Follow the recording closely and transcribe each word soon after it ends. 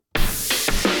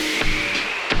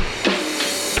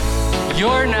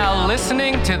You're now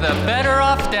listening to the Better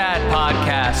Off Dad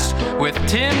podcast with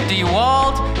Tim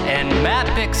DeWald and Matt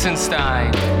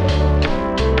Bixenstein.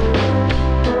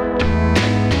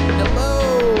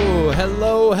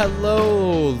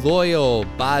 Hello, loyal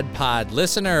Bod Pod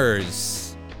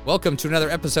listeners. Welcome to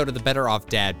another episode of the Better Off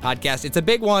Dad podcast. It's a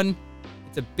big one.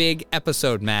 It's a big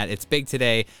episode, Matt. It's big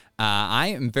today. I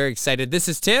am very excited. This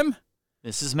is Tim.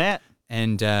 This is Matt.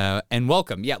 And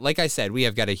welcome. Yeah, like I said, we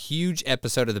have got a huge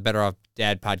episode of the Better Off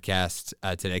Dad podcast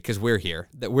today because we're here.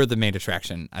 We're the main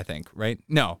attraction, I think, right?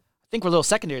 No. I think we're a little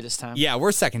secondary this time. Yeah,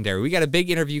 we're secondary. We got a big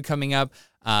interview coming up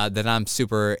that I'm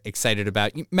super excited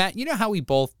about. Matt, you know how we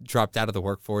both dropped out of the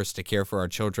workforce to care for our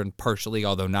children, partially,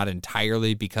 although not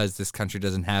entirely, because this country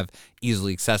doesn't have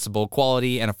easily accessible,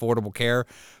 quality, and affordable care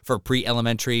for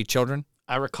pre-elementary children?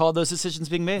 I recall those decisions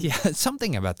being made. Yeah,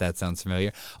 something about that sounds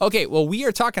familiar. Okay, well, we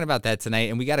are talking about that tonight,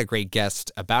 and we got a great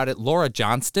guest about it. Laura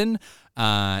Johnston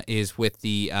is with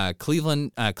the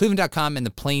Cleveland.com and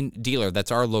the Plain Dealer.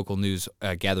 That's our local news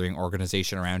gathering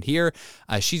organization around here.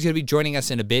 She's going to be joining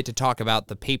us in a bit to talk about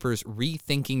the paper's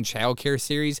Rethinking Childcare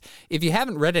series. If you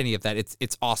haven't read any of that,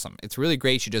 it's awesome. It's really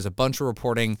great. She does a bunch of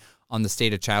reporting on the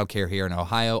state of childcare here in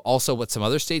Ohio. Also, what some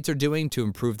other states are doing to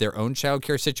improve their own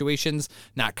childcare situations,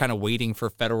 not kind of waiting for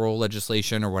federal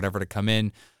legislation or whatever to come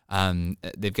in.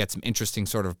 They've got some interesting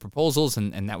sort of proposals,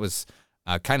 and that was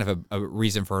kind of a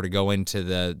reason for her to go into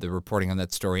the reporting on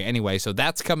that story anyway. So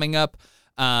that's coming up.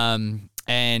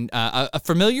 And a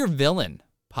familiar villain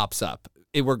pops up.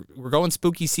 We're going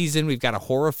spooky season. We've got a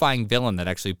horrifying villain that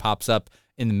actually pops up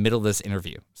in the middle of this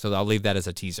interview. So I'll leave that as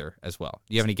a teaser as well.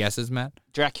 Do you have any guesses, Matt?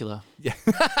 Dracula. Yeah.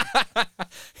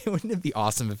 Wouldn't it be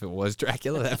awesome if it was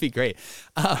Dracula? That'd be great.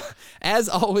 As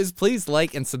always, please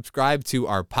like and subscribe to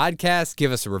our podcast.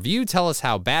 Give us a review. Tell us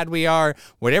how bad we are.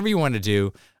 Whatever you want to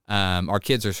do. Our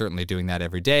kids are certainly doing that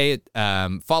every day.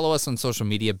 Follow us on social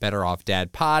media, Better Off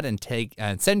Dad Pod,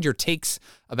 and send your takes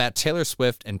about Taylor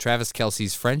Swift and Travis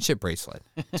Kelce's friendship bracelet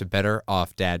to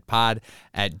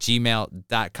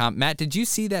betteroffdadpod@gmail.com. Matt, did you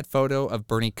see that photo of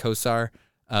Bernie Kosar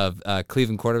of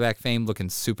Cleveland quarterback fame looking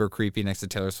super creepy next to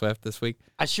Taylor Swift this week?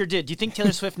 I sure did. Do you think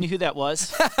Taylor Swift knew who that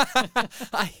was?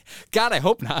 God, I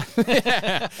hope not.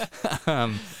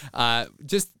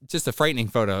 Just a frightening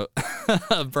photo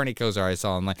of Bernie Kosar I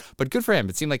saw online. But good for him.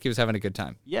 It seemed like he was having a good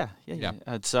time. Yeah.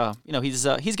 It's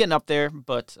he's getting up there,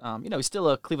 but he's still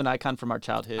a Cleveland icon from our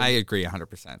childhood. I agree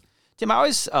 100%. Tim, I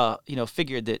always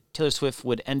figured that Taylor Swift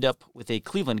would end up with a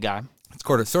Cleveland guy. It's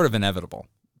sort of inevitable.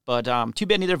 But too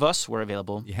bad neither of us were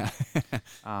available. Yeah.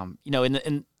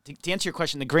 To answer your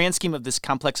question, the grand scheme of this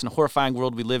complex and horrifying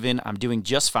world we live in, I'm doing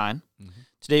just fine. Mm-hmm.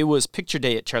 Today was picture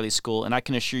day at Charlie's school, and I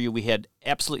can assure you we had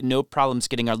absolutely no problems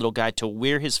getting our little guy to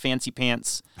wear his fancy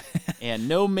pants, and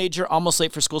no major almost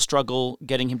late for school struggle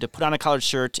getting him to put on a collared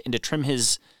shirt and to trim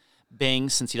his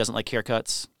bangs since he doesn't like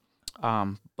haircuts.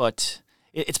 But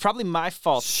it's probably my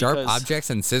fault. Sharp objects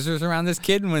and scissors around this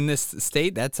kid in this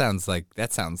state? That sounds like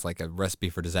a recipe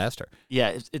for disaster.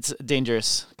 Yeah, it's a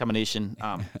dangerous combination.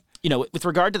 With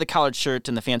regard to the collared shirt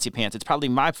and the fancy pants, it's probably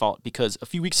my fault because a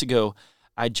few weeks ago,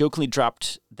 I jokingly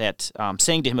dropped that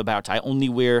saying to him about I only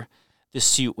wear this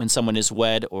suit when someone is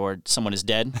wed or someone is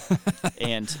dead.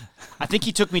 And I think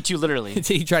he took me too literally. Did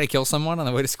he try to kill someone on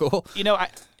the way to school?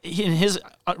 In his,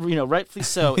 rightfully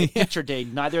so, in picture day,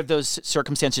 neither of those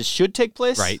circumstances should take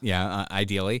place. Right, yeah,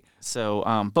 ideally. So,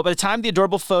 but by the time the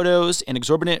adorable photos and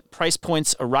exorbitant price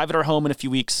points arrive at our home in a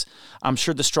few weeks, I'm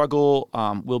sure the struggle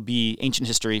will be ancient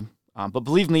history. But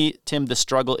believe me, Tim, the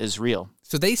struggle is real.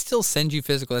 So they still send you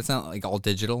physical? That's not like all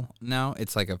digital now?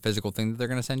 It's like a physical thing that they're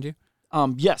going to send you?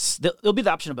 Yes, there'll be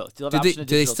the option of both. Do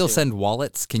they still send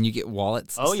wallets? Can you get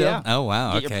wallets? Oh, still? yeah. Oh,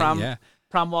 wow. Get Okay. your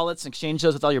prom wallets and exchange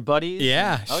those with all your buddies.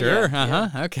 Yeah, sure. Yeah.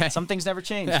 Okay. Some things never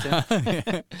change.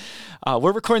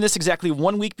 We're recording this exactly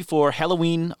 1 week before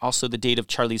Halloween, also the date of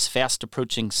Charlie's fast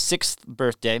approaching 6th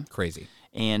birthday. Crazy.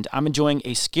 And I'm enjoying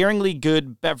a scaringly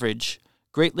good beverage.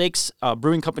 Great Lakes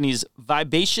Brewing Company's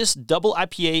Vibacious Double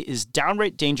IPA is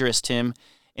downright dangerous, Tim.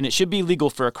 And it should be legal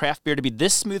for a craft beer to be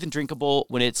this smooth and drinkable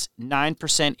when it's 9%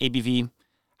 ABV.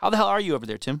 How the hell are you over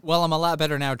there, Tim? Well, I'm a lot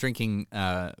better now drinking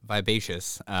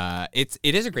Vibacious. It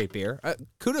is a great beer.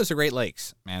 Kudos to Great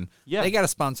Lakes, man. Yeah. They got to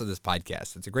sponsor this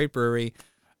podcast. It's a great brewery.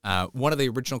 One of the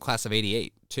original class of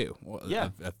 88, too.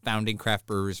 Yeah. Founding craft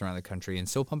brewers around the country and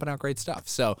still pumping out great stuff.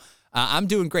 So I'm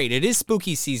doing great. It is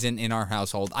spooky season in our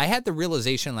household. I had the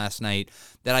realization last night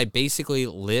that I basically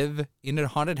live in a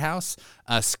haunted house.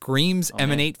 Screams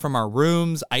emanate from our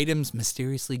rooms. Items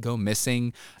mysteriously go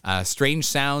missing. Strange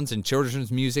sounds and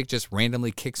children's music just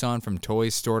randomly kicks on from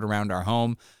toys stored around our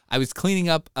home. I was cleaning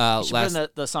up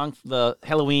the song, the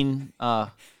Halloween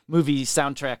movie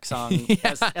soundtrack song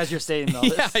as you're saying all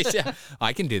this. Yeah.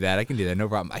 I can do that. No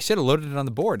problem. I should have loaded it on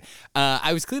the board.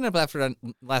 I was cleaning up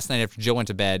last night after Jill went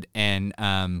to bed, and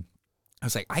I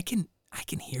was like, I can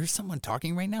hear someone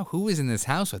talking right now. Who is in this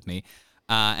house with me?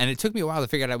 And it took me a while to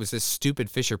figure out it was this stupid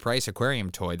Fisher-Price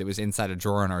aquarium toy that was inside a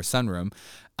drawer in our sunroom.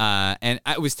 And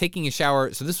I was taking a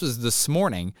shower. So this was this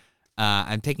morning.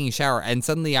 I'm taking a shower, and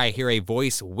suddenly I hear a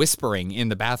voice whispering in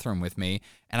the bathroom with me.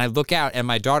 And I look out, and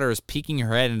my daughter is peeking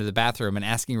her head into the bathroom and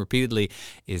asking repeatedly,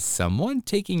 "Is someone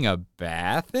taking a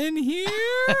bath in here?"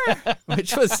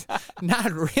 Which was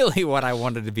not really what I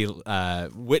wanted to be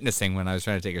witnessing when I was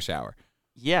trying to take a shower.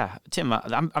 Yeah, Tim,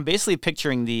 I'm basically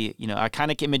picturing the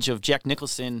iconic image of Jack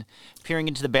Nicholson peering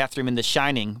into the bathroom in The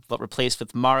Shining, but replaced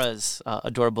with Mara's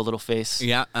adorable little face.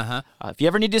 Yeah, if you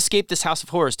ever need to escape this house of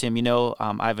horrors, Tim,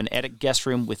 I have an attic guest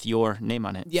room with your name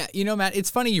on it. Yeah, Matt, it's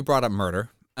funny you brought up murder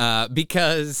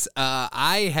because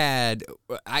I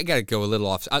got to go a little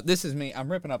off. This is me. I'm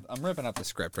ripping up the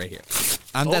script right here.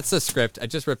 That's the script. I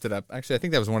just ripped it up. Actually, I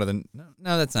think that was one of the.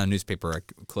 No, that's not a newspaper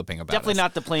clipping about. Definitely us.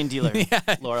 Not the Plain Dealer, yeah,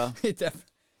 Laura.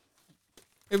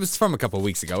 It was from a couple of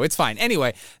weeks ago. It's fine.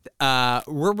 Anyway,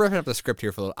 we're ripping up the script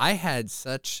here for a little. I had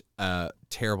such a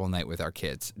terrible night with our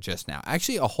kids just now.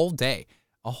 Actually, a whole day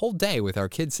with our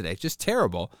kids today. Just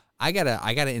terrible. I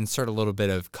gotta insert a little bit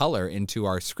of color into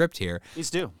our script here. Please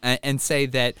do. And say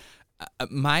that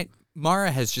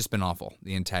Mara has just been awful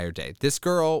the entire day. This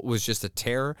girl was just a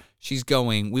terror.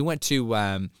 We went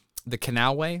to the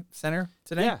Canalway Center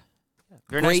today. Yeah.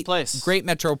 Very nice place. Great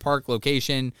Metro Park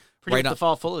location. Pretty right up the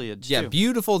fall foliage, yeah, too.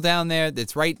 Beautiful down there.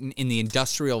 It's right in the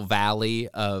industrial valley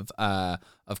of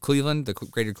Cleveland, the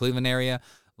greater Cleveland area.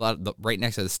 Right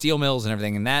next to the steel mills and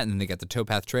everything in that, and then they got the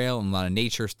towpath trail and a lot of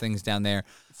nature things down there.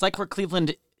 It's like where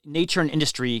Cleveland nature and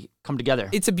industry come together.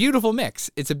 It's a beautiful mix.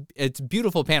 It's a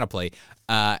beautiful panoply,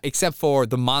 except for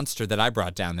the monster that I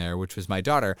brought down there, which was my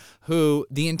daughter, who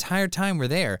the entire time we're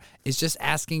there is just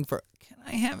asking for, "Can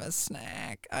I have a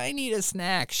snack? I need a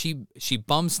snack." She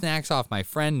bums snacks off my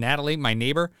friend Natalie, my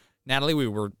neighbor Natalie. We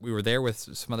were there with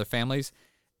some other families.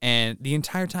 And the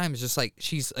entire time is just like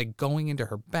she's like going into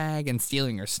her bag and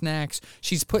stealing her snacks.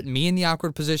 She's putting me in the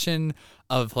awkward position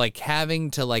of like having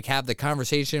to like have the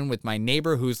conversation with my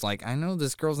neighbor who's like, "I know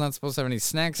this girl's not supposed to have any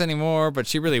snacks anymore, but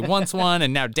she really wants one,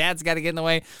 and now Dad's got to get in the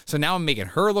way." So now I'm making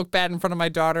her look bad in front of my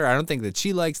daughter. I don't think that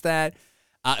she likes that.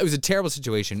 It was a terrible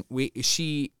situation.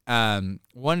 She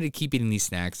wanted to keep eating these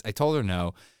snacks. I told her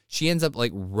no. She ends up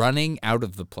like running out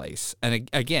of the place. And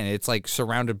again, it's like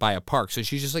surrounded by a park. So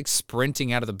she's just like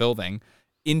sprinting out of the building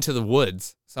into the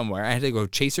woods somewhere. I had to go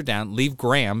chase her down, leave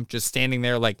Graham just standing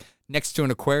there like next to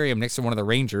an aquarium, next to one of the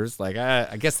rangers. Like,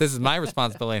 I guess this is my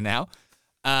responsibility now.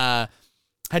 Had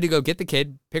to go get the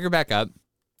kid, pick her back up.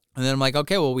 And then I'm like,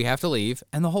 okay, well, we have to leave.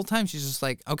 And the whole time she's just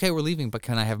like, "Okay, we're leaving, but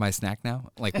can I have my snack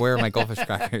now? Like, where are my goldfish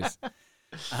crackers?"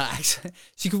 Actually,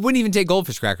 she wouldn't even take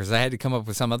goldfish crackers. I had to come up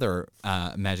with some other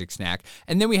magic snack.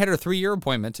 And then we had her 3-year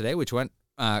appointment today, which went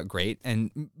great.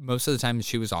 And most of the time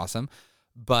she was awesome.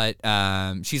 But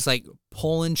she's like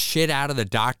pulling shit out of the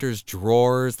doctor's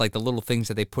drawers, like the little things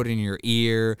that they put in your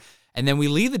ear. And then we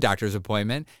leave the doctor's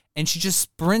appointment, and she just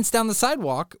sprints down the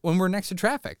sidewalk when we're next to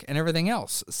traffic and everything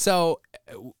else. So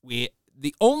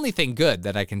the only thing good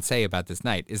that I can say about this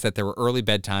night is that there were early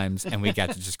bedtimes, and we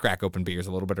got to just crack open beers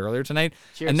a little bit earlier tonight.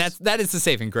 Cheers. And that is the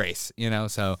saving grace,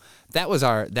 So that was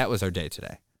our day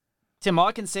today. Tim, all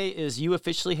I can say is you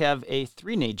officially have a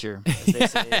three-nager, as they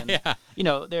say. And, yeah.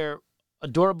 They're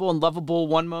adorable and lovable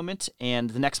one moment,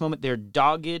 and the next moment their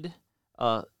dogged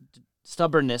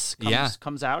stubbornness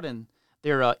comes out, and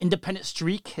their independent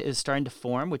streak is starting to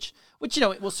form, which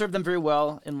it will serve them very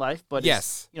well in life. But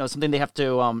yes, it's, something they have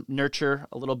to nurture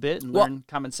a little bit and learn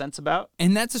common sense about.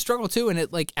 And that's a struggle too. And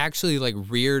it like actually like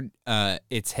reared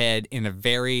its head in a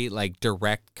very like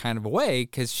direct kind of a way,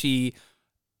 because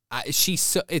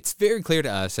it's very clear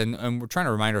to us, and we're trying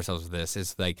to remind ourselves of this,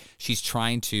 is like she's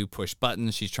trying to push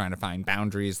buttons, she's trying to find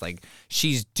boundaries, like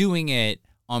she's doing it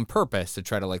on purpose to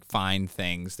try to like find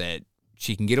things that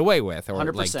she can get away with, or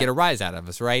 100%. like get a rise out of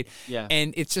us, right? Yeah.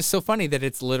 And it's just so funny that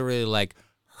it's literally like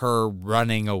her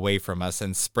running away from us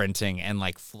and sprinting and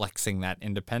like flexing that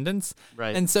independence.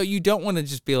 Right. And so you don't want to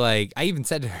just be like, I even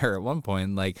said to her at one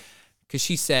point, like, because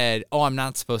she said, "Oh, I'm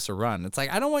not supposed to run." It's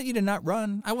like, I don't want you to not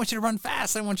run. I want you to run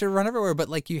fast. I want you to run everywhere. But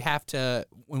like, you have to,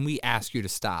 when we ask you to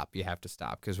stop, you have to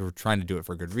stop, because we're trying to do it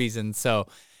for good reason. So,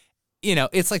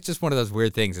 it's like just one of those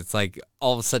weird things. It's like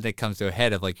all of a sudden it comes to a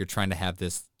head of like you're trying to have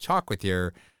this talk with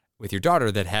your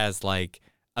daughter that has like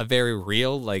a very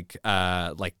real like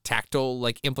tactile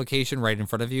like implication right in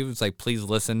front of you. It's like, please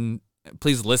listen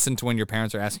to when your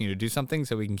parents are asking you to do something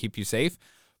so we can keep you safe.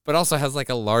 but also has like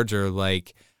a larger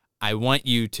like, I want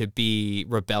you to be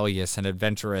rebellious and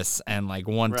adventurous and like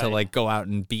want to like go out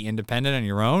and be independent on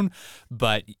your own,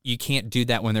 but you can't do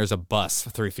that when there's a bus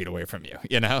 3 feet away from you,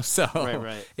 you know? So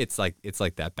it's like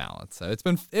that balance. So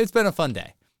it's been a fun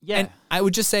day. Yeah. And I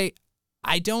would just say,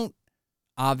 I don't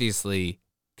obviously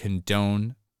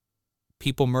condone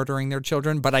people murdering their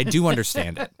children, but I do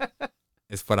understand it.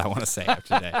 Is what I want to say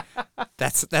after today.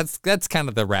 That's kind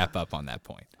of the wrap up on that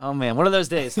point. Oh man, one of those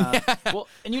days, huh? Yeah. Well,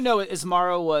 and as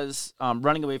Mara was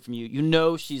running away from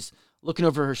you, she's looking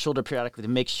over her shoulder periodically to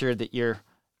make sure that you're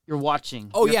watching.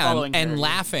 Oh you're yeah, following and her.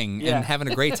 laughing and having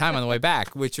a great time on the way back,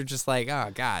 which are just like,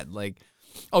 oh God, like.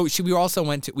 Oh, we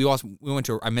went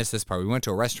to I missed this part. We went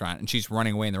to a restaurant and she's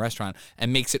running away in the restaurant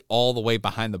and makes it all the way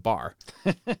behind the bar.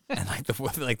 And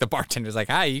the bartender's like,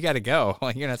 "Hi, you got to go.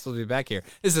 Like, you're not supposed to be back here.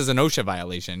 This is an OSHA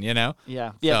violation, you know?"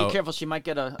 Yeah. Yeah, so, be careful. She might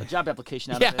get a job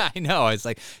application out of it. Yeah, I know. It's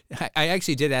like, I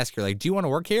actually did ask her, like, "Do you want to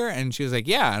work here?" And she was like,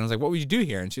 "Yeah." And I was like, "What would you do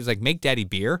here?" And she was like, "Make daddy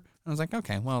beer." I was like,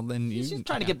 "Okay, well, then She's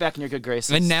trying to get back in your good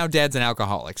graces. And now dad's an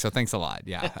alcoholic, so thanks a lot.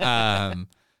 Yeah.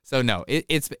 So no,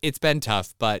 it's been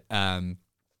tough, but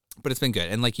it's been good.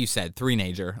 And like you said,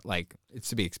 three-nager, like, it's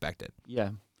to be expected.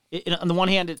 Yeah. On the one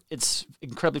hand, it's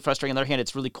incredibly frustrating. On the other hand,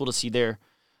 it's really cool to see their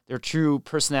true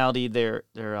personality, their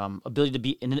ability to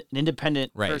be an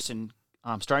independent person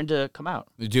starting to come out.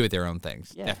 Do their own things,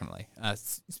 definitely.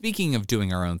 Speaking of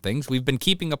doing our own things, we've been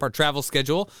keeping up our travel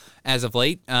schedule as of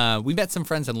late. We met some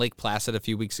friends in Lake Placid a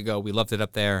few weeks ago. We loved it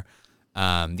up there.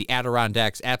 The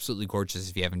Adirondacks, absolutely gorgeous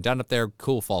if you haven't done up there.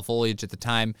 Cool fall foliage at the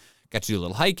time. Got to do a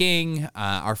little hiking.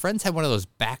 Our friends had one of those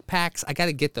backpacks. I got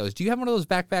to get those. Do you have one of those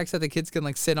backpacks that the kids can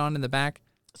like sit on in the back?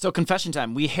 So confession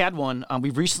time. We had one. We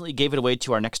recently gave it away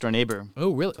to our next door neighbor.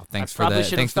 Oh, really? Oh, thanks for the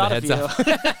heads up.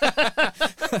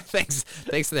 Thanks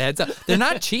for the heads up. They're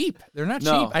not cheap.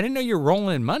 Cheap. I didn't know you were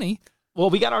rolling in money. Well,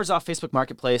 we got ours off Facebook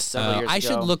Marketplace several years ago. I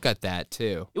should look at that,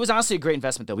 too. It was honestly a great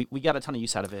investment, though. We got a ton of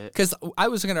use out of it. Because I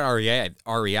was looking at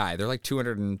REI. They're like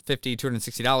 $250,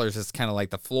 $260 is kind of like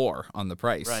the floor on the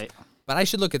price. Right. But I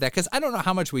should look at that because I don't know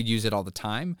how much we'd use it all the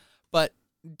time. But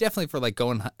definitely for like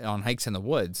going on hikes in the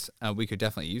woods, we could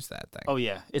definitely use that thing. Oh,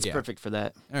 yeah. It's perfect for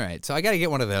that. All right. So I got to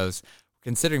get one of those,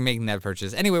 considering making that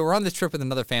purchase. Anyway, we're on this trip with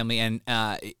another family, and,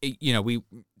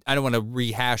 I don't want to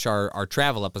rehash our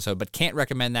travel episode, but can't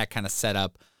recommend that kind of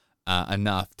setup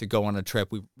enough to go on a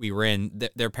trip. We were in,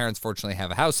 their parents fortunately have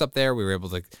a house up there. We were able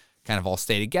to kind of all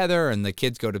stay together and the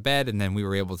kids go to bed, and then we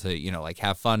were able to, like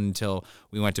have fun until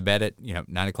we went to bed at,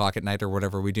 9:00 at night or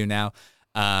whatever we do now.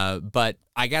 But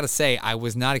I got to say, I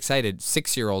was not excited.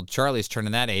 6-year-old Charlie's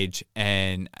turning that age,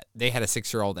 and they had a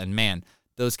 6-year-old, and man,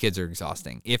 those kids are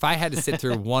exhausting. If I had to sit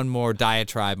through one more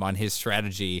diatribe on his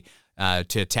strategy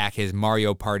to attack his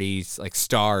Mario Party's like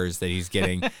stars that he's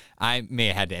getting, I may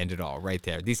have had to end it all right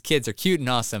there. These kids are cute and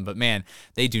awesome, but man,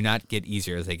 they do not get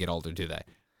easier as they get older, do they?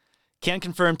 Can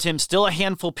confirm, Tim, still a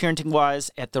handful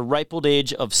parenting-wise at the ripe old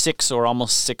age of 6 or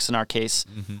almost 6 in our case.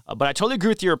 Mm-hmm. But I totally agree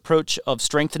with your approach of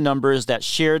strength in numbers, that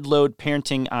shared load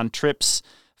parenting on trips.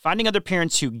 Finding other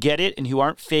parents who get it and who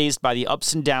aren't fazed by the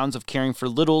ups and downs of caring for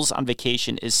littles on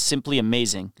vacation is simply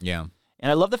amazing. Yeah. And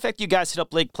I love the fact you guys hit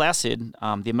up Lake Placid.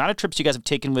 The amount of trips you guys have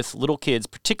taken with little kids,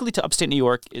 particularly to upstate New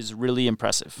York, is really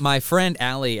impressive. My friend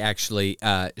Allie, actually,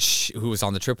 who was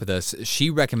on the trip with us, she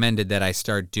recommended that I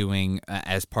start doing,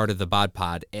 as part of the Bod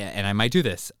Pod, and I might do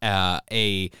this,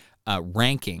 a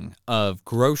ranking of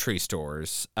grocery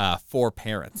stores for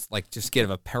parents. Like, just give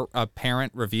a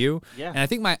parent review. Yeah. And I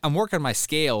think I'm working on my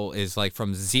scale is like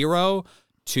from 0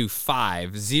 to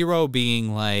 5. 0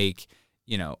 being like,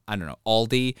 I don't know,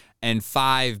 Aldi, and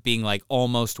 5 being like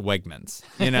almost Wegmans.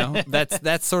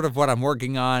 That's sort of what I'm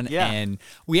working on. Yeah. And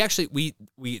we actually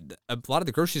a lot of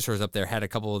the grocery stores up there had a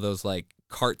couple of those like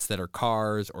carts that are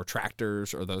cars or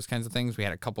tractors or those kinds of things. We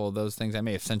had a couple of those things. I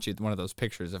may have sent you one of those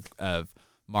pictures of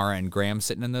Mara and Graham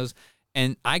sitting in those.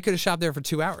 And I could have shopped there for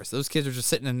 2 hours. Those kids are just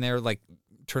sitting in there like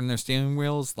turning their steering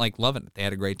wheels, like loving it. They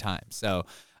had a great time. So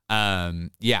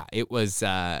it was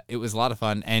a lot of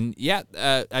fun, and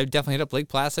I definitely hit up Lake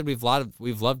Placid. We've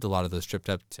loved a lot of those trips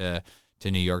up to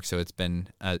New York, so it's been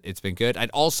good. I'd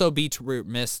also be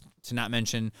remiss to not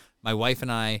mention my wife and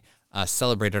I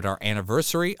celebrated our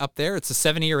anniversary up there. It's a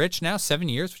 7-year itch now, 7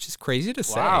 years, which is crazy to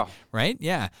say, right?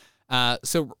 Yeah.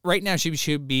 So right now she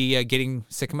should be getting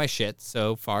sick of my shit.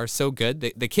 So far, so good.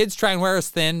 The kids try and wear us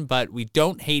thin, but we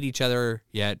don't hate each other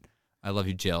yet. I love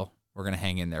you, Jill. We're going to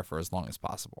hang in there for as long as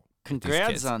possible.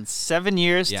 Congrats on 7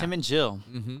 years, Tim and Jill.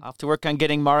 Mm-hmm. I'll have to work on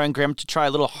getting Mara and Graham to try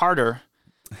a little harder.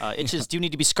 Itches do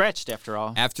need to be scratched after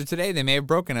all. After today, they may have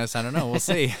broken us. I don't know. We'll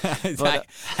see. I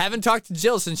haven't talked to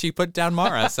Jill since she put down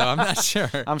Mara, so I'm not sure.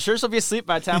 I'm sure she'll be asleep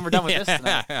by the time we're done with this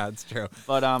tonight. Yeah, that's true.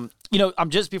 But I'm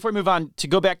just before we move on to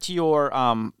go back to your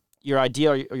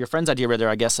idea or your friend's idea rather,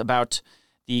 I guess, about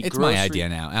the It's grocery. my idea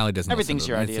now. Allie doesn't. Everything's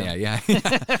your idea. Yeah.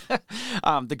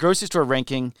 The grocery store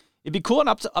ranking. It'd be cool in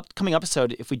an upcoming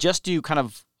episode if we just do kind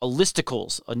of a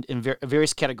listicles in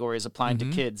various categories applying to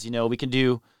kids. We can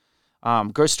do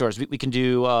grocery stores. We can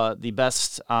do the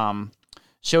best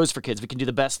shows for kids. We can do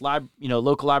the best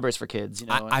local libraries for kids.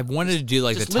 I wanted to do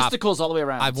like just the top listicles all the way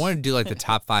around. I wanted to do like the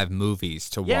top 5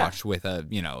 movies to watch with a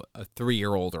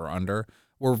 3-year-old or under.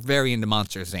 We're very into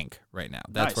Monsters Inc. right now.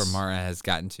 That's where Mara has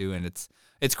gotten to, and it's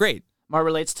great. Mara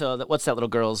relates to what's that little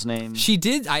girl's name? She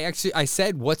did. I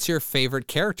said, "What's your favorite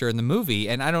character in the movie?"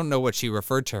 And I don't know what she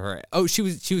referred to her. Oh, she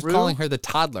was Rue? calling her the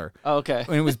toddler. Oh, okay.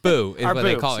 And it was Boo, is Our what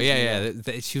they Boo, call it. excuse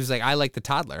Yeah. She was like, "I like the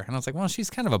toddler," and I was like, "Well, she's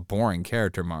kind of a boring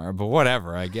character, Mara, but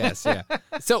whatever, I guess." Yeah.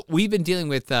 So we've been dealing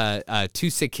with 2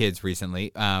 sick kids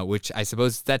recently, which I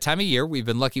suppose is that time of year. We've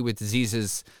been lucky with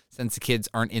diseases since the kids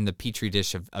aren't in the petri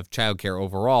dish of childcare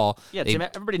overall. Yeah, Tim,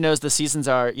 everybody knows the seasons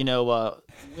are,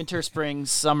 winter, spring,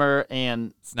 summer,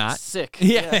 and snot. Sick.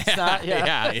 Yeah. Snot,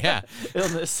 Yeah.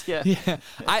 Illness, yeah.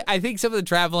 I think some of the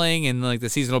traveling and like the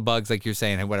seasonal bugs, like you're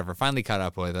saying, and whatever, finally caught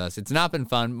up with us. It's not been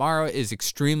fun. Mara is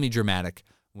extremely dramatic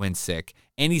when sick.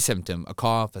 Any symptom, a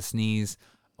cough, a sneeze,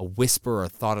 a whisper or a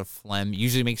thought of phlegm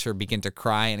usually makes her begin to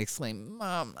cry and exclaim,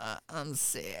 "Mom, I'm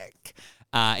sick."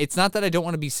 It's not that I don't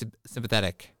want to be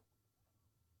sympathetic.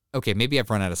 Okay, maybe I've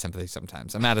run out of sympathy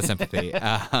sometimes. I'm out of sympathy.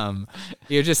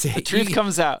 You're just The truth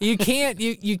comes out. You can't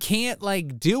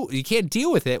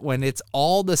deal with it when it's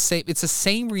all the same. It's the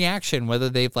same reaction whether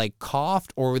they've like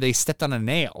coughed or they stepped on a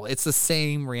nail. It's the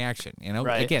same reaction,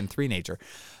 Right. Again, 3 nature.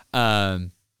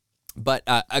 But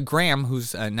Graham,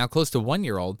 who's now close to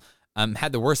 1-year-old,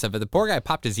 had the worst of it. The poor guy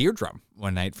popped his eardrum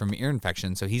one night from ear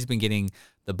infection, so he's been getting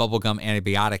the bubblegum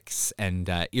antibiotics and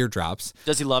ear drops.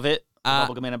 Does he love it?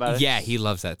 Bubblegum antibiotics? Yeah, he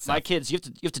loves that stuff. My kids, you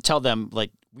have to tell them, like,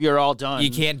 we are all done.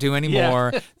 You can't do any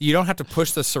more. You don't have to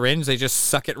push the syringe; they just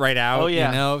suck it right out. Oh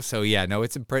yeah. So yeah, no,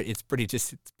 it's pretty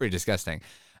disgusting.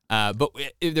 But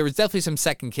there was definitely some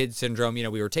second kid syndrome.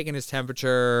 We were taking his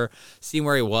temperature, seeing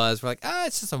where he was. We're like,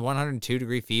 it's just a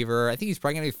 102-degree fever. I think he's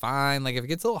probably gonna be fine. Like if it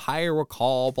gets a little higher, we'll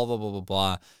call. Blah blah blah blah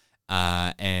blah.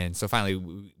 And so finally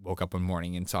we woke up one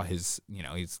morning and saw his,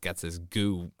 he's got this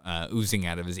goo oozing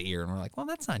out of his ear. And we're like, well,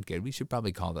 that's not good. We should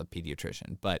probably call the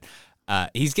pediatrician. But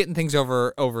he's getting things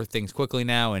over things quickly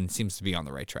now and seems to be on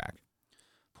the right track.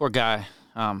 Poor guy.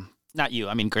 Not you.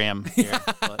 I mean, Graham. Here,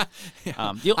 but,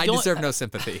 I deserve no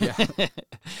sympathy.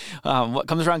 Yeah. What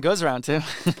comes around goes around, too.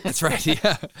 That's right.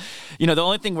 Yeah. The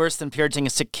only thing worse than parenting a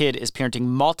sick kid is parenting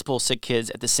multiple sick kids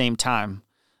at the same time.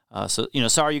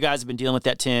 Sorry you guys have been dealing with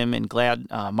that, Tim, and glad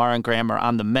Mara and Graham are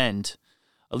on the mend.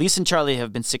 Elise and Charlie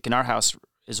have been sick in our house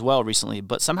as well recently,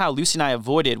 but somehow Lucy and I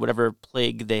avoided whatever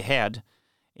plague they had.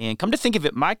 And come to think of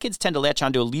it, my kids tend to latch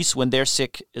onto Elise when they're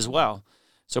sick as well.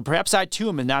 So perhaps I, too,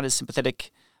 am not as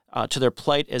sympathetic to their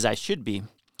plight as I should be.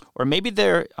 Or maybe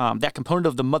that component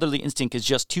of the motherly instinct is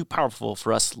just too powerful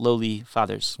for us lowly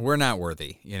fathers. We're not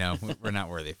worthy, We're not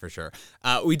worthy for sure.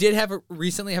 We did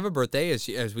recently have a birthday,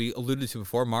 as we alluded to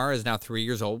before. Mara is now 3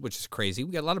 years old, which is crazy.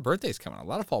 We got a lot of birthdays coming up, a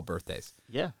lot of fall birthdays.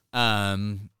 Yeah.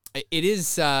 It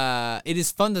is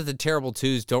fun that the Terrible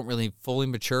Twos don't really fully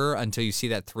mature until you see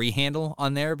that 3 handle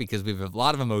on there, because we have a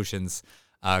lot of emotions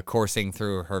coursing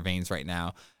through her veins right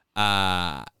now.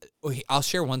 I'll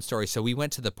share one story. So we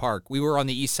went to the park. We were on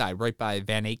the east side, right by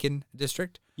Van Aken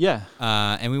district. Yeah.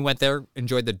 And we went there,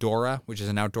 enjoyed the Dora, which is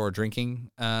an outdoor drinking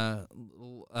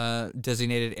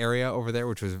designated area over there,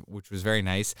 which was very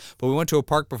nice. But we went to a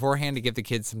park beforehand to give the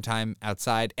kids some time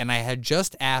outside, and I had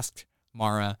just asked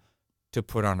Mara to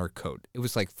put on her coat. It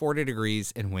was like 40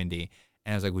 degrees and windy,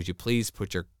 and I was like, "Would you please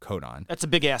put your coat on?" That's a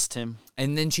big ask, Tim.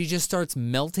 And then she just starts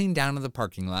melting down in the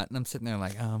parking lot, and I'm sitting there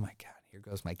like, "Oh my God. Here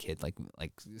goes my kid, like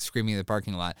screaming in the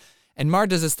parking lot." And Mar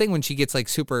does this thing when she gets like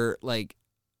super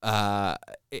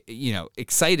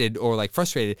excited or like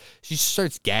frustrated. She just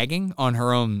starts gagging on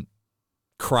her own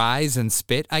cries and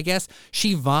spit, I guess.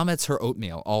 She vomits her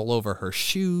oatmeal all over her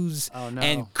shoes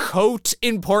and coat,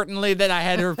 importantly, that I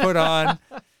had her put on.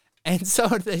 And so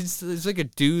there's like a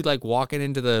dude like walking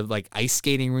into the like ice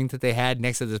skating rink that they had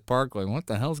next to this park, going, "What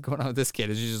the hell's going on with this kid?"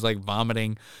 And she's just like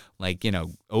vomiting like,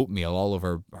 oatmeal all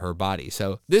over her body.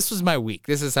 So this was my week.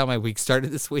 This is how my week started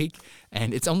this week.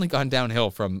 And it's only gone downhill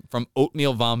from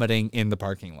oatmeal vomiting in the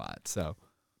parking lot. So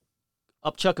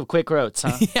Upchuck of Quaker Oats,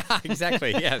 huh? Yeah,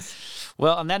 exactly. Yes.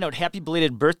 Well, on that note, happy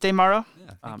belated birthday, Mara.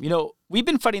 We've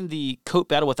been fighting the coat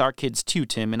battle with our kids too,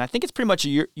 Tim, and I think it's pretty much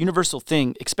a universal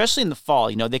thing, especially in the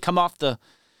fall. They come off the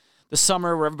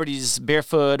summer where everybody's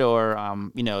barefoot or,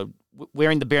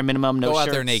 wearing the bare minimum, no Go shirts.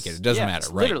 out there naked. It doesn't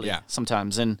matter, right? Literally,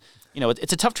 sometimes. And,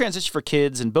 it's a tough transition for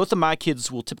kids, and both of my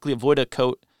kids will typically avoid a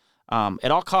coat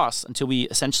at all costs until we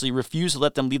essentially refuse to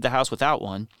let them leave the house without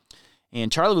one. And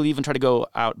Charlie will even try to go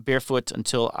out barefoot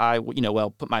until I,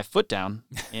 put my foot down.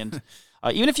 And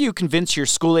even if you convince your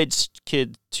school-age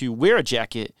kid to wear a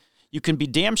jacket, you can be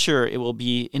damn sure it will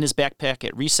be in his backpack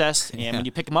at recess and when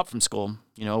you pick him up from school.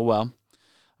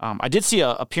 I did see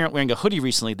a parent wearing a hoodie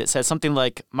recently that said something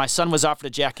like, "My son was offered a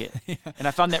jacket," and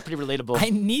I found that pretty relatable. I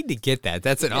need to get that.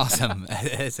 That's an awesome.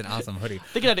 That's an awesome hoodie. I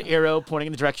think it had an arrow pointing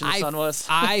in the direction the sun was.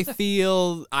 I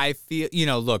feel.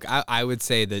 Look, I would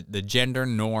say that the gender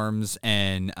norms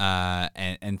and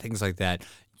things like that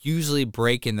usually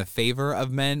break in the favor of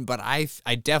men, but I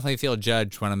definitely feel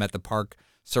judged when I'm at the park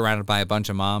surrounded by a bunch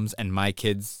of moms and my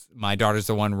daughter's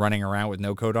the one running around with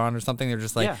no coat on or something. They're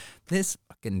just like, this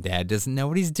fucking dad doesn't know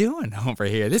what he's doing over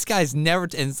here. This guy's never,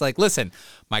 and it's like, listen,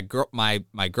 my girl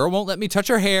won't let me touch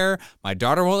her hair. My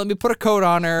daughter won't let me put a coat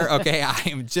on her. Okay.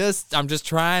 I'm just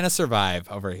trying to survive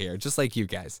over here, just like you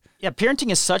guys. Yeah.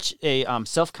 Parenting is such a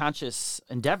self-conscious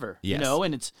endeavor,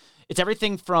 and it's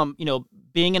everything from,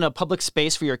 being in a public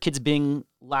space for your kids being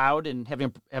loud and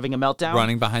having a meltdown.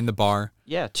 Running behind the bar.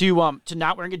 Yeah, to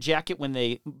not wearing a jacket when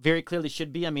they very clearly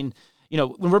should be. I mean,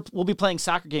 when we'll be playing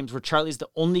soccer games where Charlie's the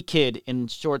only kid in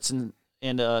shorts and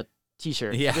a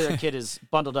T-shirt. Yeah. The other kid is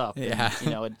bundled up. Yeah.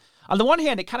 And, on the one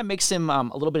hand, it kind of makes him a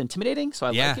little bit intimidating, so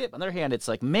I like it. On the other hand, it's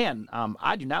like, man,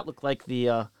 I do not look like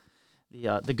the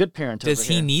good parent. Does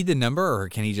he need the number, or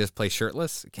can he just play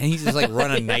shirtless? Can he just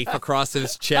run a knife across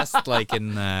his chest like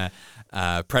in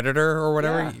Predator or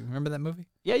whatever? Yeah. You remember that movie?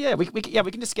 Yeah. We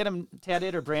can just get him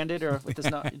tatted or branded or with his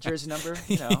jersey number.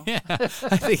 Yeah,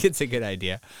 I think it's a good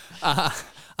idea.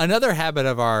 Another habit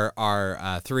of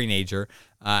our three-nager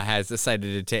has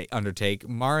decided to undertake.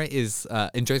 Mara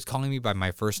enjoys calling me by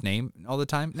my first name all the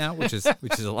time now, which is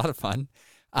a lot of fun.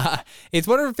 It's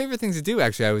one of her favorite things to do,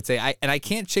 actually, I would say. I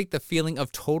can't shake the feeling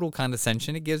of total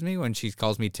condescension it gives me when she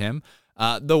calls me Tim.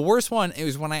 The worst one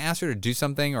is when I ask her to do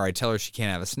something or I tell her she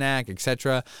can't have a snack,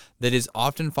 etc. That is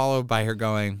often followed by her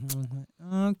going,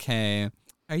 "Okay,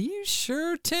 are you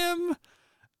sure, Tim?"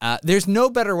 There's no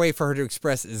better way for her to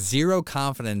express zero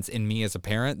confidence in me as a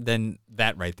parent than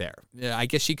that right there. I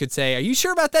guess she could say, "Are you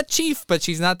sure about that, Chief?" But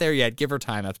she's not there yet. Give her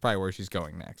time. That's probably where she's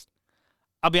going next.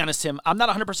 I'll be honest, Tim. I'm not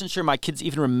 100% sure my kids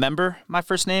even remember my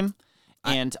first name,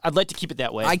 and I'd like to keep it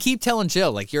that way. I keep telling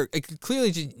Jill,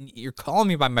 you're calling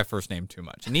me by my first name too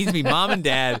much. It needs to be Mom and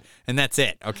Dad, and that's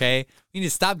it, okay? We need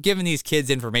to stop giving these kids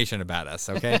information about us,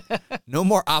 okay? No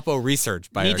more Oppo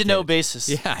research by our Need-to-know kids. basis.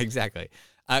 Yeah, exactly.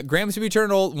 Graham's will be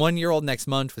turning 1 year old next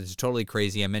month, which is totally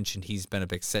crazy. I mentioned he's been a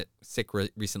bit sick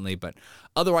recently, but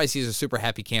otherwise he's a super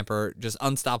happy camper, just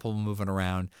unstoppable moving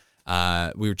around.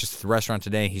 We were just at the restaurant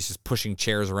today. He's just pushing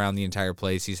chairs around the entire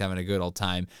place. He's having a good old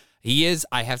time. He is,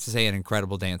 I have to say, an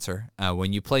incredible dancer.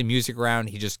 When you play music around,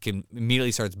 he just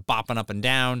immediately starts bopping up and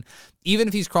down. Even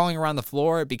if he's crawling around the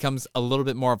floor, it becomes a little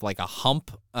bit more of like a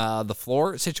hump the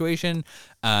floor situation.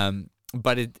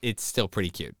 But it's still pretty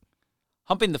cute.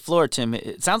 Humping the floor, Tim.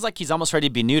 It sounds like he's almost ready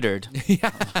to be neutered.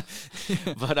 Yeah.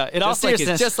 But in all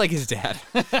seriousness, just like his dad.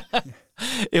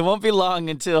 It won't be long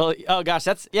until, we got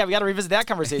to revisit that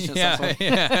conversation at some point.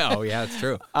 Yeah. Oh, yeah, it's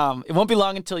true. It won't be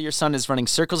long until your son is running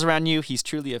circles around you. He's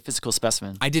truly a physical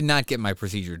specimen. I did not get my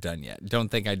procedure done yet. Don't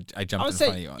think I jumped in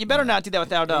front of you. You better not do that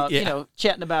without,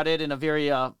 chatting about it in a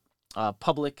very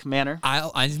public manner.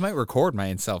 I just might record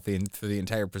myself for the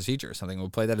entire procedure or something. We'll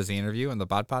play that as the interview on the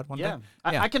Bod Pod one day.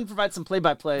 I can provide some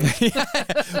play-by-play.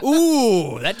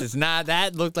 Ooh,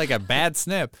 that looked like a bad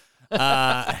snip.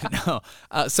 No.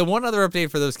 So one other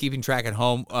update for those keeping track at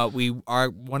home, we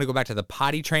want to go back to the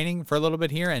potty training for a little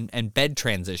bit here and bed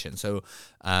transition. So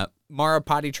Mara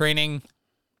potty training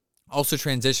also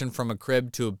transitioned from a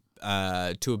crib to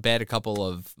a bed a couple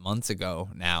of months ago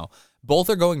now. Both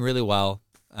are going really well.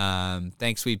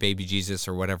 Thanks, sweet baby Jesus,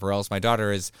 or whatever else. My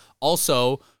daughter is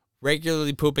also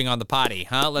regularly pooping on the potty.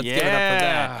 Let's give it up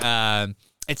for that.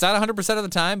 It's not 100% of the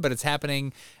time, but it's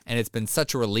happening, and it's been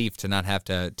such a relief to not have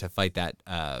to fight that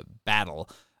battle.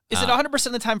 Is it 100%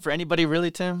 of the time for anybody,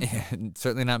 really, Tim?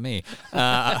 Certainly not me.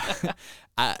 Honestly,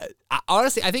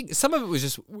 I think some of it was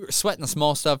just we were sweating the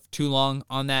small stuff too long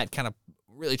on that, kind of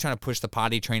really trying to push the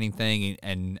potty training thing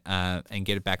and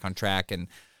get it back on track. And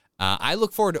I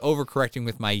look forward to overcorrecting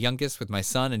with my youngest, with my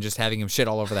son, and just having him shit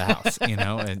all over the house,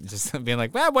 and just being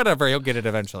like, whatever, he'll get it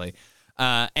eventually.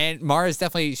 And Mara's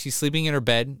definitely, she's sleeping in her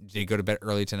bed. She did go to bed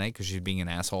early tonight because she's being an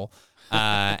asshole.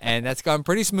 And that's gone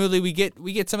pretty smoothly. We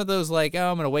get some of those like,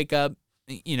 I'm going to wake up,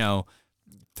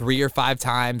 3 or 5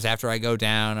 times after I go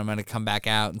down. I'm going to come back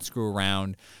out and screw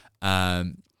around.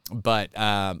 But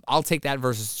I'll take that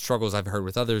versus struggles I've heard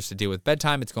with others to deal with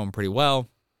bedtime. It's going pretty well.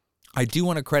 I do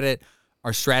want to credit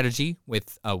our strategy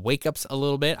with wake-ups a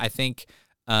little bit. I think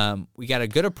we got a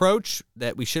good approach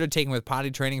that we should have taken with potty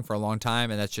training for a long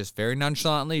time, and that's just very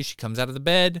nonchalantly. She comes out of the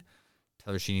bed,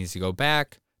 tell her she needs to go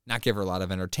back, not give her a lot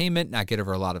of entertainment, not give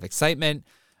her a lot of excitement.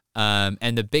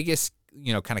 And the biggest,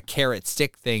 kind of carrot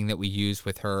stick thing that we use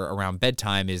with her around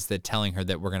bedtime is that telling her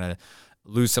that we're going to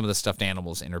lose some of the stuffed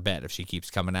animals in her bed if she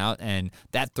keeps coming out. And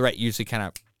that threat usually kind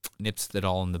of nips it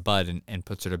all in the bud and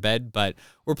puts her to bed. But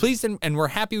we're pleased and we're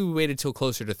happy we waited till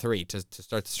closer to 3 to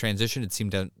start this transition. It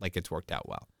seemed like it's worked out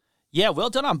well. Yeah, well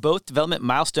done on both development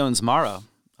milestones, Mara.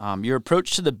 Your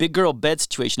approach to the big girl bed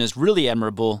situation is really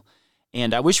admirable,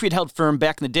 and I wish we'd held firm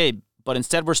back in the day, but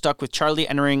instead we're stuck with Charlie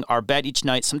entering our bed each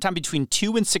night sometime between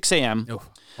 2 and 6 a.m. Oh,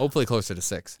 hopefully closer to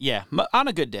 6. Yeah, on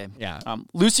a good day. Yeah.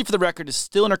 Lucy, for the record, is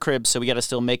still in her crib, so we got to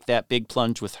still make that big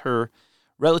plunge with her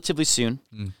relatively soon.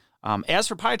 As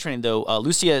for potty training, though,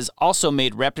 Lucia has also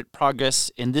made rapid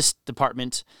progress in this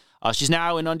department. She's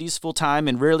now in undies full-time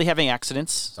and rarely having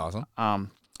accidents. That's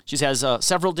awesome. She has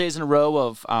several days in a row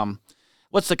of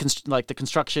what's the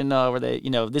construction where they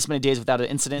this many days without an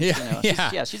incident.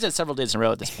 She's had several days in a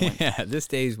row at this point. Yeah, this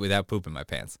day's without poop in my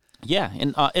pants. Yeah,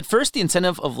 and at first the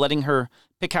incentive of letting her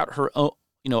pick out her own,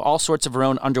 all sorts of her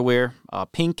own underwear,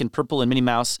 pink and purple and Minnie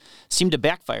Mouse, seemed to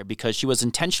backfire because she was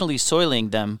intentionally soiling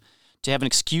them to have an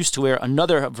excuse to wear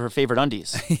another of her favorite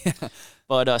undies. Yeah.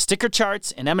 But sticker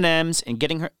charts and M&Ms and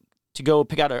getting her to go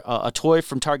pick out a toy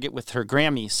from Target with her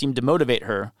Grammy seemed to motivate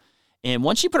her. And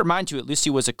once she put her mind to it, Lucy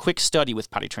was a quick study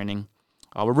with potty training.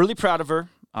 We're really proud of her.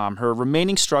 Her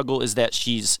remaining struggle is that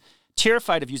she's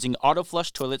terrified of using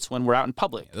auto-flush toilets when we're out in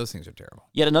public. Yeah, those things are terrible.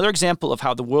 Yet another example of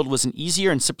how the world was an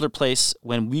easier and simpler place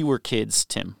when we were kids,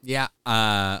 Tim. Yeah,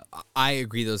 I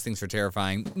agree those things are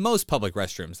terrifying. Most public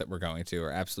restrooms that we're going to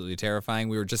are absolutely terrifying.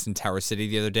 We were just in Tower City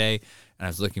the other day, and I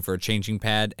was looking for a changing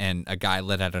pad, and a guy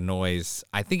let out a noise.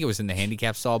 I think it was in the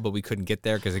handicap stall, but we couldn't get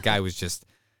there because the guy was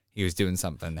he was doing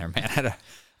something there, man.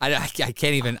 I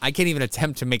can't even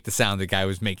attempt to make the sound the guy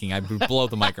was making. I would blow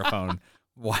the microphone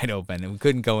wide open, and we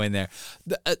couldn't go in there.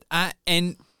 I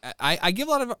give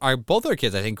a lot of both our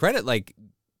kids, I think, credit. Like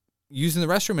using the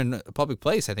restroom in a public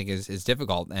place, I think is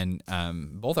difficult, and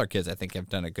both our kids, I think, have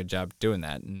done a good job doing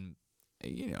that. And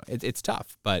it's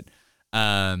tough, but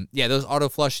those auto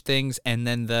flush things, and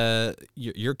then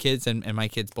your kids and my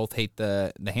kids both hate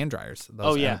the hand dryers.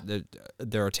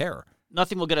 They're a terror.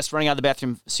 Nothing will get us running out of the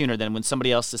bathroom sooner than when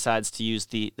somebody else decides to use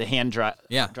the hand dry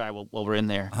while we're in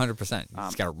there. 100%.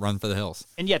 Just got to run for the hills.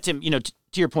 And yeah, Tim, to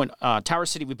your point, Tower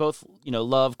City, we both,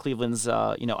 love Cleveland's,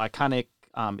 iconic,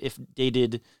 if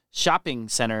dated shopping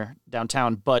center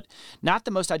downtown, but not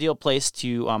the most ideal place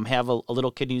to have a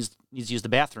little kid who needs to use the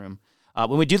bathroom.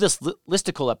 When we do this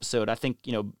listicle episode, I think,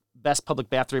 best public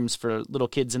bathrooms for little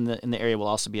kids in the area will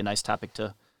also be a nice topic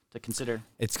to consider.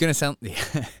 It's going to sound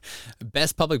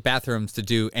best public bathrooms to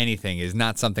do anything is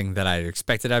not something that I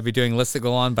expected I'd be doing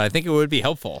listicle on, but I think it would be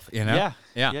helpful, Yeah.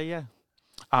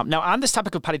 Now, on this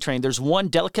topic of potty training, there's one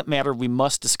delicate matter we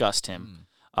must discuss, Tim.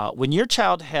 When your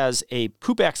child has a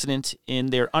poop accident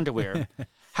in their underwear,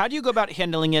 how do you go about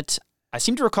handling it? I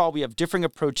seem to recall we have differing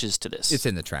approaches to this. It's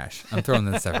in the trash. I'm throwing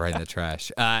that stuff right in the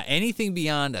trash. Anything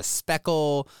beyond a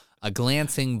speckle, a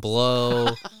glancing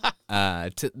blow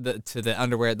to the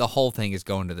underwear, the whole thing is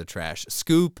going to the trash.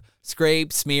 Scoop,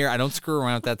 scrape, smear. I don't screw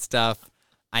around with that stuff.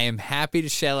 I am happy to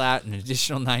shell out an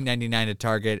additional $9.99 at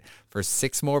Target for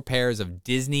 6 more pairs of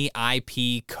Disney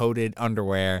IP coated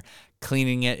underwear.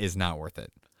 Cleaning it is not worth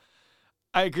it.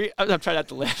 I agree. I'm trying not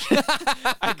to laugh.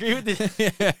 I agree with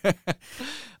the.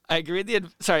 I agree with the.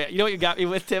 Sorry, you know what you got me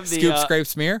with, Tim? Scoop, scrape,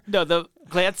 smear. No, the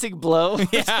glancing blow.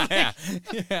 Yeah.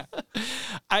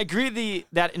 I agree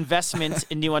that investment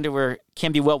in new underwear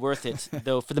can be well worth it,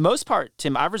 though. For the most part,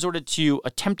 Tim, I've resorted to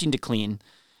attempting to clean,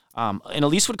 and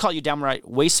Elise would call you downright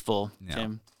wasteful,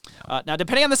 Tim. Now,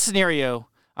 depending on the scenario,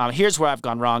 here's where I've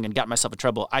gone wrong and got myself in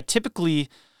trouble. I typically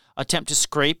attempt to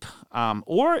scrape,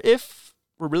 or if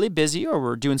we're really busy or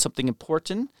we're doing something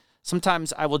important,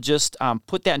 sometimes I will just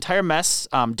put that entire mess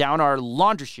down our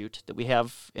laundry chute that we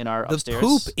have in our upstairs. The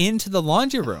poop into the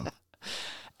laundry room.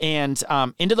 And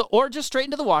or just straight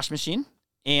into the washing machine.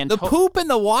 And poop in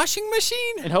the washing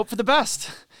machine? And hope for the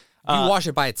best. You wash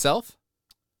it by itself?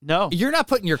 No. You're not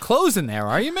putting your clothes in there,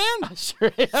 are you, man?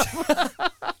 Sure am.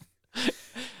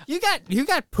 You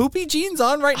got poopy jeans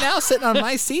on right now, sitting on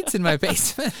my seats in my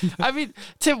basement. I mean,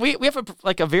 Tim, we have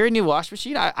a very new wash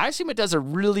machine. I assume it does a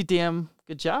really damn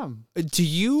good job. Do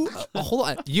you hold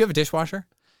on? Do you have a dishwasher?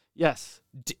 Yes.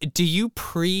 Do you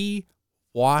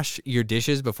pre-wash your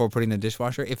dishes before putting in the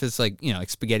dishwasher? If it's like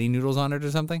spaghetti noodles on it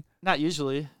or something? Not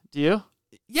usually. Do you?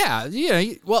 Yeah,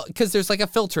 well, because there's like a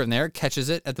filter in there, it catches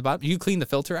it at the bottom. You clean the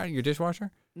filter out of your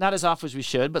dishwasher? Not as often as we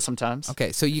should, but sometimes.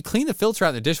 Okay, so you clean the filter out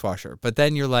in the dishwasher, but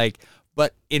then you're like,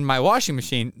 but in my washing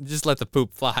machine, just let the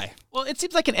poop fly. Well, it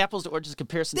seems like an apples to oranges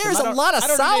comparison. There's a lot of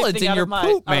solids in your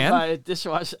poop, man. Out of my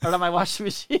dishwasher, out of my washing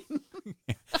machine.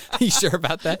 You sure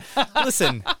about that?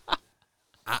 Listen,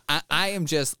 I am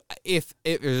just if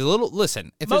there's a little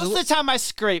listen. If Most of the time, I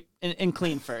scrape and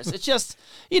clean first. It's just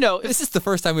this is the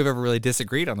first time we've ever really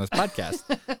disagreed on this podcast.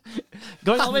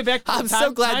 Going all the way back to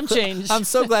time change. I'm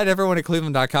so glad everyone at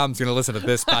Cleveland.com is going to listen to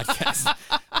this podcast.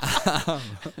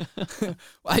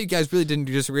 Wow, you guys really didn't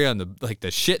disagree on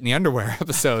the shit in the underwear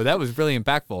episode. That was really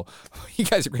impactful. You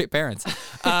guys are great parents.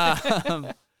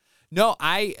 No,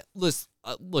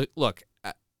 look.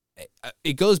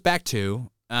 It goes back to.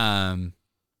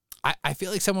 I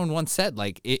feel like someone once said,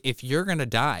 like, if you're going to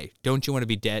die, don't you want to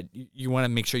be dead? You want to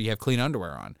make sure you have clean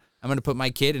underwear on. I'm going to put my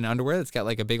kid in underwear that's got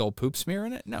like a big old poop smear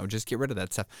in it? No, just get rid of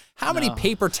that stuff. How many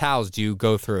paper towels do you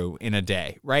go through in a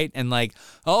day, right? And like,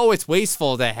 oh, it's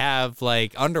wasteful to have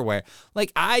like underwear.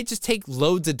 Like, I just take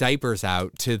loads of diapers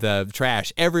out to the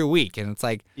trash every week. And it's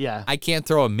like, I can't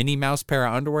throw a Minnie Mouse pair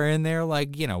of underwear in there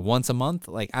like, once a month.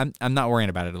 Like, I'm not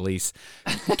worrying about it, Elise.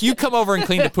 You come over and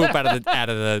clean the poop out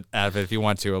of it if you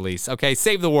want to, Elise. Okay,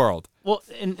 save the world. Well,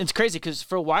 and it's crazy because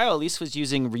for a while, Elise was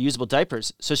using reusable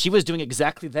diapers, so she was doing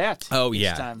exactly that. Oh each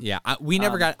yeah, time. yeah. We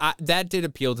never got that. Did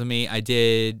appeal to me. I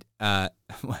did. That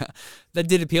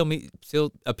did appeal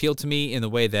to me in the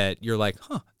way that you're like,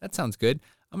 huh, that sounds good.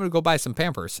 I'm going to go buy some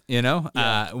Pampers,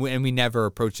 and we never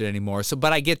approach it anymore. So,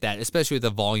 but I get that, especially with the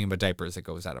volume of diapers that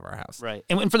goes out of our house. Right.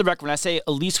 And for the record, when I say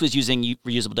Elise was using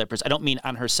reusable diapers, I don't mean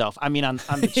on herself. I mean on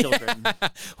the children.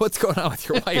 What's going on with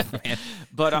your wife, man?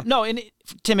 But no, and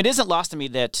Tim, it isn't lost to me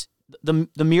that the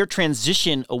mere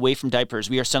transition away from diapers,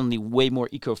 we are suddenly way more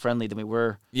eco-friendly than we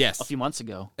were a few months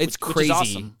ago. It's crazy. Which is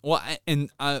awesome. Well, and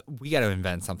we got to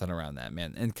invent something around that,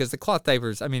 man. And because the cloth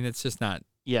diapers, I mean, it's just not.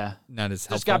 Yeah, not as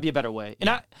helpful. There's got to be a better way.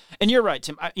 And you're right,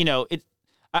 Tim. I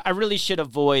really should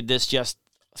avoid this. Just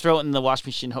throw it in the wash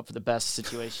machine, hope for the best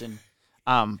situation.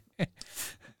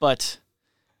 But,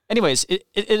 anyways,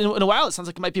 in a while it sounds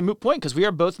like it might be a moot point because we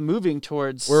are both moving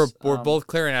towards. We're both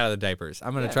clearing out of the diapers.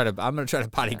 I'm gonna try to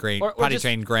potty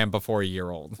train Graham before a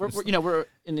year old.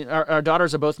 Our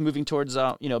daughters are both moving towards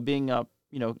being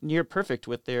near perfect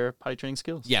with their potty training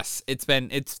skills. Yes, it's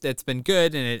been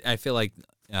good, and I feel like.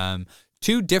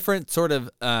 Two different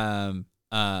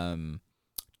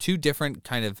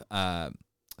kind of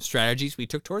strategies we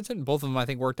took towards it, and both of them I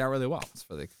think worked out really well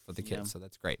for the kids. So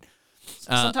that's great.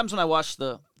 Sometimes when I wash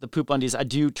the poop undies, I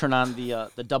do turn on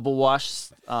the double wash.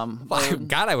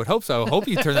 God, I would hope so. Hope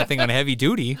you turn that thing on heavy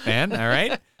duty, man. All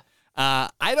right.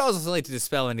 I'd also like to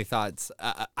dispel any thoughts.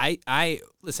 I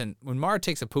listen, when Mara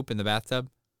takes a poop in the bathtub,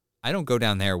 I don't go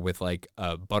down there with like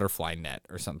a butterfly net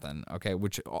or something, okay,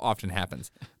 which often happens.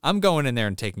 I'm going in there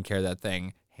and taking care of that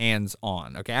thing hands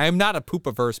on, okay? I'm not a poop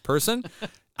averse person.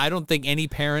 I don't think any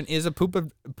parent is a poop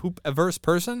averse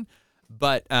person,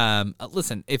 but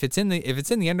listen, if it's in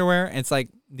the underwear and it's like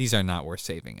these are not worth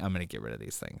saving, I'm going to get rid of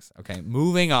these things, okay?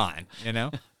 Moving on,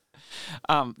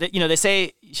 They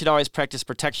say you should always practice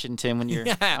protection, Tim, when you're.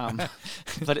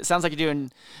 But it sounds like you're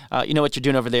doing, what you're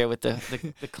doing over there with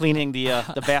the cleaning the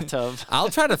bathtub. I'll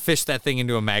try to fish that thing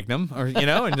into a Magnum, or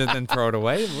and then throw it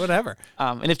away, whatever.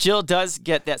 And if Jill does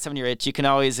get that 7-year itch, you can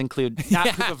always include not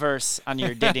poop averse on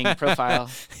your dating profile.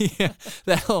 Yeah,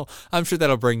 I'm sure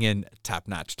that'll bring in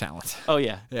top-notch talent. Oh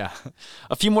yeah, yeah.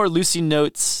 A few more Lucy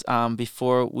notes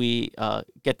before we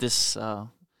get this.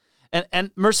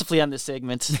 And mercifully on this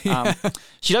segment,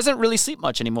 she doesn't really sleep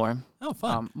much anymore. Oh,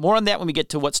 fun. More on that when we get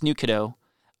to What's New, Kiddo.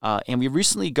 And we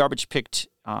recently garbage picked,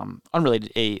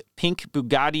 unrelated, a pink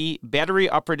Bugatti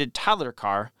battery-operated toddler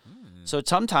car. So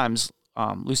sometimes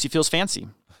Lucy feels fancy.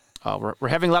 We're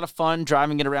having a lot of fun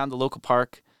driving it around the local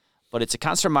park, but it's a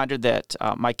constant reminder that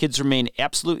my kids remain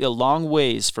absolutely a long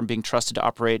ways from being trusted to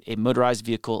operate a motorized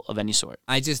vehicle of any sort.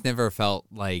 I just never felt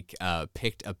like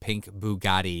picked a pink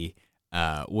Bugatti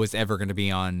was ever going to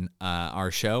be on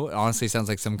our show. It honestly sounds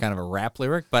like some kind of a rap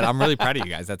lyric, but I'm really proud of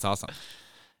you guys. That's awesome.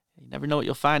 You never know what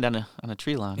you'll find on a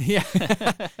tree lawn. Yeah.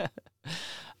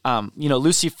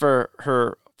 Lucy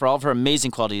for for all of her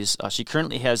amazing qualities, she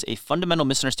currently has a fundamental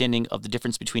misunderstanding of the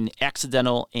difference between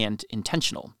accidental and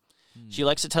intentional. She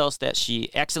likes to tell us that she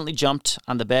accidentally jumped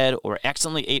on the bed or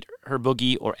accidentally ate her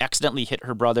boogie or accidentally hit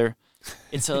her brother.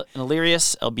 It's an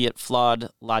hilarious, albeit flawed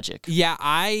logic. Yeah,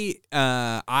 I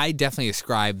definitely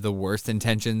ascribe the worst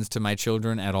intentions to my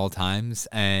children at all times,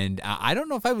 and I don't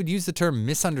know if I would use the term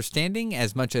misunderstanding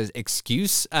as much as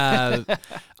excuse,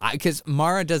 because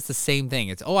Mara does the same thing.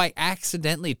 It's, I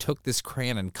accidentally took this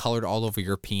crayon and colored all over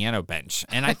your piano bench,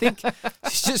 and I think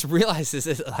she just realizes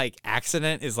that like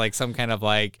accident is like some kind of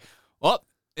like,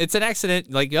 it's an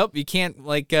accident. Like, you can't,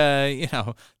 like,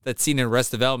 that scene in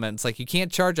Arrested Development. It's like, you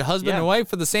can't charge a husband and wife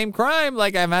for the same crime.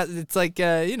 Like, it's like,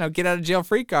 get out of jail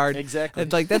free card. Exactly.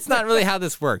 It's like, that's not really how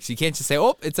this works. You can't just say,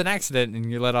 it's an accident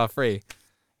and you're let off free.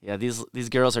 Yeah, these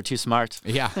girls are too smart.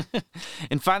 Yeah.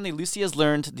 And finally, Lucy has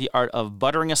learned the art of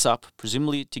buttering us up,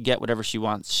 presumably to get whatever she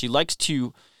wants. She likes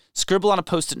to scribble on a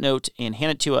Post-it note and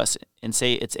hand it to us and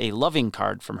say it's a loving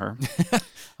card from her.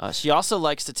 She also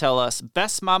likes to tell us,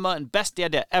 best mama and best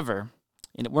dada ever.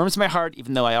 And it warms my heart,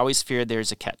 even though I always fear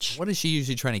there's a catch. What is she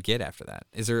usually trying to get after that?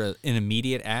 Is there an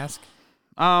immediate ask?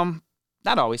 Not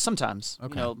always. Sometimes.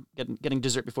 Okay. Getting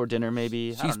dessert before dinner,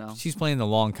 maybe. I don't know. She's playing the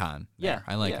long con. Yeah.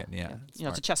 I like it. Yeah.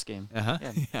 It's a chess game. Uh-huh.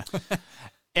 Yeah.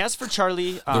 As for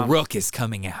Charlie... the rook is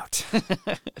coming out.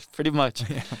 Pretty much.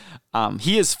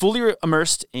 He is fully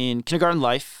immersed in kindergarten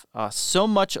life. So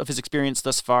much of his experience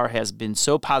thus far has been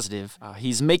so positive.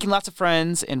 He's making lots of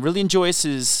friends and really enjoys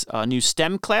his new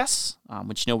STEM class,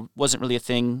 which, wasn't really a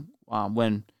thing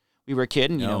when we were a kid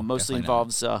and, mostly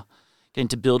involves getting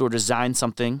to build or design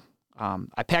something.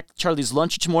 I pack Charlie's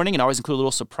lunch each morning and always include a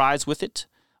little surprise with it,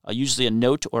 usually a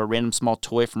note or a random small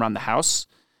toy from around the house.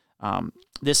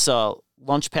 This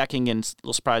lunch packing and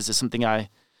little surprise is something I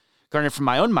garnered from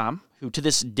my own mom, who to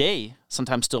this day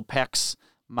sometimes still packs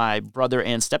my brother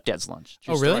and stepdad's lunch.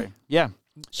 True really? Story. Yeah.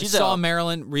 She saw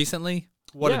Marilyn recently.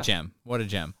 What a gem. What a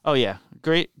gem. Oh, yeah.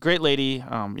 Great lady.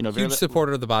 Huge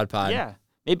supporter of the Bod Pod. Yeah.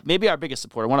 Maybe our biggest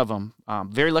supporter, one of them.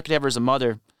 Very lucky to have her as a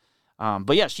mother.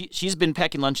 But yeah, she's been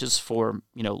packing lunches for,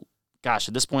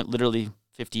 at this point, literally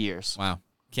 50 years. Wow.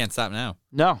 Can't stop now.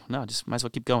 No, just might as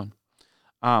well keep going.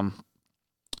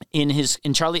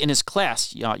 In Charlie, in his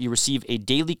class, you receive a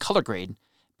daily color grade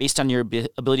based on your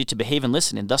ability to behave and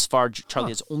listen. And thus far,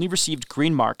 Charlie has only received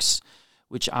green marks,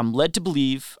 which I'm led to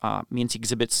believe means he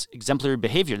exhibits exemplary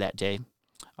behavior that day.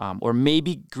 Or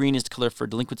maybe green is the color for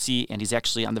delinquency, and he's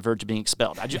actually on the verge of being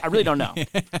expelled. I really don't know.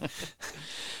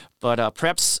 But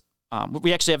perhaps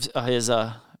we actually have his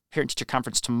parent-teacher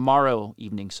conference tomorrow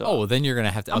evening. So then you're going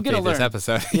to have to update this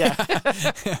episode. Yeah.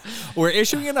 We're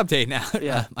issuing an update now.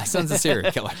 Yeah. My son's a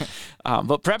serial killer.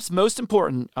 But perhaps most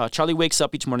important, Charlie wakes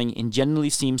up each morning and genuinely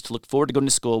seems to look forward to going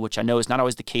to school, which I know is not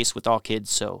always the case with all kids,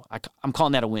 so I'm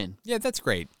calling that a win. Yeah, that's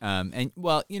great.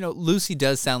 Lucy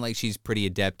does sound like she's pretty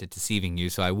adept at deceiving you,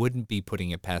 so I wouldn't be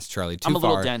putting it past Charlie too far. I'm a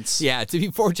little dense. Yeah, to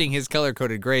be forging his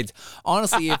color-coded grades.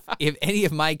 Honestly, if any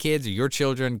of my kids or your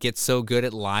children get so good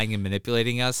at lying and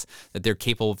manipulating us that they're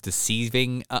capable of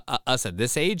deceiving us at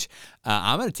this age,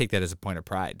 I'm going to take that as a point of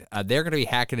pride. They're going to be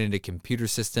hacking into computer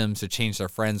systems to change their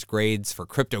friends' grades for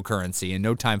cryptocurrency in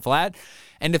no time flat.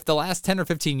 And if the last 10 or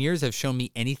 15 years have shown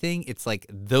me anything, it's like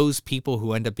those people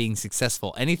who end up being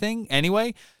successful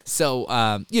anyway. So,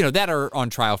 that are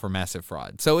on trial for massive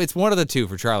fraud. So it's one of the two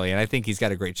for Charlie, and I think he's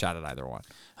got a great shot at either one.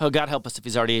 Oh, God help us if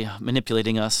he's already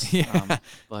manipulating us. Yeah.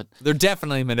 But they're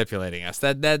definitely manipulating us.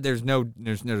 That there's no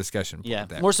discussion. Yeah,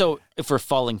 there. more so if we're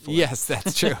falling for it. Yes,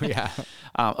 that's true. Yeah.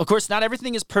 Of course, not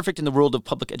everything is perfect in the world of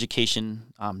public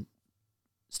education.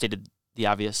 Stated the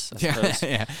obvious, I suppose.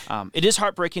 Yeah. It is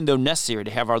heartbreaking, though necessary,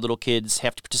 to have our little kids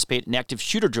have to participate in active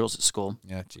shooter drills at school.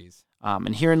 Yeah, jeez.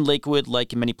 And here in Lakewood,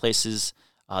 like in many places,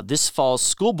 this fall's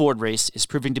school board race is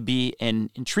proving to be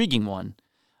an intriguing one.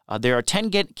 There are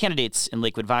 10 candidates in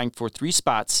Lakewood vying for 3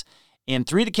 spots, and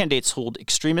 3 of the candidates hold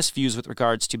extremist views with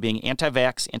regards to being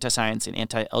anti-vax, anti-science, and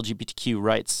anti-LGBTQ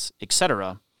rights,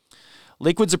 etc.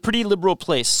 Lakewood's a pretty liberal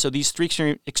place, so these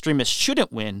 3 extremists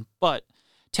shouldn't win, but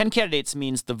 10 candidates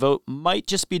means the vote might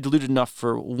just be diluted enough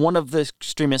for one of the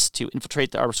extremists to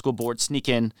infiltrate our school board, sneak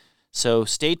in, so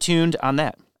stay tuned on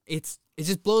that. It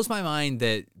just blows my mind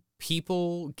that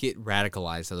people get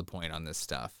radicalized to the point on this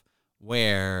stuff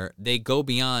where they go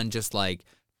beyond just like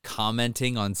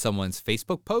commenting on someone's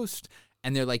Facebook post,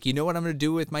 and they're like, you know what I'm going to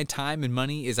do with my time and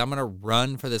money is I'm going to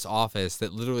run for this office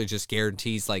that literally just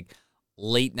guarantees like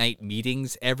late night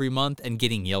meetings every month and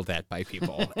getting yelled at by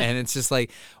people. And it's just like,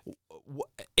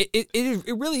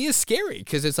 it really is scary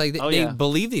because it's like they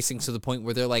believe these things to the point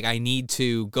where they're like, I need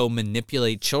to go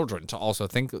manipulate children to also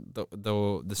think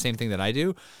the same thing that I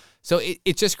do. So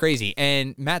it's just crazy.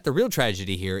 And Matt, the real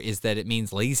tragedy here is that it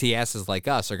means lazy asses like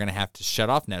us are going to have to shut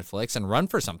off Netflix and run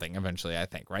for something eventually, I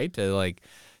think, right? To like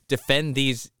defend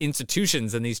these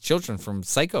institutions and these children from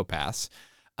psychopaths.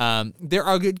 There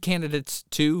are good candidates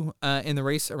too in the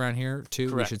race around here too.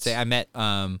 Correct. We should say I met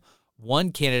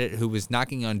one candidate who was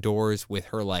knocking on doors with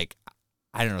her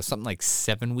I don't know, something like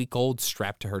 7-week-old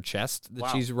strapped to her chest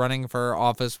that she's running for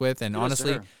office with. And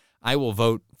honestly, I will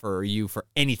vote for you for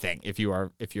anything if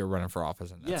you're running for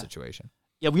office in that situation.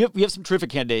 Yeah, we have some terrific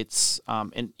candidates,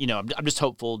 and I'm just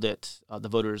hopeful that the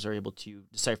voters are able to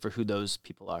decipher who those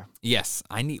people are. Yes,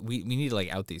 we need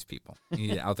to out these people. We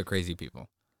need to out the crazy people.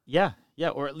 Yeah,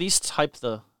 or at least hype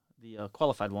the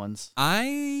qualified ones.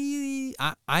 I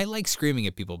like screaming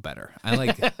at people better. I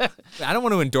don't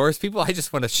want to endorse people. I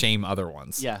just want to shame other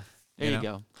ones. Yeah, there you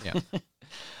go. Yeah.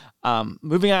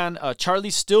 Moving on,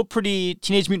 Charlie's still pretty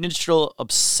Teenage Mutant Ninja Turtle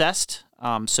obsessed,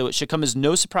 so it should come as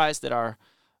no surprise that our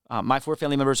my 4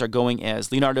 family members are going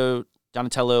as Leonardo,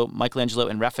 Donatello, Michelangelo,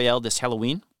 and Raphael this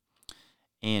Halloween.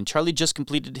 And Charlie just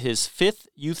completed his 5th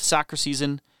youth soccer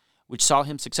season, which saw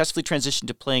him successfully transition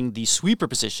to playing the sweeper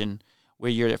position, where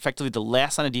you're effectively the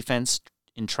last line of defense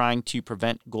in trying to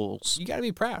prevent goals. You got to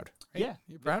be proud. Right? Yeah,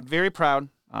 you're proud. Very proud.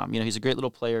 He's a great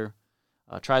little player.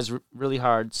 Tries really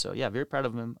hard. So yeah, very proud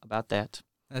of him about that.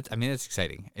 That's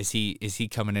exciting. Is he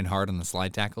coming in hard on the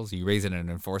slide tackles? Are you raising an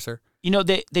enforcer?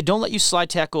 They don't let you slide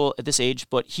tackle at this age,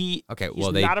 but he's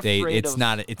not afraid it's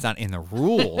not in the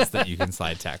rules that you can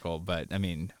slide tackle, but I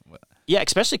mean, yeah,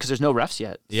 especially because there's no refs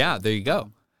yet. So. Yeah, there you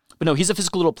go. But no, he's a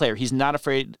physical little player. He's not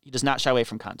afraid. He does not shy away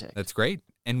from contact. That's great.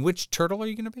 And which turtle are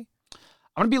you going to be?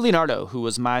 I'm going to be Leonardo, who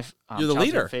was my You're the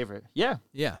leader favorite. Yeah.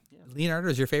 Leonardo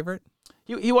is your favorite?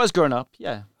 He was growing up.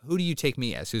 Yeah. Who do you take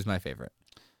me as? Who's my favorite?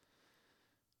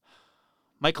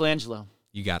 Michelangelo.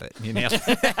 You got it. You nailed it.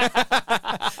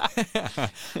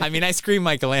 I mean, I scream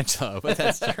Michelangelo, but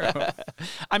that's true.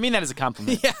 I mean that as a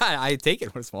compliment. Yeah, I take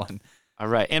it as one. All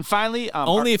right. And finally...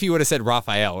 only if you would have said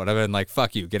Raphael would have been like,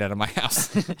 fuck you, get out of my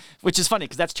house. Which is funny,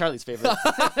 because that's Charlie's favorite.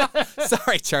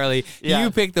 Sorry, Charlie. Yeah.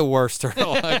 You picked the worst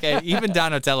turtle. Okay, even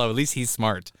Donatello, at least he's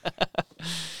smart.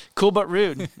 Cool but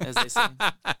rude, as they say.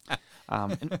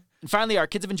 And finally, our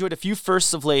kids have enjoyed a few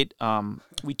firsts of late.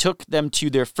 We took them to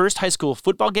their first high school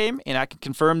football game, and I can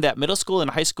confirm that middle school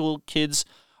and high school kids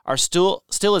are still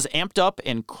as amped up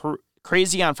and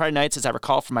crazy on Friday nights as I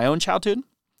recall from my own childhood.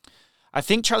 I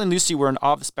think Charlie and Lucy were in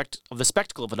awe of the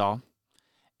spectacle of it all.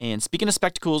 And speaking of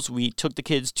spectacles, we took the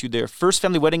kids to their first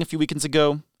family wedding a few weekends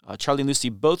ago. Charlie and Lucy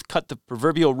both cut the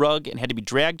proverbial rug and had to be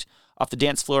dragged off the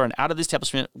dance floor and out of the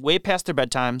establishment way past their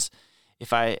bedtimes.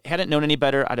 If I hadn't known any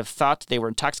better, I'd have thought they were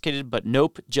intoxicated, but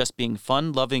nope, just being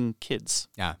fun-loving kids.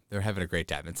 Yeah, they're having a great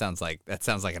time. That sounds like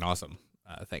an awesome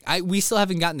thing. We still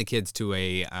haven't gotten the kids to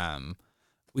a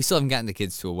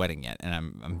wedding yet, and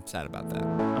I'm sad about that.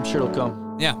 I'm sure it'll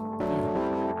come. Yeah.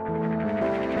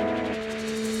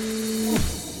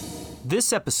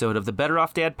 This episode of the Better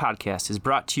Off Dad podcast is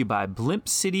brought to you by Blimp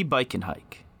City Bike and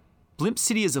Hike. Blimp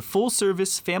City is a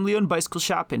full-service, family-owned bicycle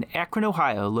shop in Akron,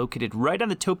 Ohio, located right on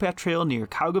the Towpath Trail near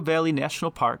Cuyahoga Valley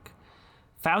National Park.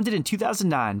 Founded in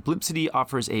 2009, Blimp City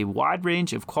offers a wide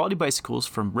range of quality bicycles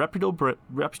from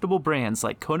reputable brands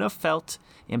like Kona, Felt,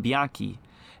 and Bianchi,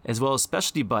 as well as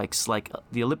specialty bikes like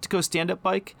the Elliptico stand-up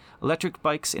bike, electric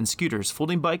bikes and scooters,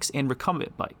 folding bikes, and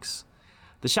recumbent bikes.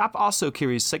 The shop also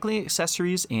carries cycling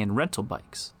accessories and rental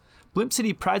bikes. Blimp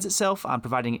City prides itself on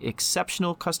providing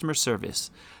exceptional customer service.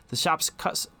 The shop's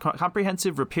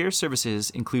comprehensive repair services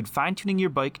include fine-tuning your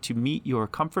bike to meet your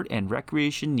comfort and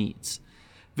recreation needs.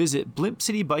 Visit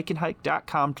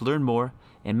blimpcitybikeandhike.com to learn more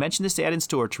and mention this ad in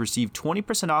store to receive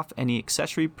 20% off any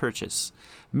accessory purchase.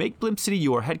 Make Blimp City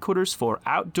your headquarters for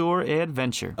outdoor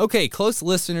adventure. Okay, close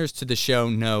listeners to the show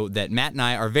know that Matt and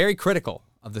I are very critical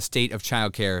of the state of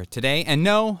childcare today. And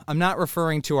no, I'm not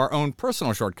referring to our own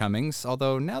personal shortcomings,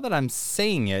 although now that I'm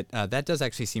saying it, that does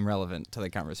actually seem relevant to the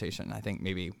conversation. I think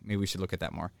maybe we should look at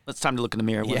that more. It's time to look in the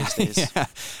mirror one of these days.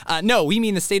 Yeah. No, we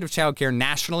mean the state of childcare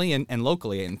nationally and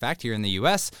locally. In fact, here in the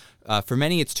U.S., for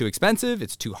many, it's too expensive,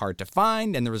 it's too hard to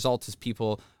find, and the result is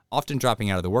people often dropping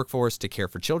out of the workforce to care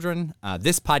for children.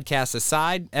 This podcast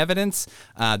aside, evidence,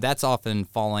 that's often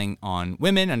falling on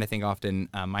women, and I think often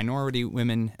minority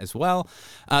women as well.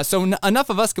 So enough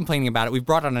of us complaining about it. We've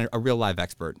brought on a real live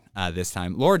expert this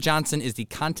time. Laura Johnston is the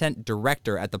content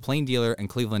director at The Plain Dealer and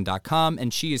Cleveland.com,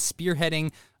 and she is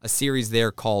spearheading a series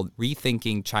there called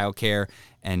Rethinking Childcare,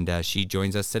 and she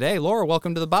joins us today. Laura,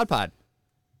 welcome to the Bod Pod.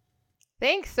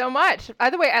 Thanks so much.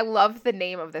 By the way, I love the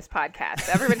name of this podcast.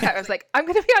 Everyone was like, I'm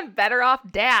going to be on Better Off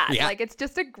Dad. Yeah. Like, it's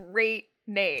just a great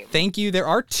name. Thank you. There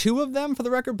are 2 of them for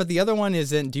the record, but the other one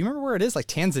is in, do you remember where it is? Like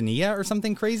Tanzania or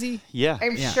something crazy? Yeah.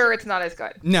 I'm sure it's not as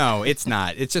good. No, it's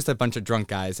not. It's just a bunch of drunk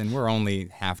guys, and we're only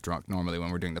half drunk normally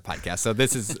when we're doing the podcast. So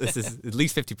this is at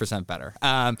least 50% better.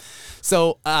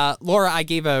 Laura, I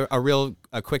gave a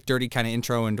quick, dirty kind of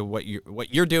intro into what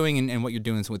you're doing and what you're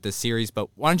doing with this series. But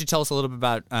why don't you tell us a little bit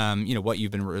about what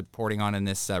you've been reporting on in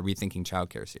this Rethinking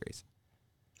Childcare series?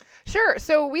 Sure.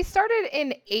 So we started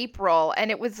in April, and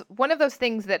it was one of those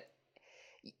things that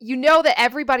that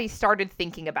everybody started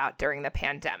thinking about during the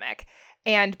pandemic.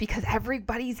 And because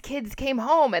everybody's kids came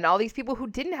home and all these people who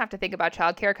didn't have to think about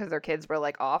childcare because their kids were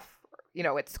like off,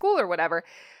 at school or whatever,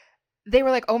 they were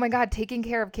like, oh my God, taking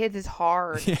care of kids is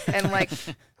hard. And like,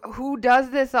 who does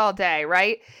this all day,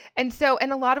 right? And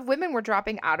a lot of women were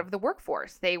dropping out of the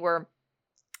workforce.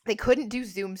 They couldn't do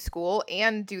Zoom school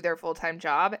and do their full-time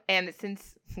job. And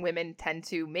since women tend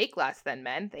to make less than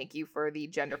men, thank you for the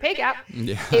gender pay gap,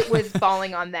 it was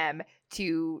falling on them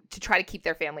to try to keep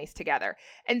their families together.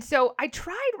 And so I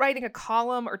tried writing a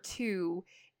column or 2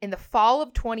 in the fall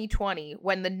of 2020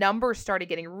 when the numbers started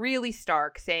getting really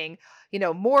stark, saying,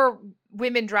 more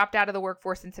women dropped out of the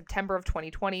workforce in September of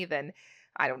 2020 than,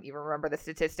 I don't even remember the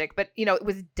statistic, but, it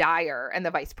was dire. And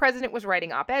the vice president was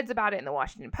writing op-eds about it in the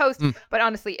Washington Post. But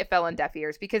honestly, it fell on deaf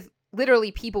ears because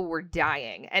literally people were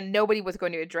dying and nobody was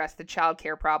going to address the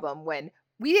childcare problem when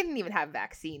we didn't even have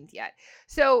vaccines yet.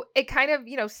 So it kind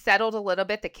of, settled a little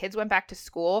bit. The kids went back to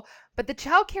school, but the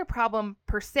childcare problem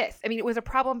persists. I mean, it was a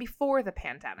problem before the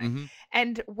pandemic. Mm-hmm.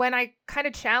 And when I kind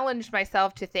of challenged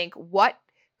myself to think, what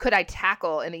could I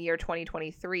tackle in the year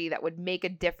 2023 that would make a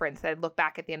difference, that I'd look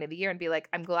back at the end of the year and be like,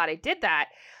 I'm glad I did that.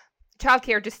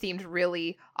 Childcare just seemed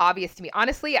really obvious to me.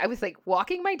 Honestly, I was like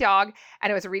walking my dog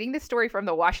and I was reading this story from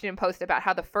the Washington Post about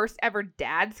how the first ever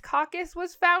Dad's Caucus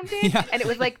was founded. Yeah. And it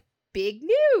was like big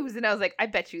news. And I was like, I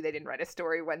bet you they didn't write a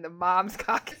story when the Mom's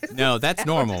Caucus. No, that's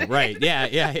normal. Right. Yeah.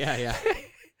 And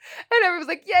everyone was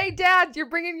like, yay, Dad, you're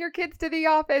bringing your kids to the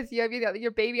office. You have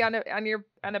your baby on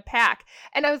a pack.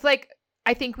 And I was like,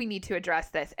 I think we need to address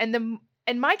this. And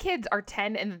my kids are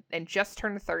 10 and just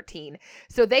turned 13.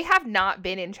 So they have not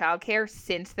been in childcare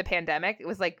since the pandemic. It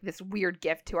was like this weird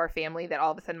gift to our family that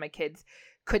all of a sudden my kids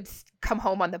could come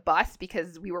home on the bus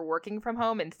because we were working from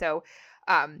home. And so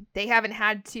they haven't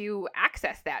had to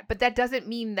access that. But that doesn't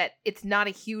mean that it's not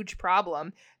a huge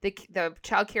problem. The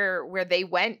childcare where they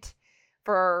went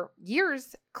for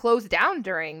years closed down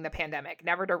during the pandemic,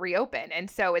 never to reopen. And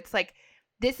so it's like,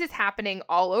 this is happening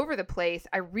all over the place.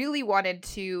 I really wanted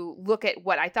to look at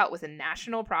what I thought was a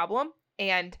national problem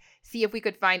and see if we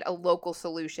could find a local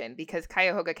solution, because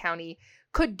Cuyahoga County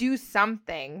could do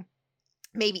something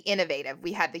maybe innovative.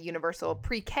 We had the universal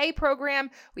pre-K program.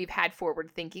 We've had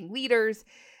forward-thinking leaders.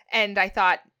 And I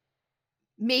thought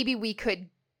maybe we could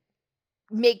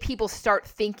make people start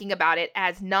thinking about it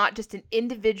as not just an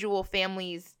individual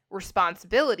family's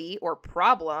responsibility or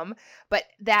problem, but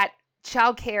that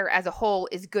childcare as a whole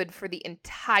is good for the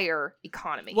entire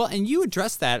economy. Well, and you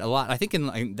addressed that a lot. I think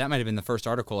that might have been the first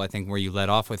article, I think, where you led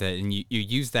off with it, and you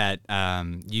use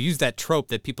that trope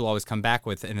that people always come back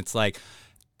with, and it's like,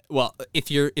 well, if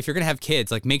you're gonna have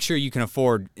kids, like make sure you can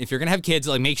afford. If you're gonna have kids,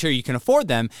 like make sure you can afford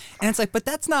them. And it's like, but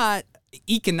that's not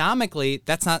economically.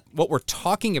 That's not what we're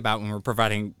talking about when we're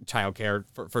providing childcare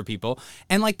for people.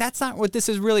 And like that's not what this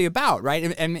is really about,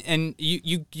 right? And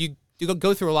you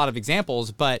go through a lot of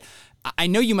examples, but I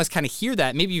know you must kind of hear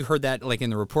that. Maybe you heard that like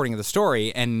in the reporting of the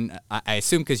story, and I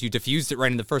assume because you diffused it right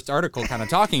in the first article kind of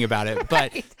talking about it. But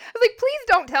right. I was like, please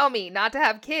don't tell me not to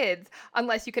have kids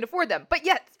unless you can afford them. But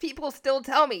yet people still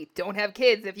tell me don't have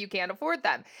kids if you can't afford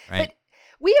them. Right. But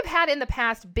we have had in the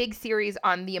past big series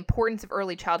on the importance of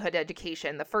early childhood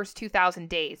education, the first 2,000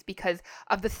 days, because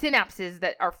of the synapses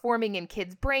that are forming in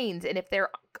kids' brains. And if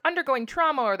they're undergoing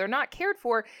trauma or they're not cared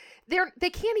for, they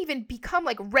can't even become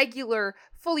like regular,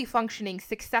 fully functioning,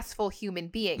 successful human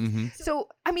beings. Mm-hmm. So,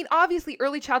 I mean, obviously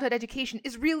early childhood education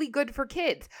is really good for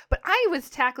kids, but I was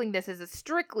tackling this as a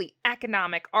strictly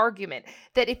economic argument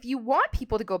that if you want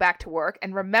people to go back to work,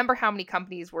 and remember how many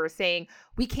companies were saying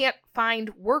we can't find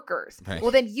workers, right.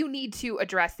 Well, then you need to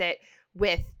address it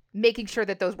with making sure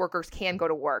that those workers can go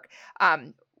to work.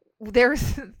 There's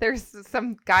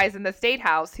some guys in the State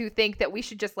House who think that we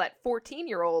should just let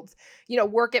 14-year-olds,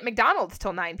 work at McDonald's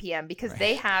till 9 p.m. because right.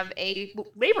 They have a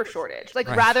labor shortage. Like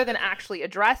right. Rather than actually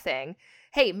addressing,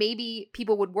 hey, maybe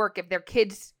people would work if their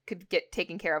kids could get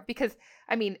taken care of. Because,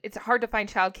 I mean, it's hard to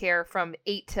find childcare from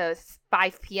 8 to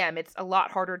 5 p.m. It's a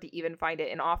lot harder to even find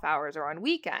it in off hours or on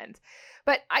weekends.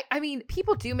 But, I mean,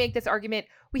 people do make this argument.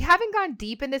 We haven't gone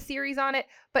deep in this series on it,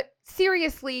 but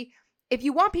seriously, if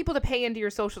you want people to pay into your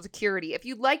Social Security, if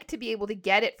you'd like to be able to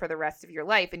get it for the rest of your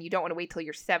life and you don't want to wait till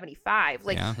you're 75,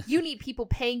 like you need people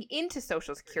paying into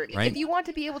Social Security. Right. If you want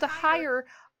to be able to hire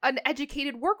an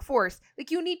educated workforce, like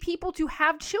you need people to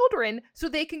have children so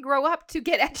they can grow up to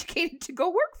get educated to go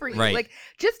work for you. Right. Like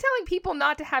just telling people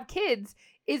not to have kids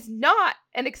is not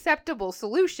an acceptable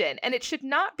solution, and it should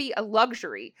not be a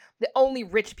luxury that only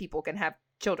rich people can have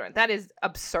children. That is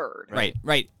absurd.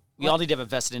 Right. We all need to have a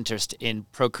vested interest in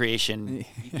procreation,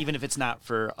 even if it's not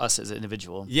for us as an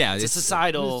individual. Yeah, it's a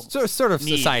societal sort of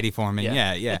need. society forming.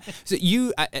 Yeah. So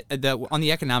on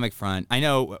the economic front, I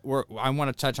know I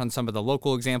want to touch on some of the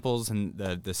local examples and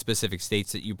the specific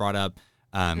states that you brought up.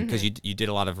 Because you did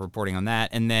a lot of reporting on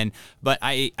that, but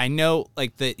I know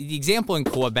like the example in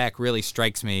Quebec really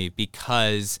strikes me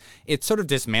because it sort of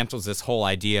dismantles this whole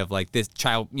idea of like this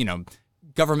child,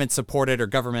 government supported or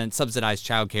government subsidized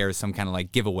childcare is some kind of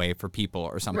like giveaway for people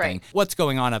or something. Right. What's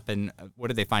going on up in what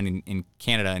did they find in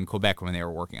Canada and Quebec when they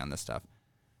were working on this stuff?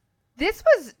 This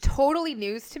was totally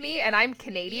news to me, and I'm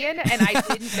Canadian, and I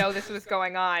didn't know this was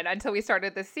going on until we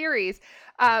started this series.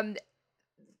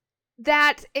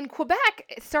 That in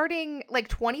Quebec, starting like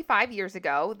 25 years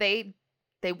ago, they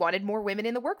wanted more women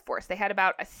in the workforce. They had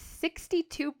about a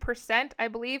 62%, I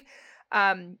believe,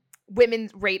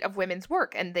 women's rate of women's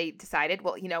work. And they decided,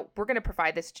 well, we're going to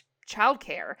provide this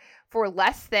childcare for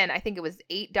less than, I think it was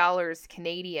 $8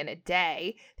 Canadian a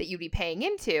day that you'd be paying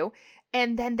into.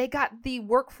 And then they got the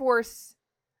workforce,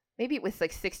 maybe it was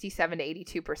like 67 to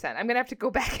 82%. I'm going to have to go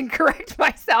back and correct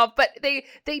myself, but they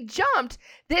jumped.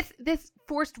 This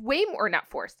forced way more, not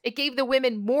forced. It gave the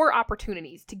women more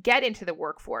opportunities to get into the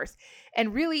workforce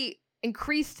and really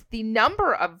increased the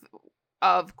number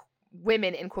of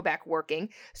women in Quebec working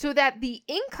so that the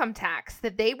income tax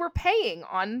that they were paying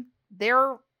on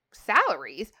their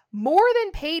salaries more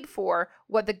than paid for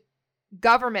what the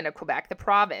government of Quebec, the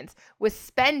province, was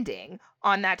spending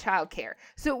on that childcare.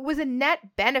 So it was a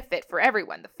net benefit for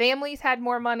everyone. The families had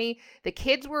more money. The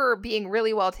kids were being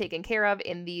really well taken care of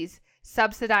in these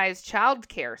subsidized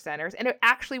childcare centers, and it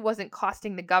actually wasn't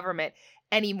costing the government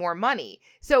any more money.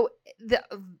 So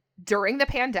during the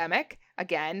pandemic,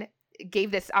 again,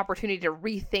 gave this opportunity to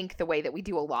rethink the way that we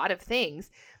do a lot of things.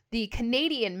 The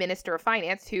Canadian Minister of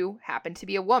Finance, who happened to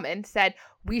be a woman, said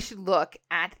we should look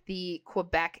at the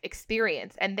Quebec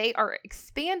experience. And they are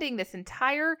expanding this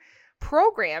entire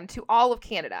program to all of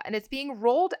Canada. And it's being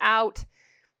rolled out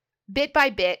bit by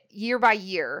bit, year by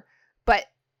year. But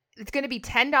it's going to be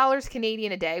 $10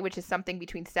 Canadian a day, which is something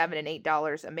between $7 and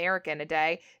 $8 American a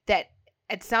day, that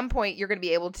at some point you're going to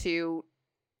be able to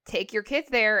take your kids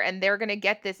there and they're going to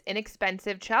get this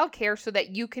inexpensive childcare so that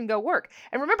you can go work.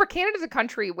 And remember, Canada's a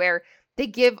country where they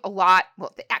give a lot,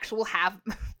 they actually will have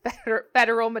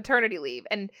federal maternity leave.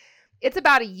 And it's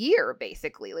about a year,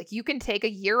 basically. Like you can take a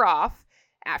year off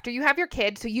after you have your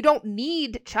kids, so you don't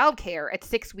need childcare at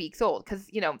 6 weeks old.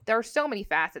 Because, there are so many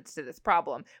facets to this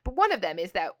problem. But one of them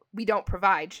is that we don't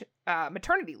provide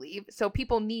maternity leave. So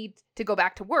people need to go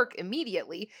back to work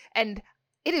immediately. And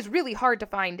it is really hard to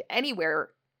find anywhere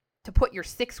to put your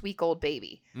 6-week-old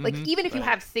baby. Like, even if you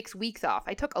have 6 weeks off.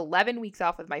 I took 11 weeks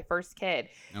off with my first kid.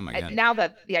 Oh my God. Now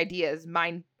that the idea is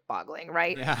mind-boggling,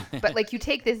 right? Yeah. But like you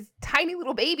take this tiny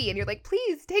little baby and you're like,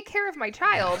 please take care of my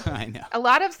child. I know. A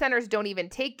lot of centers don't even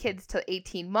take kids to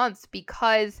 18 months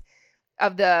because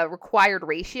of the required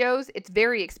ratios. It's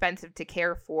very expensive to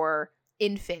care for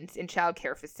infants in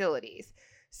childcare facilities.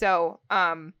 So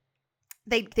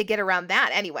they get around that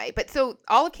anyway. But so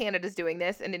all of Canada's doing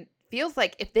this, and it feels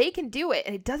like if they can do it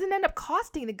and it doesn't end up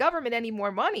costing the government any more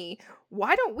money,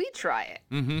 why don't we try it?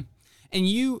 Mm-hmm. And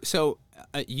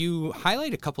you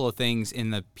highlight a couple of things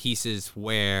in the pieces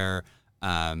where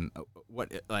I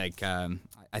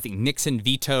think Nixon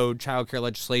vetoed childcare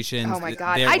legislation. Oh my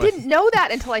God. I didn't know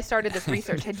that until I started this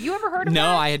research. Had you ever heard of that?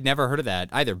 No, I had never heard of that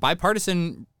either.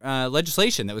 Bipartisan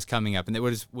legislation that was coming up, and it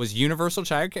was universal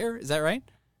childcare. Is that right?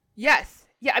 Yes.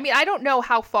 Yeah, I mean, I don't know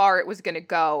how far it was going to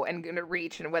go and going to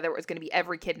reach and whether it was going to be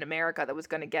every kid in America that was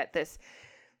going to get this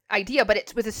idea, but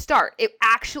it was a start. It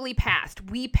actually passed.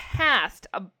 We passed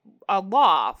a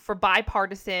law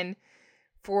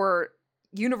for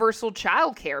universal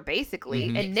child care,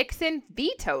 basically, and Nixon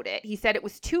vetoed it. He said it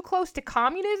was too close to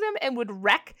communism and would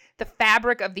wreck the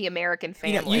fabric of the American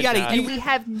family.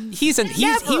 He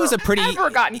was a pretty ever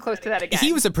gotten close to that again.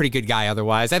 He was a pretty good guy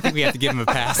otherwise. I think we have to give him a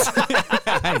pass.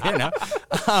 you know.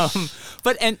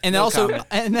 But and then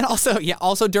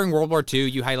also during World War II,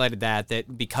 you highlighted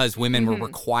that because women were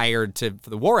required for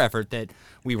the war effort, that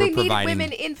we were providing. They needed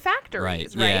women in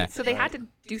factories, right? Yeah. So they had to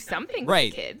do something for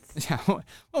right. the kids. Yeah.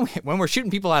 When we're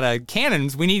shooting people out of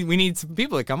cannons, we need some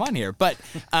people to come on here. But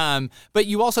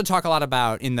you also talk a lot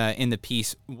about in the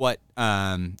piece what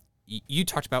you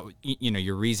talked about,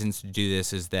 your reasons to do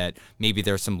this is that maybe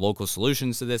there's some local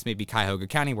solutions to this. Maybe Cuyahoga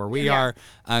County, where we are,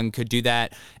 could do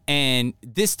that. And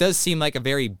this does seem like a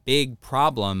very big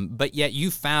problem, but yet you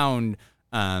found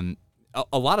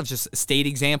a lot of just state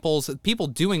examples, people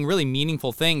doing really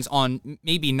meaningful things on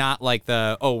maybe not like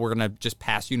we're going to just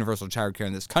pass universal childcare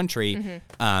in this country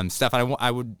stuff.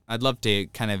 I'd love to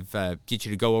kind of get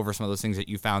you to go over some of those things that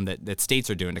you found that states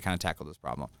are doing to kind of tackle this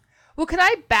problem. Well, can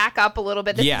I back up a little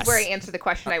bit? This Yes. is where I answer the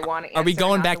question I want to answer. Are we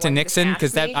going back to Nixon?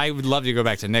 Because that I would love to go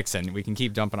back to Nixon. We can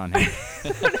keep dumping on him.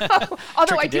 No.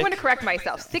 Although I do want to correct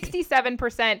myself.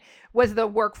 67% was the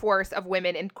workforce of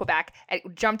women in Quebec.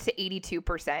 It jumped to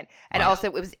 82%. And also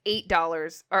it was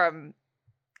 $8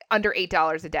 under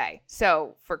 $8 a day.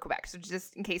 So for Quebec. So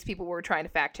just in case people were trying to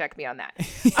fact check me on that.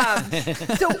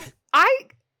 So I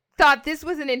thought this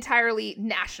was an entirely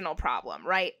national problem,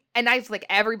 right? And I was like,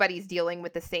 everybody's dealing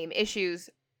with the same issues.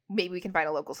 Maybe we can find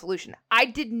a local solution. I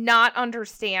did not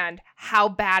understand how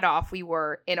bad off we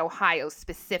were in Ohio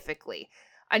specifically.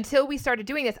 Until we started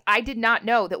doing this, I did not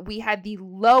know that we had the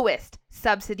lowest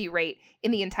subsidy rate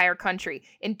in the entire country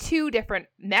in two different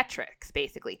metrics,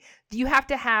 basically. You have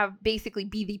to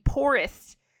be the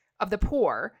poorest of the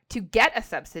poor to get a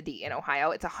subsidy in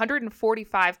Ohio. It's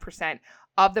 145%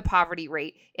 of the poverty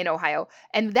rate in Ohio.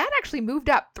 And that actually moved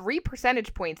up 3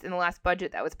 percentage points in the last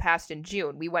budget that was passed in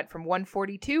June. We went from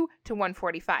 142 to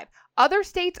 145. Other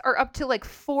states are up to like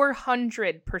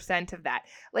 400% of that.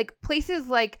 Like places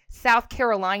like South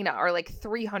Carolina are like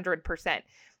 300%.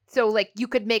 So like you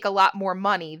could make a lot more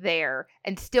money there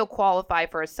and still qualify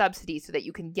for a subsidy so that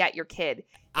you can get your kid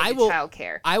into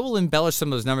childcare. I will embellish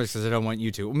some of those numbers because I don't want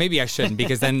you to. Maybe I shouldn't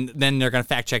because then they're going to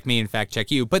fact check me and fact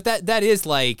check you. But that is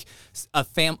like a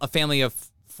family of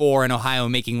four in Ohio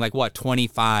making like what,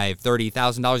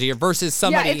 $25,000-$30,000 a year versus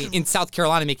somebody in South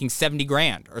Carolina making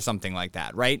 $70,000 or something like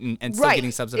that, right? And still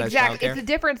getting subsidized childcare. It's the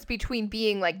difference between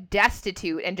being like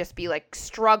destitute and just be like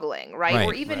struggling, right?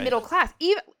 Or even middle class.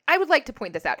 I would like to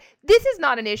point this out. This is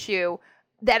not an issue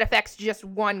that affects just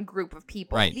one group of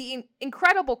people. Right. The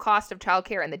incredible cost of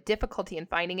childcare and the difficulty in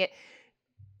finding it,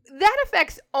 that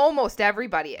affects almost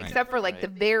everybody except for like the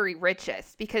very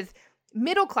richest, because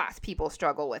middle class people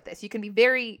struggle with this. You can be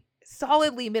very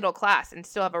solidly middle class and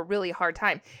still have a really hard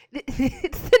time.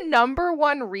 It's the number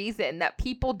one reason that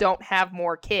people don't have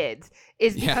more kids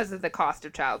is because of the cost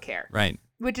of childcare. Right.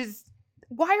 Which is,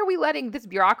 why are we letting this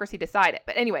bureaucracy decide it?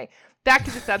 But anyway, back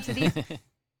to the subsidies.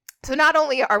 So not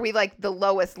only are we like the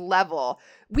lowest level,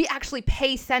 we actually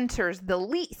pay centers the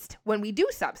least when we do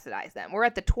subsidize them. We're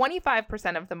at the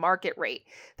 25% of the market rate.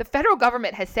 The federal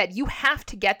government has said you have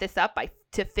to get this up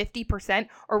to 50%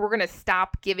 or we're going to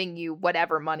stop giving you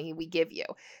whatever money we give you.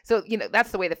 So, that's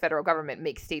the way the federal government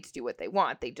makes states do what they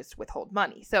want. They just withhold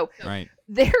money. So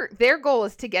their goal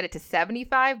is to get it to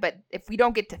 75%, but if we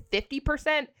don't get to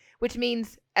 50%, which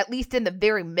means at least in the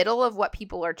very middle of what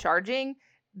people are charging,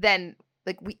 then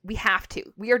like we have to.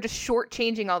 We are just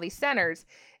shortchanging all these centers.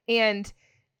 And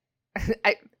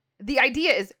the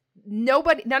idea is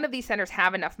none of these centers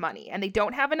have enough money. And they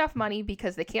don't have enough money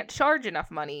because they can't charge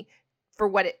enough money for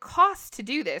what it costs to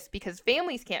do this, because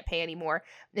families can't pay anymore.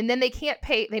 And then they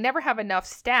never have enough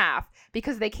staff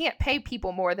because they can't pay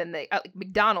people more than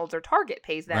McDonald's or Target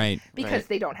pays them because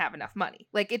they don't have enough money.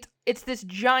 Like it's this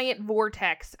giant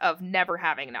vortex of never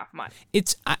having enough money.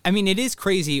 It is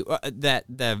crazy that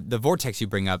the vortex you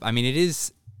bring up. I mean, it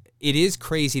is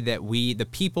crazy that the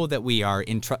people that we are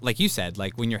like you said,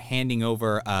 like when you're handing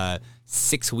over a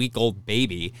 6-week-old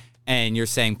baby and you're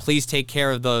saying, please take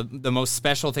care of the most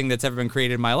special thing that's ever been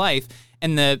created in my life.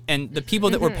 And the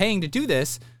people that we're paying to do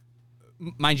this,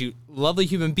 mind you, lovely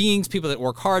human beings, people that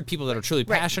work hard, people that are truly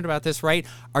passionate about this, right,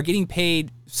 are getting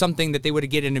paid something that they would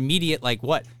get an immediate,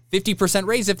 50%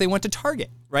 raise if they went to Target,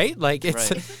 right? Like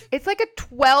it's like a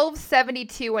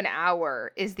 $12.72 an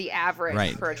hour is the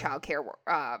average for a childcare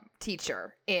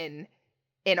teacher in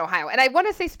Ohio. And I want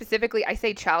to say specifically, I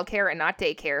say childcare and not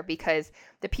daycare because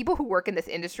the people who work in this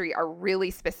industry are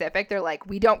really specific. They're like,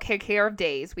 we don't take care of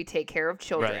days, we take care of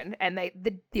children. And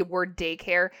the word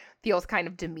daycare feels kind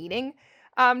of demeaning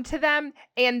to them.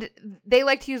 And they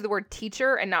like to use the word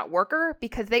teacher and not worker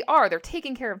because they're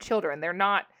taking care of children. They're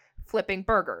not flipping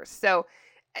burgers. So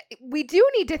we do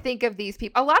need to think of these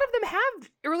people. A lot of them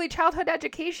have early childhood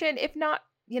education, if not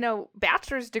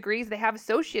bachelor's degrees, they have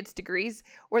associate's degrees,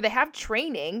 or they have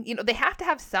training. They have to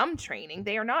have some training.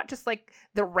 They are not just like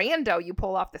the rando you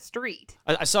pull off the street.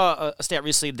 I saw a stat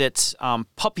recently that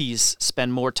puppies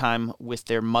spend more time with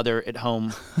their mother at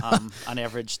home on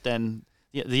average than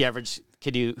the average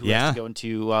kid who has to go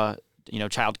into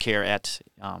child care at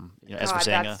as we're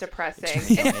saying, that's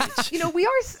depressing. And, we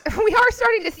are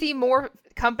starting to see more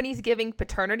companies giving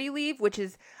paternity leave, which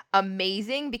is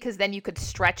amazing, because then you could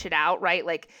stretch it out, right?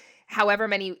 Like however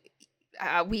many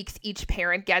weeks each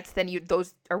parent gets, then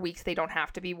those are weeks they don't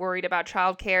have to be worried about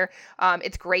childcare.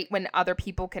 It's great when other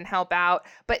people can help out,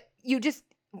 but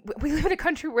we live in a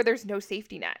country where there's no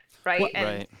safety net, right?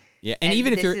 Right. Yeah, and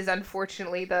even if this is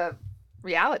unfortunately the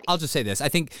reality. I'll just say this. I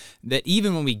think that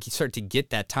even when we start to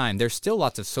get that time, there's still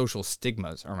lots of social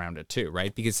stigmas around it too,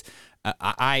 right? Because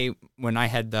when I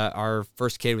had our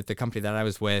first kid with the company that I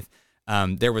was with,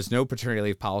 there was no paternity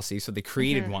leave policy, so they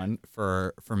created one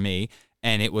for me.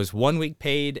 And it was 1 week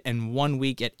paid and 1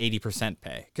 week at 80%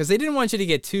 pay, because they didn't want you to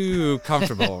get too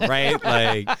comfortable, right?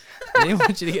 Like they didn't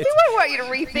want you to get. They want you to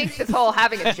rethink this whole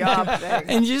having a job thing.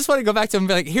 And you just want to go back to them and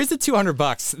be like, "Here's the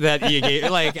 $200 that you gave,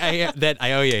 that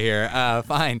I owe you here.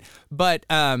 Fine." But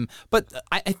I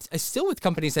still, with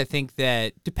companies, I think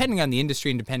that depending on the industry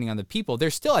and depending on the people,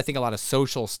 there's still, I think, a lot of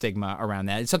social stigma around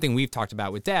that. It's something we've talked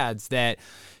about with dads that.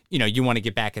 You want to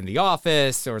get back in the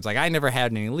office, or it's like, I never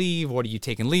had any leave. What are you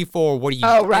taking leave for? What are you?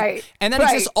 Oh, right. And that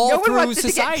exists all through society. No one wants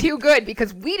it to get too good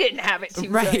because we didn't have it too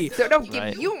good. So don't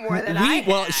give you more than I had.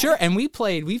 Well, sure. And we've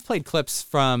played clips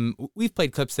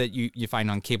that you find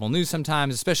on cable news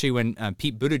sometimes, especially when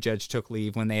Pete Buttigieg took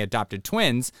leave when they adopted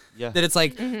twins. Yeah. That it's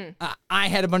like, I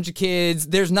had a bunch of kids.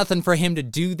 There's nothing for him to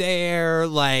do there.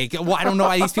 Like, well, I don't know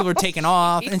why these people are taking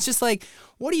off. And it's just like,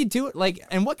 what do you do? Like,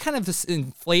 and what kind of this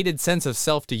inflated sense of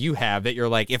self do you have that you're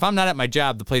like, if I'm not at my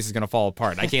job, the place is going to fall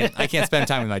apart. I can't spend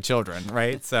time with my children,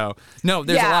 right? So, no,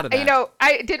 there's a lot of that.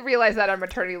 I did realize that on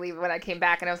maternity leave when I came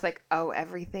back, and I was like, oh,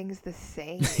 everything's the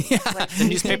same. Like, the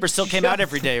newspaper still came out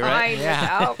every day, right?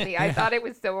 Without me. I thought it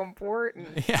was so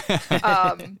important.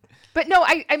 Yeah. But no,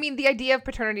 I mean, the idea of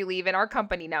paternity leave, and our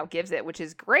company now gives it, which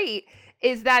is great,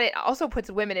 is that it also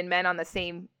puts women and men on the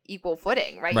same equal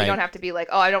footing, right? You don't have to be like,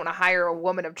 oh, I don't want to hire a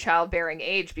woman of childbearing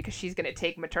age because she's going to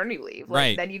take maternity leave.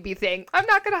 Like, then you'd be saying, I'm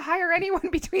not going to hire anyone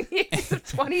between the ages of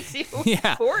 22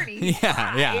 and 40.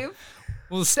 Yeah.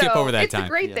 We'll skip over that time. It's a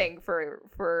great thing for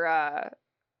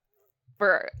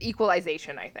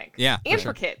equalization, I think. Yeah. And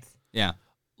for kids. Yeah.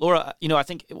 Laura, I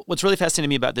think what's really fascinating to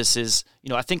me about this is,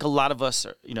 I think a lot of us,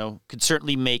 could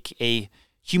certainly make a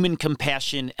human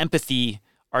compassion, empathy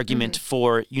argument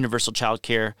for universal child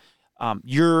care.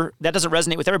 That doesn't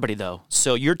resonate with everybody, though.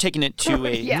 So you're taking it to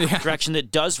a direction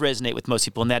that does resonate with most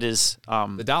people, and that is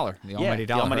the dollar, the almighty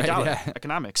dollar, the almighty dollar,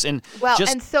 economics. And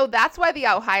and so that's why the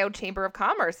Ohio Chamber of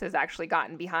Commerce has actually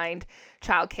gotten behind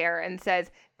childcare and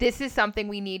says this is something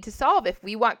we need to solve. If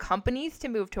we want companies to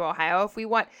move to Ohio, if we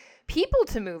want people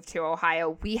to move to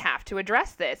Ohio, we have to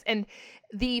address this. And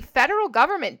the federal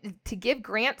government, to give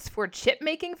grants for chip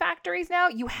making factories now,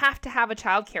 you have to have a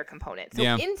childcare component. So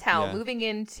Intel moving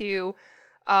into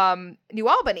New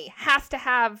Albany has to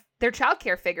have their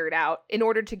childcare figured out in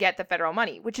order to get the federal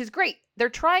money, which is great. They're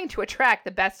trying to attract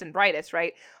the best and brightest,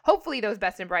 right? Hopefully those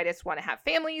best and brightest want to have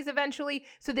families eventually.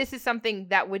 So this is something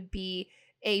that would be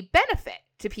a benefit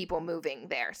to people moving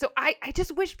there. So I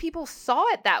just wish people saw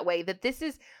it that way, that this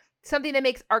is something that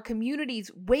makes our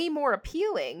communities way more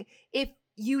appealing if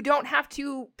you don't have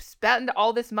to spend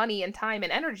all this money and time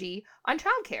and energy on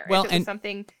childcare. Well, if it was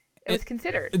something it was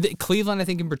considered. Cleveland, I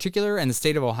think in particular, and the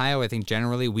state of Ohio, I think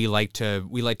generally we like to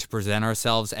present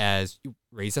ourselves as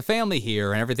raise a family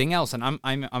here and everything else. And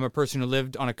I'm a person who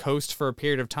lived on a coast for a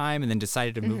period of time and then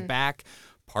decided to move back,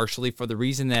 partially for the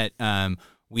reason that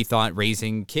we thought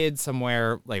raising kids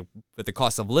somewhere like with the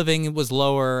cost of living was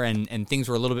lower and things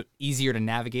were a little bit easier to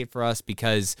navigate for us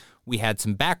because we had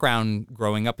some background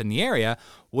growing up in the area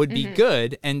would be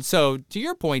good. And so to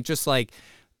your point, just like,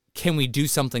 can we do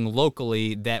something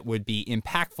locally that would be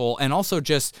impactful and also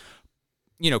just,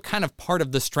 kind of part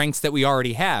of the strengths that we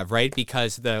already have, right?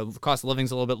 Because the cost of living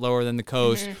is a little bit lower than the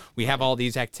coast. We have all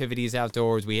these activities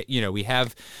outdoors. We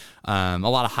have a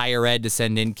lot of higher ed to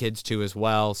send in kids to as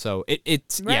well. So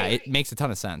it makes a ton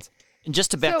of sense. And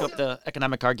just to back up the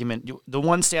economic argument, the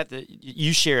one stat that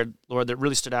you shared, Laura, that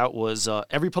really stood out was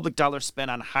every public dollar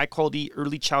spent on high-quality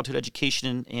early childhood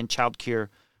education and child care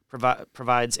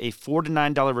provides a $4 to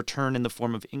 $9 return in the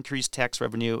form of increased tax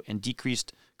revenue and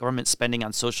decreased government spending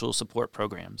on social support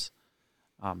programs.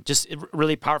 Just a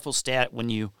really powerful stat when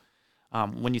you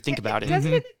think about it.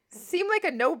 Doesn't it seem like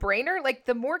a no-brainer? Like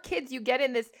the more kids you get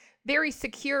in this very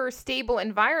secure, stable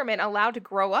environment allowed to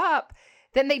grow up,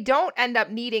 then they don't end up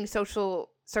needing social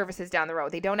services down the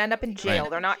road. They don't end up in jail.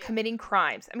 Right. They're not committing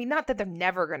crimes. I mean, not that they're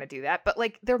never going to do that, but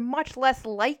like they're much less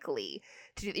likely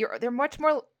to they're much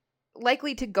more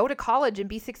likely to go to college and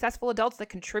be successful adults that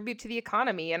contribute to the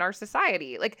economy and our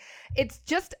society. Like it's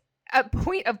just a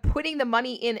point of putting the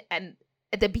money in and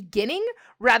at the beginning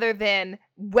rather than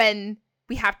when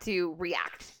we have to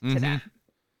react to that.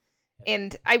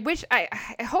 And I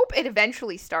hope it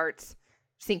eventually starts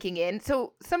sinking in.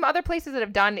 So some other places that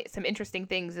have done some interesting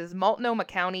things is Multnomah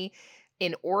County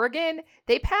in Oregon.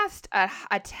 They passed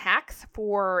a tax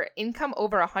for income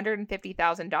over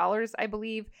 $150,000, I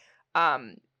believe,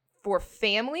 for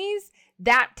families.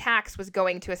 That tax was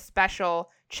going to a special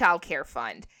child care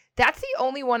fund. That's the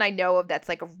only one I know of that's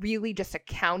like really just a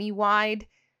county-wide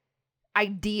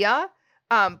idea.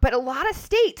 But a lot of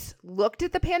states looked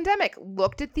at the pandemic,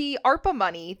 looked at the ARPA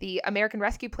money, the American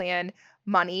Rescue Plan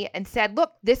money, and said,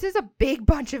 look, this is a big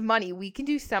bunch of money. We can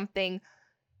do something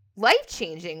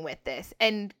life-changing with this,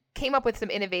 and came up with some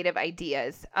innovative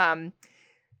ideas.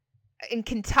 In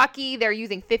Kentucky, they're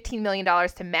using $15 million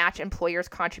to match employers'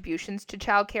 contributions to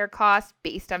childcare costs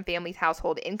based on families'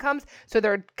 household incomes. So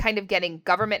they're kind of getting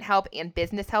government help and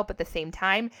business help at the same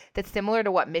time. That's similar to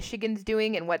what Michigan's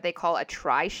doing in what they call a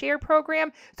tri-share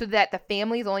program, so that the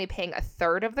family's only paying a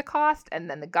third of the cost, and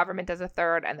then the government does a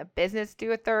third, and the business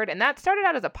do a third. And that started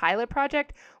out as a pilot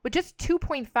project with just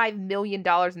 $2.5 million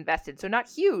invested. So not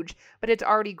huge, but it's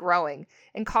already growing.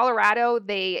 In Colorado,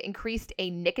 they increased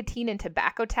a nicotine and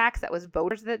tobacco tax. That was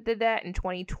voters that did that in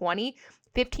 2020.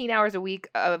 15 hours a week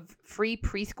of free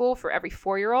preschool for every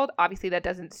 4-year-old. Obviously, that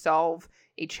doesn't solve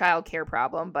a child care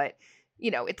problem, but,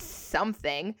 it's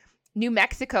something. New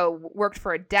Mexico worked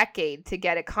for a decade to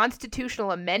get a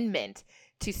constitutional amendment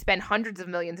to spend hundreds of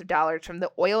millions of dollars from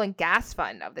the oil and gas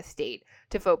fund of the state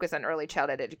to focus on early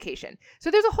childhood education. So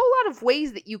there's a whole lot of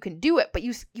ways that you can do it, but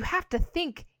you have to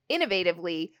think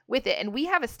innovatively with it. And we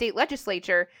have a state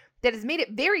legislature that has made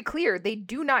it very clear they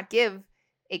do not give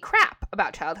a crap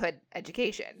about childhood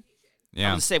education.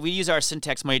 I would say we use our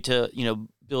syntax money to,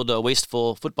 build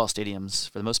wasteful football stadiums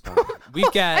for the most part.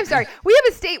 We've got. I'm sorry. We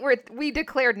have a state where we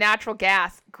declared natural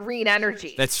gas green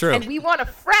energy. That's true. And we want to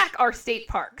frack our state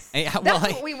parks. Hey, That's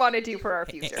what we want to do for our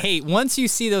future. Hey, once you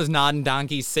see those nodding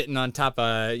donkeys sitting on top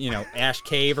of, Ash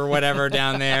Cave or whatever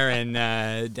down there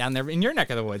in your neck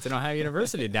of the woods at Ohio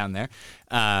University down there,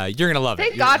 you're going to love it.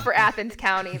 Thank God for Athens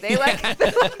County. They like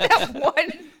that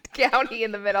one county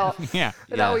in the middle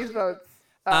that always votes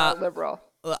liberal.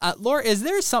 Laura, is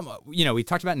there some, we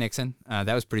talked about Nixon.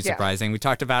 That was pretty surprising. We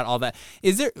talked about all that.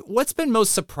 What's been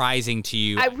most surprising to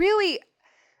you?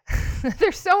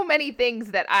 There's so many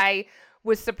things that I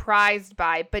was surprised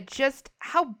by, but just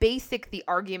how basic the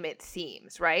argument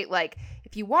seems, right? Like,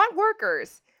 if you want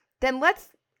workers, then let's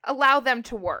allow them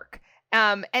to work.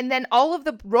 And then all of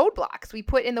the roadblocks we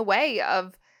put in the way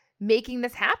of making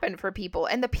this happen for people.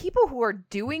 And the people who are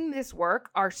doing this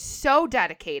work are so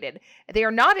dedicated. They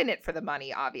are not in it for the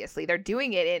money, obviously. They're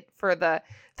doing it for the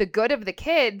good of the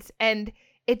kids. And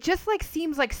it just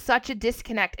seems like such a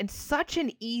disconnect and such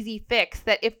an easy fix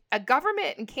that if a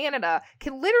government in Canada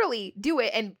can literally do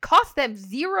it and cost them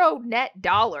 $0 net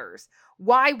dollars,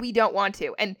 why we don't want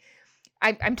to. And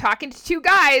I'm talking to two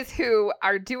guys who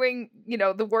are doing,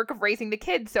 the work of raising the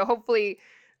kids. So hopefully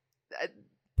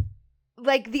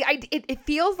it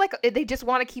feels like they just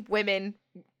want to keep women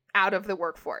out of the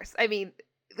workforce. I mean,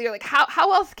 they're like,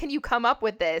 how else can you come up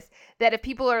with this? That if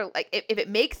people are like, if it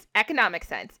makes economic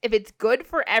sense, if it's good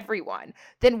for everyone,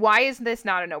 then why is this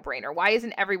not a no-brainer? Why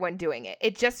isn't everyone doing it?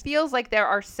 It just feels like there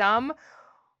are some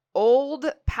old,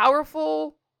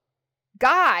 powerful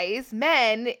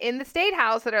men in the state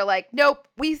house that are like, nope,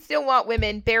 we still want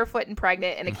women barefoot and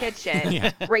pregnant in a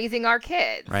kitchen raising our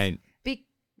kids. Right.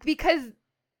 Because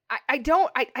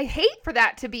I hate for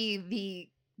that to be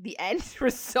the end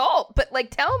result, but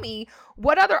tell me,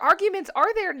 what other arguments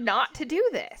are there not to do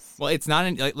this? Well, it's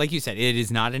not like you said, it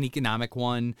is not an economic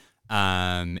one.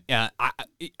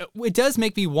 It does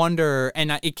make me wonder,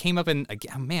 and it came up in,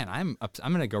 man, I'm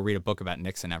gonna go read a book about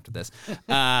Nixon after this.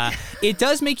 It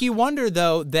does make you wonder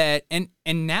though that,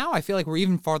 and now I feel like we're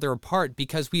even farther apart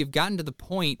because we have gotten to the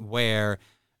point where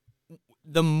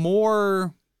the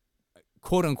more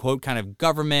quote unquote kind of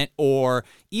government or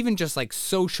even just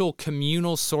social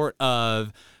communal sort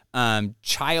of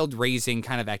child raising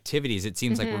kind of activities it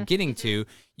seems like we're getting to,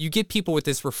 you get people with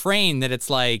this refrain that it's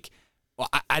like, well,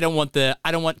 I don't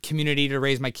want community to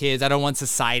raise my kids. I don't want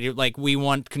society. We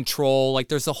want control.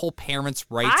 There's a whole parents'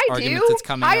 rights argument that's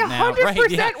coming up now. I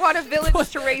 100% want a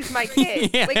village to raise my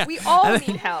kids. We all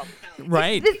need help.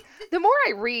 Right. the more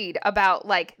I read about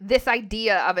like this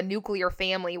idea of a nuclear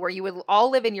family where you would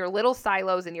all live in your little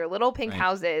silos in your little pink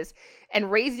houses and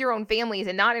raise your own families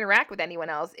and not interact with anyone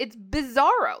else, it's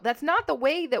bizarro. That's not the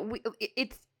way that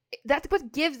that's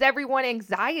what gives everyone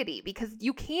anxiety, because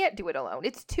you can't do it alone.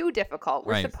 It's too difficult.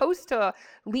 We're supposed to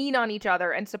lean on each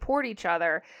other and support each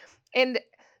other. And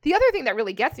the other thing that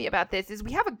really gets me about this is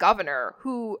we have a governor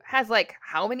who has like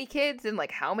how many kids and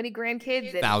like how many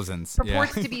grandkids and thousands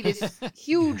purports to be this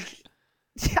huge.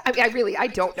 I mean, I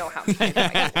don't know how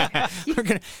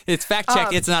many. It's fact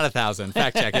check. It's not 1,000.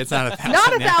 Fact check. It's not 1,000.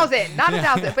 Not 1,000. Not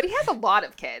 1,000. But he has a lot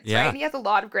of kids, right? And he has a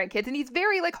lot of grandkids, and he's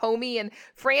very like homey. And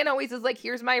Fran always is like,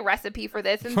 "Here's my recipe for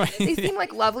this," and they seem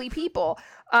like lovely people.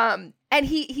 And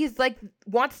he's like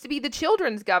wants to be the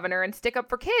children's governor and stick up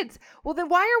for kids. Well, then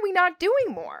why are we not doing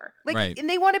more? Like, and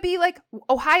they want to be like,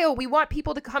 Ohio, we want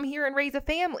people to come here and raise a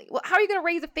family. Well, how are you going to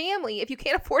raise a family if you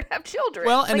can't afford to have children?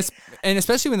 Well, and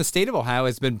especially when the state of Ohio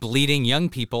has been bleeding young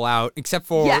people out, except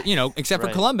for for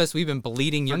Columbus, we've been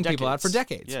bleeding young people out for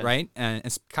decades, right?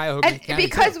 And Cuyahoga County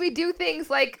because we do things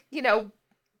like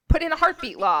put in a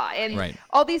heartbeat law and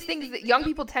all these things that young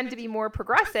people tend to be more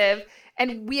progressive,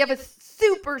 and we have a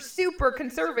super, super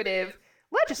conservative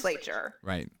legislature.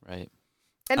 Right. And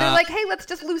they're like, hey, let's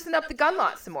just loosen up the gun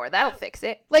laws some more. That'll fix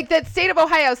it. Like the state of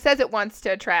Ohio says it wants to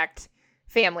attract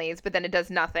families, but then it does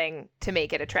nothing to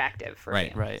make it attractive for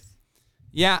families. Right.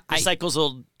 Yeah. Recycles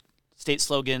old state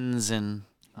slogans and...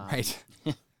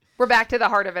 We're back to the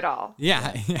heart of it all.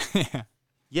 Yeah,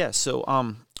 so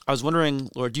I was wondering,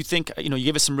 Laura, do you think, you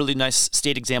gave us some really nice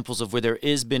state examples of where there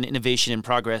has been innovation and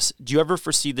progress. Do you ever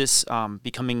foresee this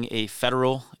becoming a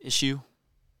federal issue?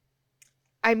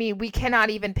 I mean, we cannot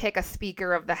even pick a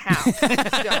Speaker of the House,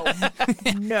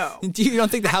 so no. You don't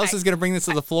think the House is going to bring this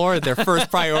to the floor as their first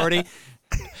priority?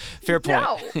 Fair point.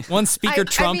 No. One Speaker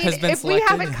Trump has been selected. If we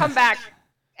haven't come back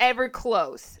ever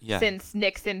close since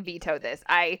Nixon vetoed this,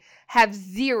 I have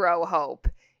zero hope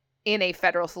in a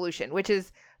federal solution, which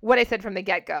is what I said from the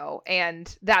get-go.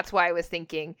 And that's why I was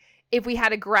thinking if we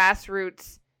had a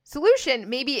grassroots solution,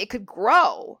 maybe it could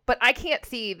grow. But I can't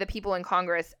see the people in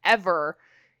Congress ever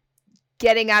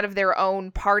getting out of their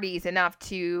own parties enough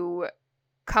to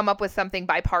come up with something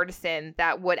bipartisan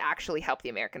that would actually help the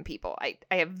American people. I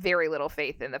have very little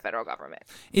faith in the federal government.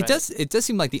 It does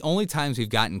seem like the only times we've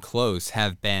gotten close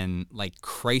have been like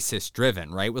crisis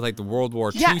driven, right? With like the World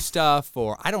War II stuff,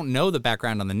 or I don't know the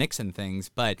background on the Nixon things,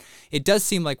 but it does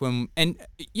seem like we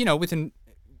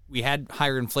had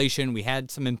higher inflation, we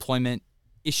had some employment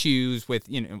issues with,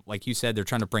 like you said, they're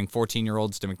trying to bring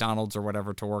 14-year-olds to McDonald's or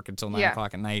whatever to work until 9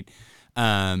 o'clock at night.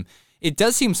 It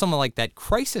does seem something like that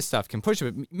crisis stuff can push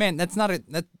it, but man, that's not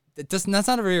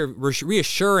a very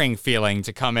reassuring feeling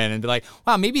to come in and be like,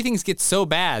 wow, maybe things get so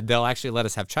bad they'll actually let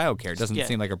us have childcare. It doesn't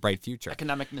seem like a bright future.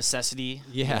 Economic necessity.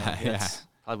 That's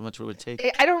probably much what it would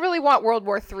take. I don't really want World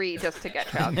War III just to get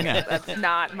childcare. That's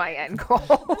not my end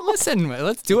goal. Listen,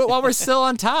 let's do it while we're still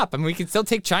on top. I mean, we can still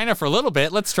take China for a little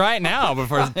bit. Let's try it now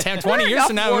before 10, 20 years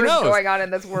from now, who knows? Going on in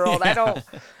this world. I don't...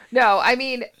 No, I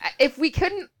mean, if we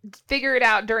couldn't figure it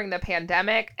out during the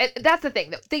pandemic, that's the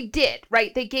thing. They did,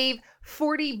 right? They gave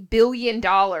 $40 billion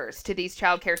to these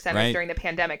childcare centers during the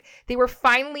pandemic. They were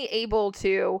finally able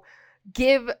to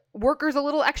give workers a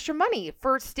little extra money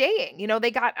for staying.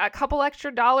 They got a couple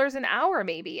extra dollars an hour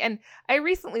maybe. And I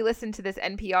recently listened to this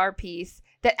NPR piece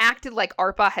that acted like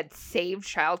ARPA had saved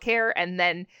childcare, and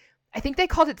then I think they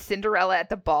called it Cinderella at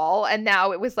the ball, and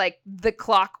now it was like the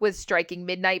clock was striking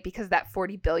midnight because that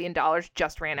 $40 billion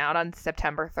just ran out on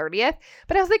September 30th.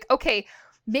 But I was like, okay,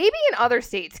 maybe in other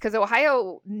states, because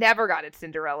Ohio never got its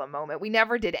Cinderella moment. We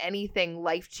never did anything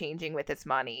life-changing with this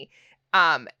money.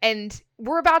 And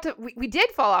we're about to, we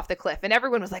did fall off the cliff, and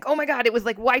everyone was like, oh my God, it was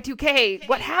like Y2K.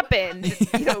 What happened?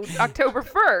 October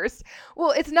 1st.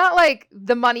 Well, it's not like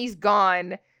the money's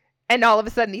gone and all of a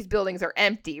sudden these buildings are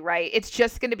empty, right? It's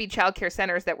just going to be childcare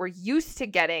centers that were used to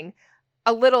getting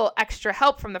a little extra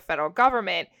help from the federal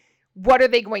government. What are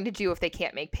they going to do if they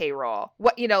can't make payroll?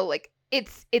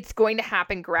 It's going to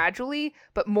happen gradually,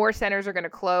 but more centers are going to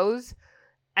close,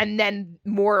 and then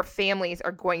more families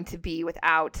are going to be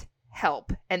without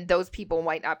help, and those people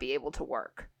might not be able to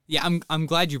work. Yeah, I'm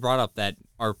glad you brought up that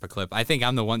ARPA clip. I think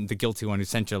I'm the guilty one who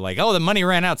sent you like, oh, the money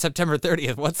ran out September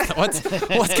 30th. What's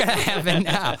gonna happen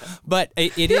now? But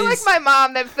You're like my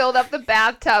mom that filled up the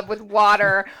bathtub with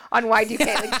water on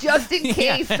Y2K, like just in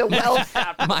case the well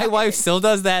stopped. My wife still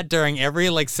does that during every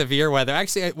severe weather.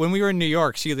 Actually, when we were in New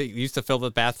York, she used to fill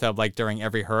the bathtub during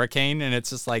every hurricane, and it's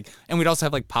just and we'd also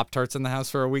have Pop-Tarts in the house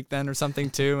for a week then or something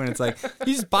too, and it's like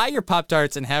you just buy your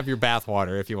Pop-Tarts and have your bath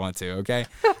water if you want to, okay?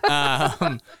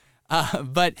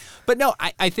 But no,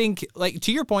 I think, like,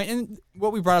 to your point, and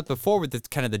what we brought up before with the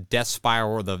kind of the death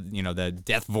spiral or the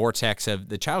death vortex of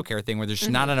the childcare thing, where there's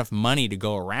just not enough money to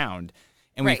go around,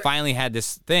 and we finally had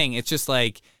this thing. It's just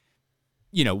like,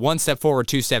 one step forward,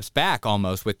 two steps back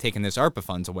almost with taking this ARPA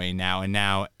funds away now. And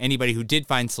now anybody who did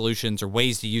find solutions or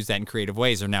ways to use that in creative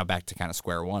ways are now back to kind of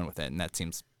square one with it. And that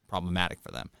seems problematic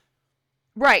for them.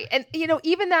 Right. And,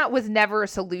 even that was never a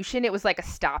solution. It was like a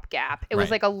stopgap. It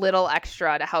was like a little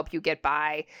extra to help you get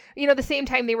by. The same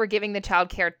time they were giving the child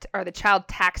care or the child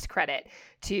tax credit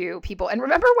to people. And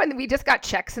remember when we just got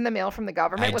checks in the mail from the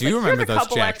government? I do remember those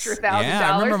checks. Extra $1,000.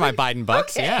 Yeah, I remember my Biden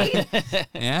bucks. Okay. Yeah.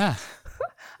 Yeah.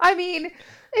 I mean,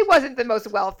 it wasn't the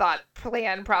most well thought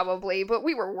plan, probably, but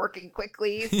we were working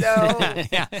quickly, so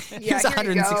yeah, it's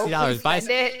 $160. Buy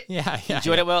it. Yeah.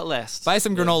 Enjoy it while it lasts. Buy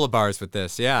some granola bars with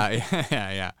this.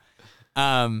 Yeah.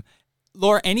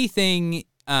 Laura, anything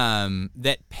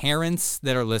that parents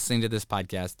that are listening to this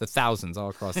podcast, the thousands all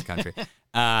across the country.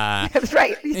 That's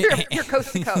right. You're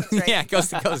coast to coast, right? Yeah,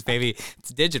 coast to coast, baby. It's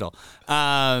digital.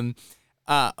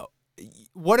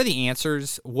 What are the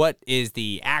answers? What is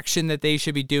the action that they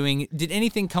should be doing? Did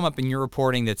anything come up in your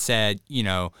reporting that said,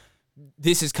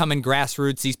 this is coming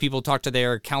grassroots, these people talk to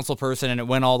their council person and it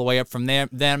went all the way up from there?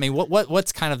 Then, I mean,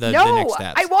 what's kind of the next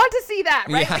steps? I want to see that,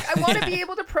 right? Yeah. Like, I want to be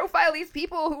able to profile these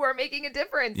people who are making a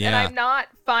difference, and Yeah. I'm not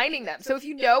finding them. So if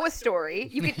you know a story,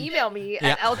 you can email me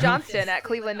at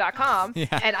ljohnston@cleveland.com,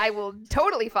 and I will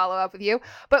totally follow up with you.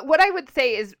 But what I would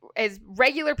say is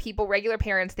regular people, regular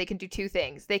parents, they can do two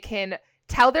things. They can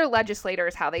tell their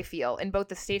legislators how they feel in both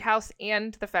the state house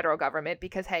and the federal government,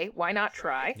 because, hey, why not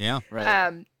try? Yeah.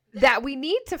 Right. That we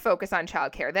need to focus on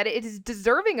childcare, that it is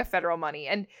deserving of federal money,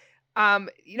 and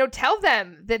tell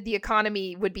them that the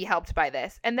economy would be helped by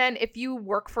this. And then if you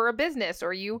work for a business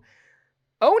or you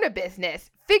own a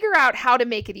business, figure out how to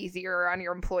make it easier on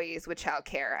your employees with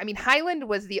childcare. I mean, Highland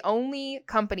was the only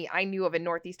company I knew of in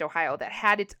Northeast Ohio that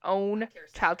had its own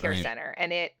childcare center,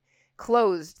 and it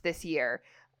closed this year.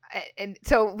 And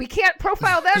so we can't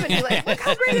profile them and be like, look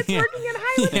how great it's working in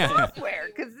Highland software,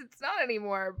 because it's not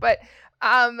anymore. But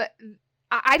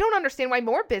I don't understand why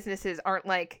more businesses aren't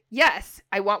like, yes,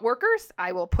 I want workers.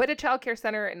 I will put a childcare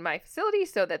center in my facility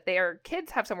so that their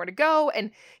kids have somewhere to go.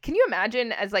 And can you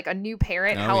imagine, as like a new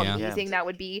parent, how amazing that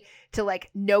would be to like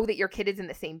know that your kid is in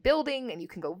the same building and you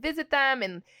can go visit them,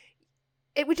 and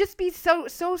it would just be so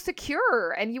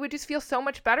secure, and you would just feel so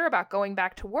much better about going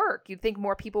back to work. You'd think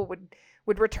more people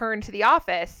would return to the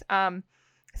office,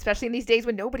 especially in these days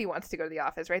when nobody wants to go to the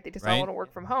office, right? They just all want to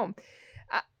work from home.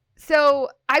 So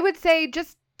I would say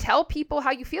just tell people how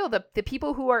you feel. The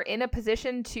people who are in a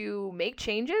position to make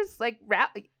changes, like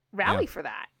rally for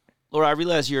that. Laura, I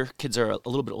realize your kids are a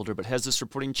little bit older, but has this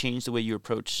reporting changed the way you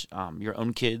approach your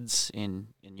own kids in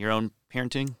your own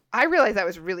parenting? I realized I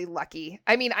was really lucky.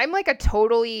 I mean, I'm like a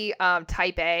totally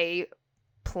type A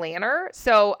planner.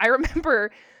 So I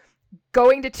remember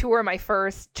going to tour my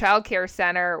first childcare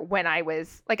center when I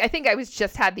was like, I think I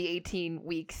just had the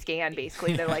 18-week scan,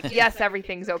 basically. They're like, yes,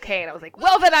 everything's okay. And I was like,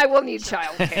 well, then I will need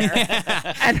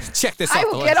childcare. And check this I off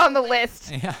will the get list. on the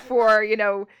list for,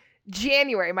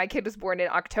 January. My kid was born in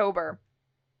October,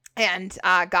 and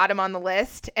got him on the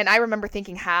list. And I remember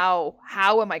thinking, how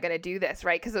am I going to do this?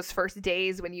 Right. Because those first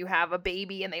days when you have a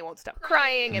baby and they won't stop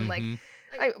crying, and like,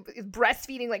 I was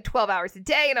breastfeeding like 12 hours a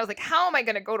day, and I was like, how am I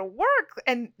going to go to work?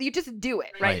 And you just do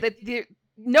it, right?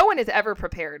 No one is ever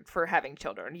prepared for having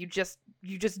children. You just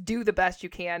do the best you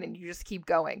can, and you just keep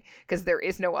going, because there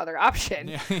is no other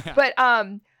option. But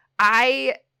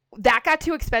that got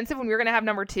too expensive when we were going to have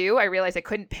number 2. I realized I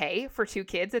couldn't pay for 2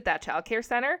 kids at that childcare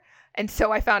center. And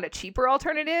so I found a cheaper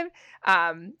alternative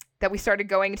that we started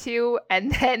going to.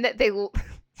 And then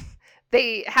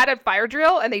they had a fire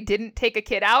drill and they didn't take a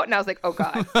kid out. And I was like, oh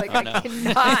God, like I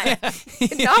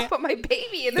cannot put my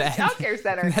baby in this childcare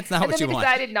center. That's not what you want. And then they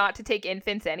decided not to take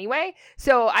infants anyway.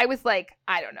 So I was like,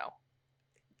 I don't know,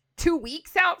 2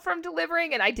 weeks out from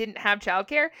delivering, and I didn't have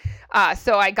childcare.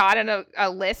 So I got on a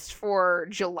list for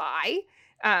July.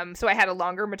 So I had a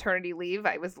longer maternity leave.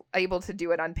 I was able to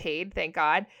do it unpaid, thank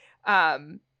God.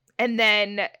 And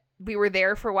then we were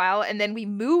there for a while, and then we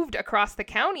moved across the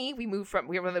county. We were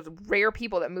one of those rare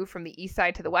people that moved from the east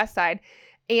side to the west side.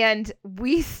 And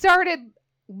we started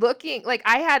looking, like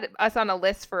I had us on a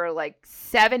list for like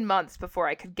 7 months before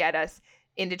I could get us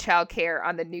into childcare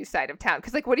on the new side of town.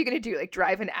 Because like, what are you going to do? Like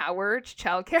drive an hour to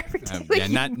childcare every day? Like,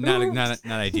 not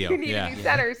ideal. You need a new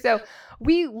center. So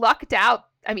we lucked out,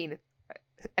 I mean,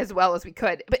 as well as we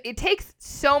could. But it takes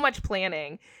so much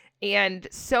planning and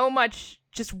so much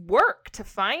just work to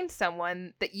find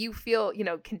someone that you feel,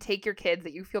 can take your kids,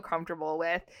 that you feel comfortable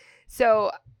with.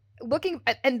 So looking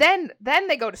and then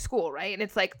they go to school, right? And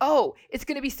it's like, oh, it's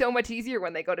going to be so much easier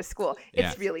when they go to school.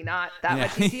 It's really not that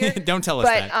much easier. Don't tell us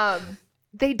that. But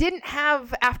they didn't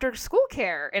have after school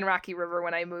care in Rocky River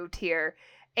when I moved here.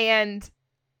 And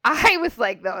I was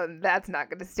like, no, that's not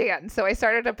going to stand. So I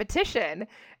started a petition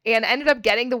and ended up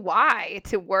getting the Y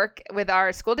to work with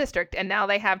our school district. And now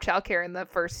they have childcare in the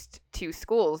first 2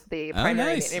 schools, the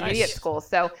primary and intermediate schools.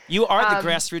 So you are the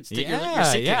grassroots that you're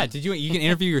seeking. Yeah. You can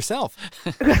interview yourself.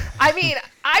 I mean,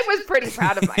 I was pretty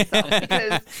proud of myself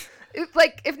because it's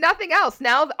like, if nothing else,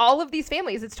 now all of these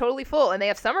families, it's totally full, and they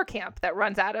have summer camp that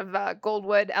runs out of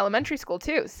Goldwood Elementary School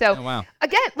too. So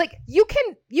again, like you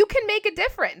can make a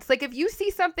difference. Like if you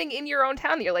see something in your own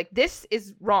town that you're like, this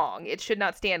is wrong, it should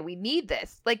not stand, we need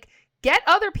this. Like get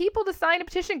other people to sign a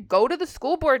petition, go to the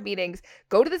school board meetings,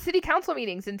 go to the city council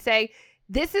meetings and say,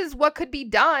 this is what could be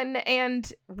done.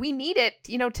 And we need it,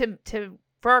 to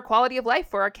for our quality of life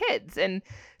for our kids. And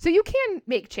so you can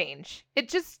make change. It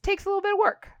just takes a little bit of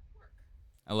work.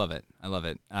 I love it.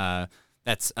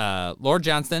 That's Laura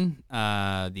Johnston,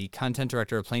 the content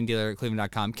director of Plain Dealer at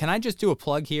Cleveland.com. Can I just do a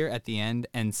plug here at the end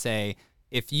and say,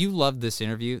 if you love this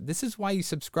interview, this is why you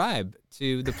subscribe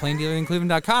to the Plain Dealer in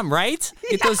Cleveland.com, right?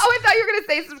 I thought you were going to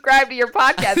say subscribe to your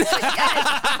podcast.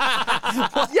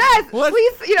 Like, yes,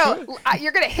 please,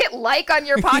 you're going to hit like on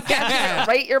your podcast, you're gonna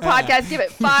rate your podcast, give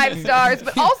it 5 stars.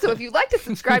 But also, if you'd like to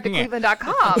subscribe to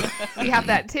Cleveland.com, we have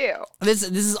that too. This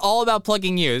is all about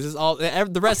plugging you. This is all.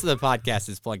 The rest of the podcast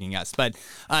is plugging us. But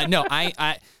no,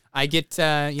 I get,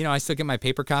 I still get my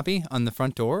paper copy on the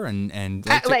front door, and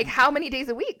like how many days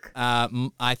a week?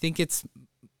 I think it's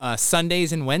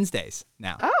Sundays and Wednesdays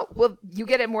now. Oh, well, you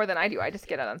get it more than I do. I just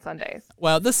get it on Sundays.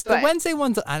 Well, the Wednesday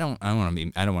ones, I don't want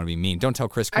to be mean. Don't tell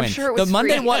Chris Quinn. I'm sure it was the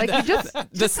Monday free. one. Like, just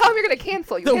tell him you're going to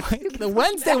cancel. The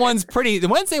Wednesday one's pretty. The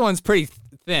Wednesday one's pretty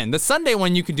thin. The Sunday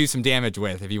one you can do some damage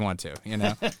with if you want to.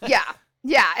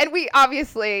 Yeah, and we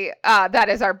obviously that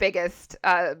is our biggest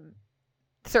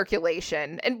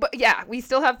circulation. But we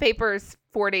still have papers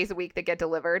 4 days a week that get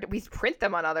delivered. We print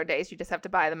them on other days. You just have to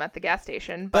buy them at the gas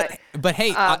station. But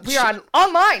hey, we are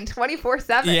online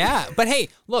 24/7. Yeah, but hey,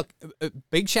 look,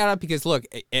 big shout out because look,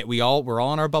 we're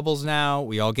all in our bubbles now.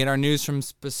 We all get our news from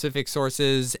specific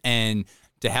sources, and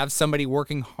to have somebody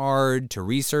working hard to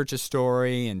research a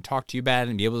story and talk to you about it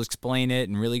and be able to explain it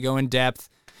and really go in depth,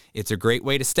 it's a great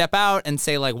way to step out and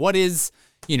say, like, what is,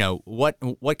 what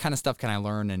kind of stuff can I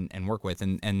learn and work with,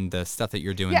 and the stuff that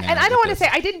you're doing. Yeah, and I don't want to say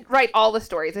I didn't write all the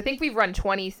stories. I think we've run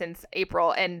 20 since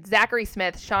April, and Zachary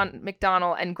Smith, Sean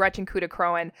McDonnell, and Gretchen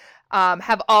Kuda-Crowan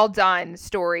have all done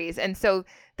stories. And so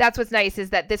that's what's nice,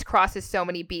 is that this crosses so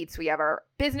many beats. We have our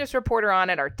business reporter on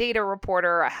it, our data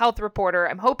reporter, a health reporter.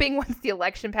 I'm hoping once the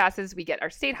election passes, we get our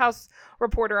state house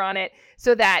reporter on it,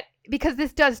 so that, because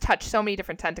this does touch so many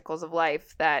different tentacles of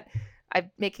life, that I'm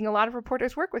making a lot of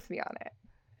reporters work with me on it.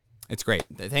 It's great.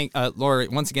 Laura,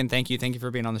 once again, thank you. Thank you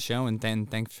for being on the show, and then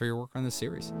thanks for your work on this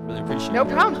series. Really appreciate it. No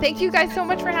problem. Thank you guys so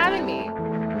much for having me.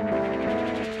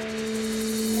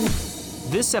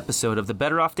 This episode of the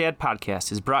Better Off Dad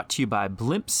podcast is brought to you by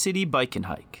Blimp City Bike and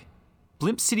Hike.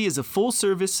 Blimp City is a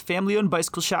full-service, family-owned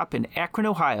bicycle shop in Akron,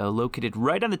 Ohio, located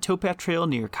right on the Towpath Trail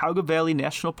near Cauga Valley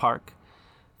National Park.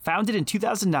 Founded in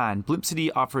 2009, Blimp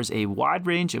City offers a wide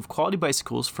range of quality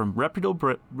bicycles from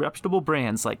reputable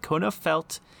brands like Kona,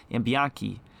 Felt, and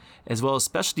Bianchi, as well as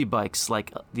specialty bikes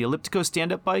like the Elliptico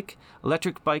stand-up bike,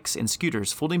 electric bikes and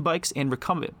scooters, folding bikes, and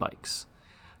recumbent bikes.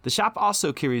 The shop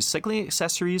also carries cycling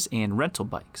accessories and rental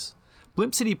bikes.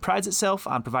 Blimp City prides itself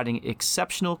on providing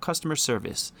exceptional customer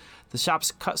service. The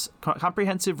shop's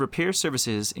comprehensive repair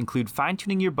services include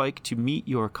fine-tuning your bike to meet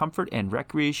your comfort and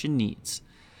recreation needs.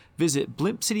 Visit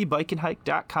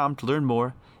blimpcitybikeandhike.com to learn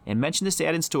more, and mention this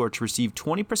ad in store to receive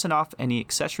 20% off any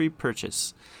accessory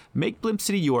purchase. Make Blimp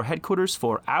City your headquarters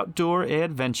for outdoor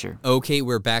adventure. Okay,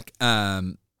 we're back.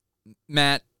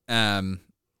 Matt,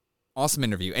 awesome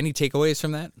interview. Any takeaways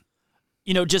from that?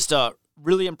 Just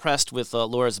really impressed with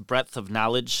Laura's breadth of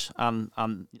knowledge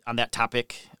on that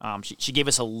topic. She gave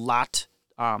us a lot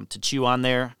to chew on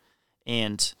there,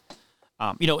 and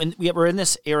and we're in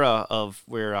this era of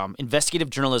where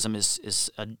investigative journalism is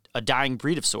a dying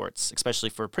breed of sorts, especially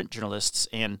for print journalists.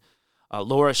 And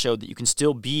Laura showed that you can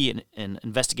still be an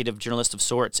investigative journalist of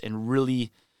sorts and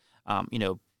really,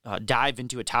 dive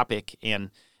into a topic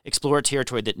and explore a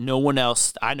territory that no one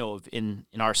else I know of in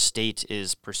our state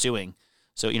is pursuing.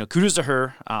 So, kudos to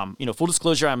her. Full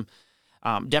disclosure, I'm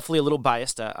definitely a little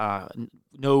biased.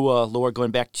 Laura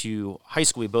going back to high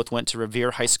school. We both went to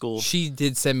Revere High School. She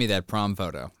did send me that prom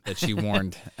photo that she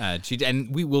warned.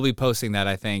 And we will be posting that,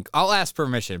 I think. I'll ask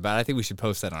permission, but I think we should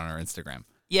post that on our Instagram.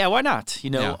 Yeah, why not?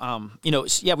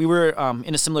 Yeah, we were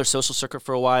in a similar social circle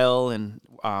for a while, and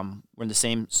we're in the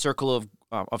same circle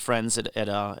of friends at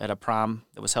a prom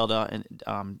that was held in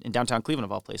downtown Cleveland,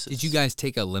 of all places. Did you guys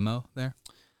take a limo there?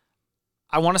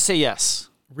 I want to say yes.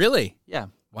 Really? Yeah. I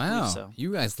Wow. believe so.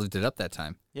 You guys lived it up that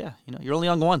time. Yeah, you're only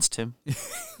young once, Tim.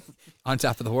 On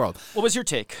top of the world. What was your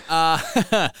take?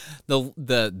 The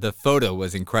photo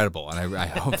was incredible, and I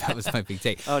hope that was my big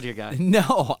take. Oh dear God.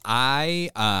 No, right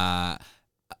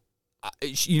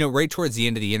towards the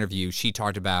end of the interview, she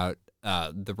talked about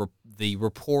the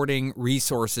reporting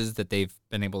resources that they've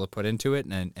been able to put into it,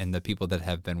 and the people that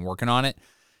have been working on it.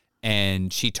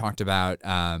 And she talked about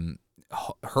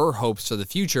her hopes for the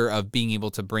future of being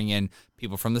able to bring in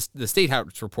people from the State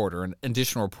House reporter and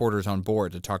additional reporters on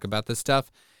board to talk about this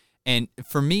stuff. And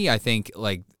for me, I think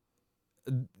like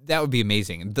that would be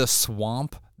amazing. The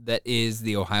swamp that is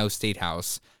the Ohio State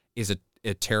House is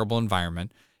a terrible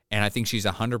environment. And I think she's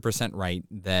 100% right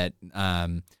that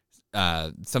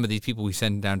some of these people we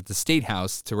send down to the State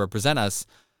House to represent us,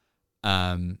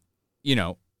 maybe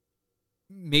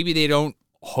they don't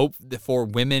hope for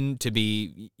women to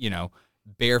be,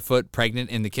 barefoot,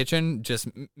 pregnant in the kitchen, just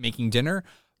making dinner.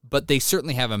 But they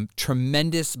certainly have a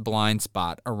tremendous blind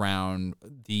spot around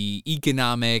the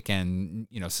economic and,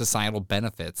 societal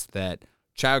benefits that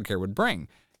childcare would bring.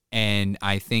 And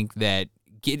I think that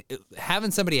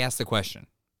having somebody ask the question,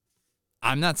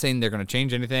 I'm not saying they're going to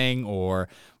change anything or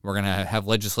we're going to have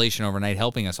legislation overnight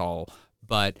helping us all,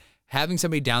 but having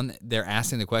somebody down there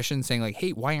asking the question, saying like,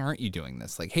 hey, why aren't you doing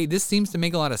this? Like, hey, this seems to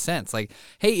make a lot of sense. Like,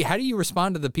 hey, how do you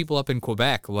respond to the people up in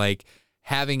Quebec? Like,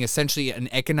 having essentially an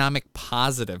economic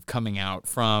positive coming out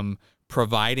from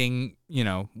providing,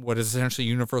 what is essentially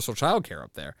universal childcare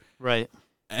up there. Right.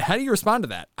 How do you respond to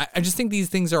that? I just think these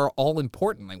things are all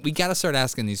important. Like, we got to start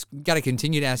asking these, got to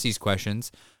continue to ask these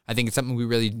questions. I think it's something we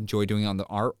really enjoy doing on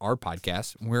our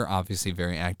podcast. We're obviously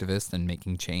very activist and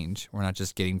making change. We're not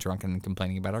just getting drunk and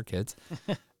complaining about our kids.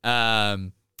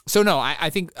 So no, I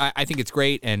think it's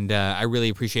great. And I really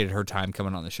appreciated her time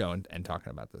coming on the show and talking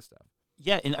about this stuff.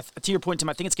 Yeah, and to your point, Tim,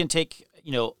 I think it's going to take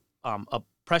a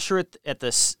pressure at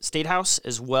the State House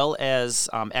as well as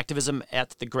activism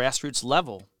at the grassroots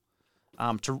level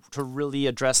to really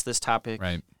address this topic,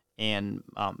 right, and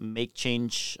make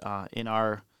change in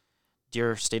our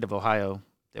dear state of Ohio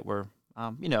that we're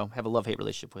have a love-hate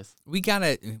relationship with. We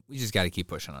just gotta keep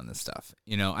pushing on this stuff.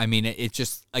 I mean, it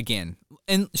just, again,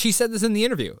 and she said this in the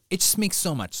interview. It just makes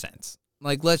so much sense.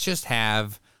 Like, let's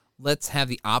have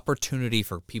the opportunity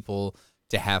for people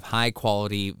to have high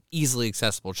quality, easily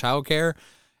accessible childcare.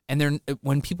 And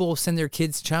when people send their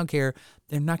kids to childcare,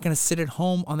 they're not going to sit at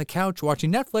home on the couch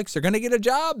watching Netflix. They're going to get a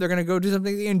job. They're going to go do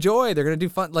something they enjoy. They're going to do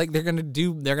fun. Like, they're going to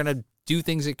do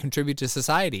things that contribute to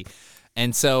society.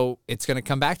 And so it's going to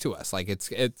come back to us. Like,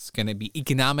 it's going to be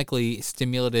economically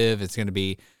stimulative. It's going to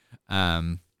be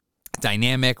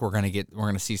dynamic. We're going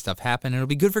to see stuff happen. It'll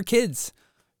be good for kids,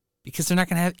 because they're not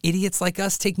going to have idiots like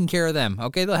us taking care of them,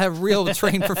 okay? They'll have real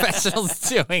trained professionals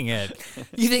doing it.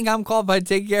 You think I'm qualified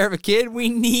to take care of a kid? We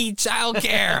need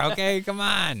childcare, okay? Come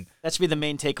on. That should be the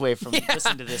main takeaway from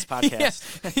listening to this podcast.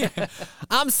 Yeah.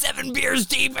 I'm 7 beers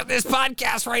deep in this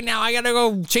podcast right now. I got to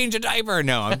go change a diaper.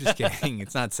 No, I'm just kidding.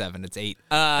 It's not 7, it's 8.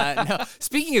 No.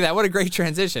 Speaking of that, what a great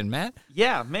transition, Matt.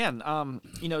 Yeah, man.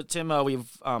 Tim, we've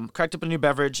cracked up a new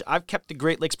beverage. I've kept the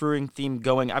Great Lakes Brewing theme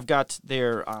going. I've got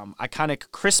their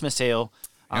iconic Christmas ale.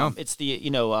 It's the,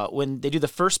 when they do the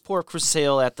first pour of Christmas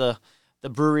ale at the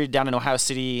brewery down in Ohio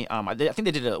City. I think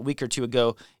they did it a week or two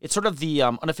ago. It's sort of the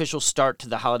unofficial start to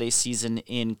the holiday season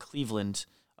in Cleveland.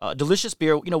 Delicious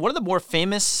beer. One of the more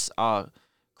famous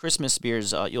Christmas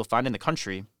beers you'll find in the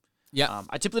country. Yeah.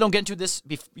 I typically don't get into this,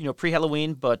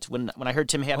 pre-Halloween, but when I heard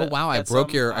Tim had it, I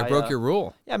broke your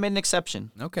rule. Yeah, I made an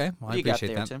exception. Okay, well, I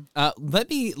appreciate that. Tim?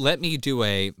 Let me do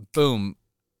a boom.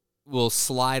 We'll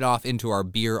slide off into our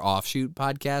beer offshoot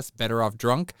podcast, Better Off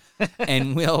Drunk,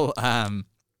 and we'll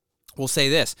say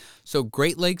this. So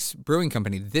Great Lakes Brewing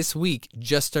Company this week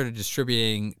just started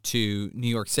distributing to New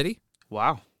York City.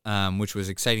 Wow. Which was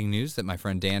exciting news that my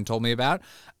friend Dan told me about.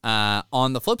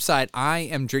 On the flip side, I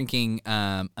am drinking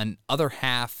an other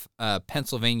half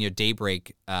Pennsylvania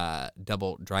Daybreak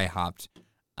double dry hopped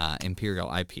Imperial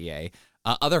IPA.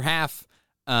 Other half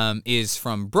is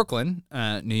from Brooklyn,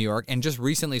 New York, and just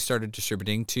recently started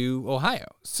distributing to Ohio.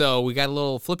 So we got a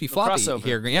little flippy floppy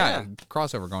here. Yeah,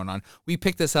 crossover going on. We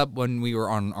picked this up when we were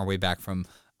on our way back from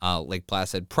Lake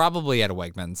Placid, probably at a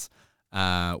Wegmans,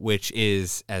 which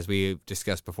is, as we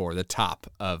discussed before, the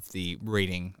top of the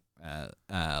rating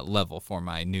level for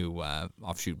my new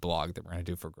offshoot blog that we're going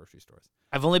to do for grocery stores.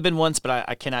 I've only been once, but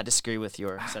I cannot disagree with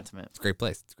your sentiment. It's a great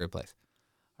place.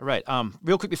 All right.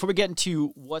 Real quick before we get into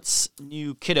what's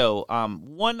new, kiddo.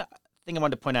 One thing I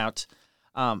wanted to point out,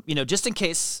 just in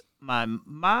case my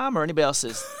mom or anybody else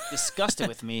is disgusted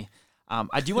with me,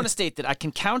 I do want to state that I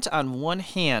can count on one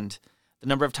hand the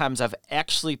number of times I've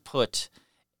actually put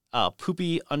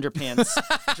poopy underpants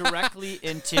directly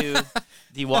into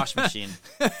the wash machine.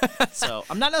 So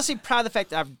I'm not necessarily proud of the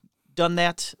fact that I've done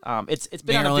that. It's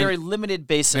been on a very limited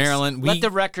basis. Marilyn, let the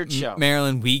record show.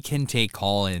 Marilyn, we can take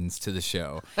call-ins to the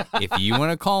show. If you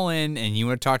want to call in and you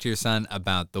want to talk to your son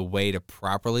about the way to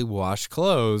properly wash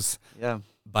clothes,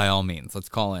 by all means, let's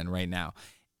call in right now.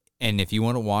 And if you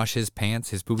want to wash his pants,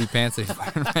 his poopy pants that he's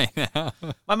wearing right now.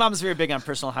 My mom's very big on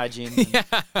personal hygiene.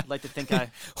 I'd like to think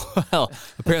Well,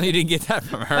 apparently you didn't get that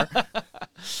from her.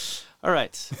 All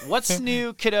right. What's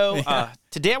new, kiddo?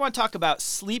 Today I want to talk about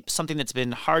sleep, something that's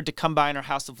been hard to come by in our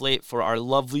house of late for our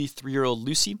lovely 3-year-old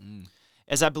Lucy.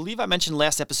 As I believe I mentioned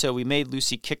last episode, we made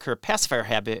Lucy kick her pacifier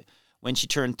habit when she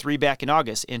turned 3 back in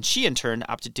August, and she, in turn,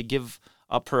 opted to give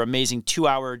up her amazing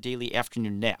 2-hour daily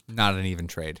afternoon nap. Not an even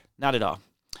trade. Not at all.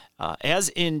 As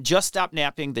in just stopped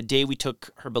napping the day we took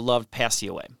her beloved Passy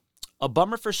away. A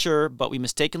bummer for sure, but we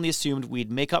mistakenly assumed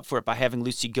we'd make up for it by having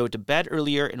Lucy go to bed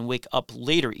earlier and wake up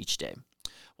later each day.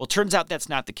 Well, turns out that's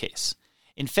not the case.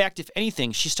 In fact, if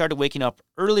anything, she started waking up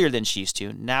earlier than she used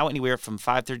to, now anywhere from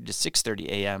 5:30 to 6:30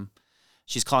 a.m.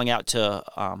 She's calling out to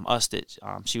us that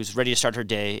she was ready to start her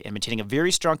day and maintaining a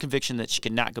very strong conviction that she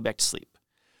could not go back to sleep.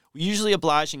 We usually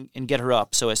oblige and get her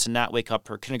up so as to not wake up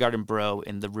her kindergarten bro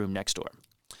in the room next door.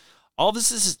 All of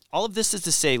this is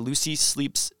to say Lucy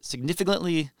sleeps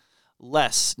significantly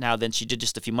less now than she did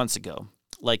just a few months ago,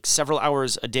 like several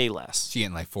hours a day less. She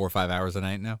getting like 4 or 5 hours a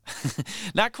night now?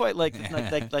 Not quite like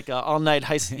a all-night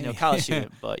college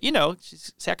student, but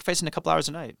she's sacrificing a couple hours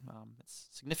a night. It's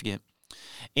significant.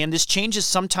 And this change is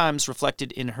sometimes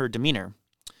reflected in her demeanor.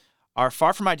 Our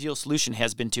far from ideal solution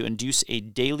has been to induce a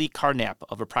daily car nap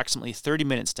of approximately 30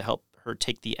 minutes to help her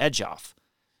take the edge off.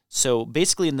 So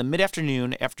basically in the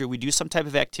mid-afternoon, after we do some type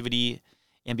of activity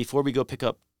and before we go pick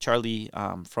up Charlie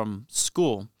from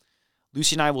school,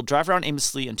 Lucy and I will drive around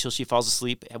aimlessly until she falls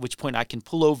asleep, at which point I can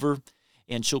pull over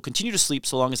and she'll continue to sleep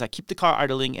so long as I keep the car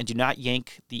idling and do not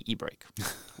yank the e-brake,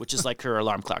 which is like her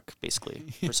alarm clock, basically,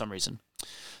 for some reason.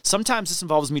 Sometimes this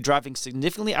involves me driving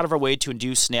significantly out of our way to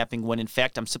induce napping when, in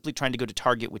fact, I'm simply trying to go to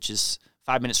Target, which is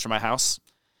 5 minutes from my house.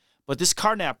 But this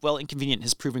car nap, while inconvenient,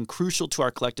 has proven crucial to our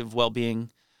collective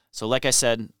well-being. So like I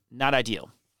said, not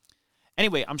ideal.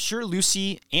 Anyway, I'm sure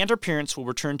Lucy and her parents will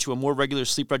return to a more regular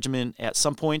sleep regimen at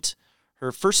some point.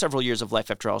 Her first several years of life,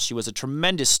 after all, she was a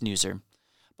tremendous snoozer.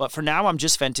 But for now, I'm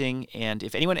just venting, and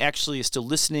if anyone actually is still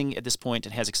listening at this point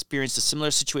and has experienced a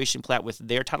similar situation play out with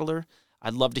their toddler,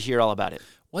 I'd love to hear all about it.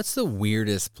 What's the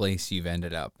weirdest place you've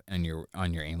ended up on your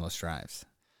aimless drives?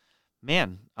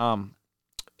 Man, one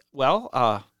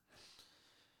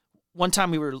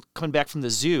time we were coming back from the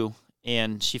zoo,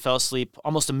 and she fell asleep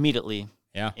almost immediately.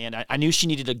 Yeah. And I knew she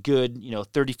needed a good,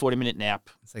 30, 40-minute nap.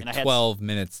 It's like and 12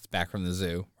 minutes back from the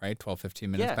zoo, right? 12,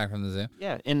 15 minutes back from the zoo.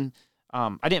 Yeah, and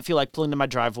I didn't feel like pulling to my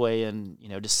driveway and,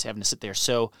 just having to sit there.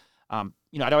 So, I'd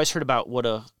always heard about what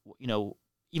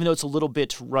even though it's a little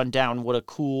bit run down, what a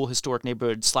cool historic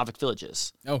neighborhood Slavic Village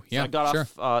is. Oh, yeah, so I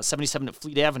got off 77 at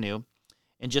Fleet Avenue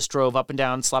and just drove up and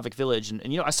down Slavic Village. And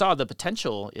I saw the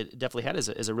potential it definitely had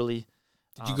as a really...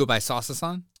 Did you go by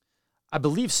Sausason? I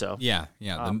believe so. Yeah.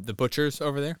 The butchers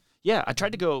over there? Yeah, I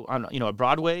tried to go on, a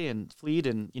Broadway and Fleet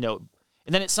and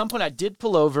and then at some point I did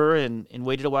pull over and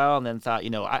waited a while and then thought,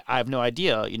 I have no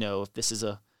idea, if this is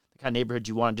the kind of neighborhood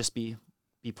you want to just be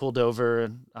pulled over.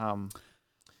 And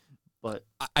but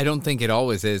I don't think it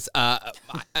always is. A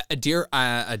dear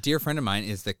friend of mine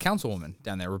is the councilwoman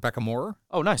down there, Rebecca Moorer.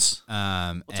 Oh, nice. Tell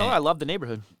her I love the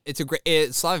neighborhood. It's a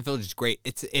great, Slavic Village is great.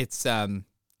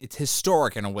 It's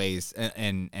historic in a ways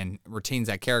and retains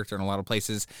that character in a lot of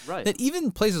places. Right. That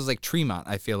even places like Tremont,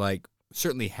 I feel like,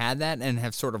 certainly had that and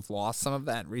have sort of lost some of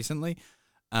that recently.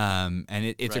 And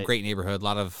it's a great neighborhood, a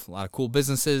lot of cool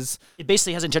businesses. It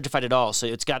basically hasn't gentrified at all, so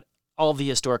it's got all of the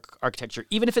historic architecture,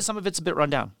 even if some of it's a bit run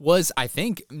down. Was, I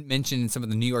think, mentioned in some of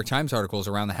the New York Times articles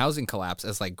around the housing collapse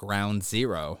as like ground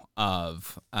zero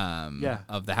of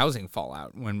the housing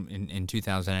fallout when in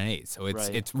 2008. So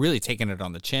it's really taken it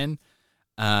on the chin.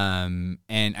 And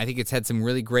I think it's had some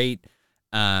really great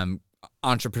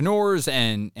entrepreneurs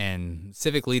and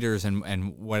civic leaders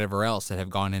and whatever else that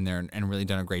have gone in there and really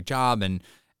done a great job and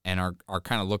are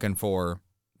kind of looking for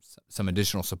some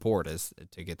additional support as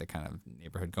to get the kind of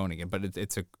neighborhood going again. But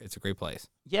it's a great place.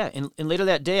 Yeah, and later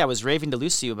that day, I was raving to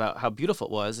Lucy about how beautiful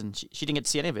it was, and she didn't get to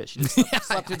see any of it. She just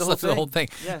slept through the whole thing.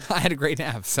 Yeah. I had a great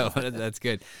nap, so that's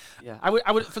good. Yeah, I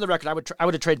would. For the record, I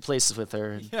would have traded places with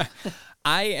her. Yeah.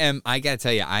 I gotta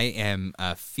tell you, I am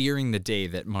fearing the day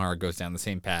that Mara goes down the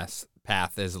same path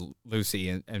as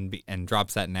Lucy and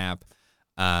drops that nap.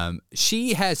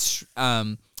 She has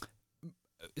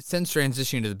since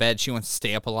transitioning to the bed, she wants to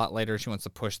stay up a lot later. She wants to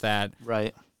push that.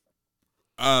 Right.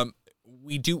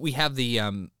 We have the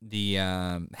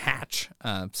Hatch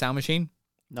sound machine,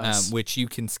 Nice. which you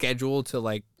can schedule to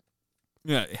like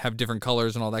have different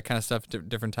colors and all that kind of stuff at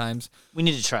different times. We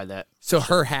need to try that. So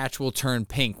her Hatch will turn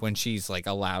pink when she's like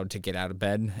allowed to get out of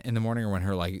bed in the morning or when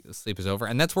her like sleep is over,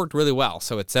 and that's worked really well.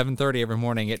 So at 7:30 every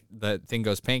morning, the thing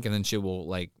goes pink, and then she will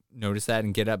like notice that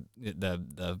and get up.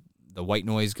 The white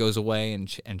noise goes away,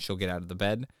 and she'll get out of the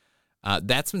bed.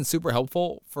 That's been super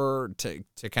helpful to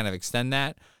kind of extend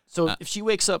that. So if she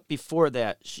wakes up before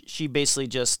that, she basically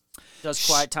just does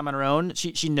quiet time on her own.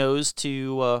 She knows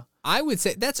to. I would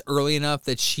say that's early enough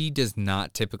that she does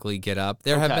not typically get up.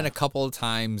 There have been a couple of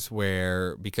times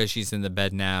where, because she's in the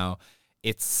bed now,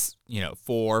 it's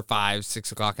 4, 5,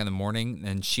 6 o'clock in the morning,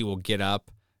 and she will get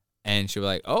up, and she'll be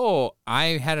like, "Oh,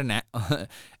 I had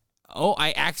oh,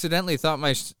 I accidentally thought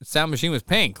my sound machine was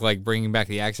pink," like bringing back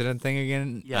the accident thing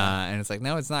again. Yeah. And it's like,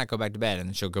 no, it's not. Go back to bed, and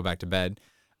then she'll go back to bed.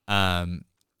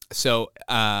 So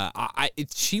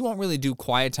she won't really do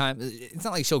quiet time. It's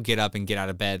not like she'll get up and get out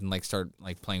of bed and like start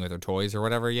like playing with her toys or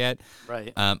whatever yet.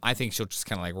 Right. I think she'll just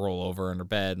kind of like roll over in her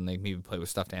bed and like maybe play with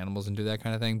stuffed animals and do that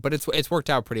kind of thing. But it's worked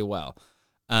out pretty well.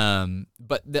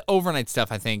 But the overnight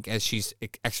stuff, I think, as she's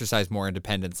exercised more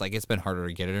independence, like it's been harder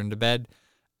to get her into bed.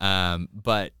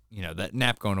 But that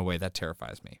nap going away, that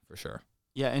terrifies me for sure.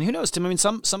 Yeah, and who knows, Tim? I mean,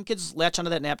 some kids latch onto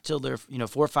that nap till they're 4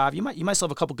 or 5. You might still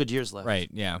have a couple good years left. Right.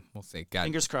 Yeah. We'll see. God.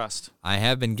 Fingers crossed. I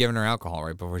have been giving her alcohol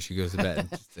right before she goes to bed.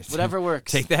 Whatever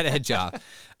works. Take that edge off.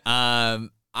 I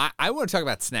want to talk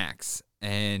about snacks,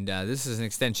 and this is an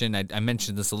extension. I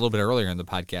mentioned this a little bit earlier in the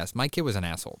podcast. My kid was an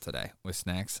asshole today with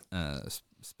snacks.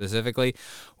 Specifically,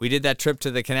 we did that trip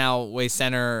to the Canal Way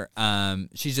Center.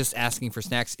 She's just asking for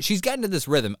snacks. She's gotten to this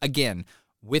rhythm again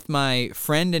with my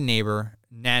friend and neighbor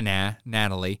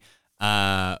Natalie,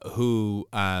 who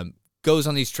goes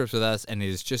on these trips with us and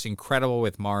is just incredible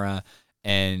with Mara.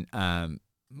 And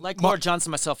like Laura Johnston,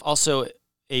 myself, also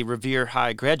a Revere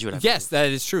High graduate. Yes, that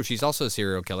is true. She's also a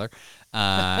serial killer.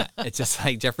 It's just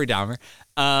like Jeffrey Dahmer.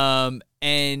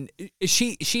 And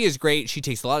she is great. She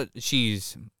takes a lot of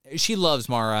she loves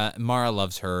Mara. Mara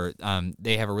loves her.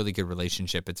 They have a really good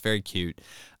relationship. It's very cute.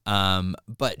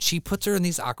 But she puts her in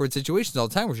these awkward situations all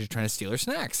the time where she's trying to steal her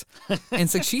snacks. And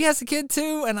it's like, she has a kid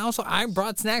too, and also I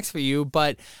brought snacks for you,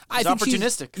 but I think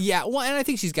opportunistic. Yeah, well, and I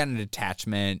think she's got an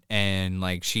attachment, and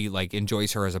like she like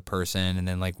enjoys her as a person, and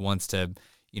then like wants to,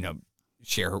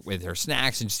 share with her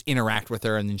snacks and just interact with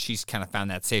her, and then she's kind of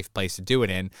found that safe place to do it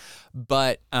in.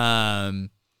 But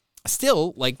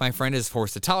still, like, my friend is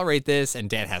forced to tolerate this, and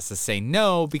Dad has to say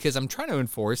no because I'm trying to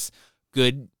enforce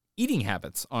good eating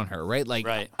habits on her, right? Like,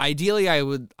 Ideally,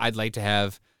 I'd like to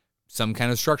have some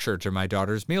kind of structure to my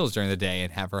daughter's meals during the day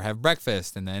and have her have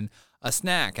breakfast and then a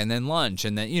snack and then lunch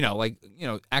and then,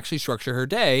 actually structure her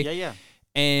day. Yeah.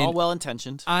 And all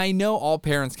well-intentioned. I know all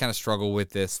parents kind of struggle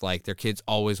with this, like their kids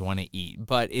always want to eat,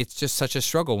 but it's just such a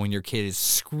struggle when your kid is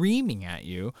screaming at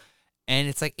you. And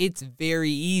it's like, it's very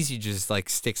easy to just like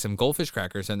stick some goldfish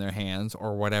crackers in their hands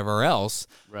or whatever else.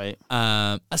 Right.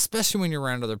 Especially when you're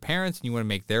around other parents and you want to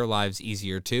make their lives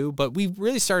easier too. But we've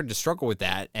really started to struggle with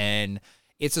that. And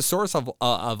it's a source of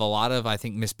a lot of, I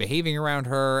think, misbehaving around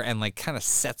her and like kind of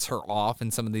sets her off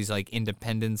in some of these like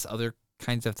independence, other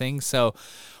kinds of things. So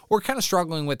we're kind of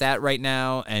struggling with that right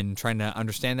now and trying to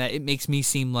understand that. It makes me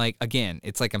seem like, again,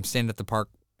 it's like I'm standing at the park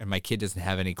and my kid doesn't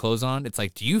have any clothes on. It's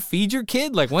like, do you feed your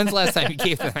kid? Like, when's the last time you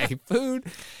gave them any food?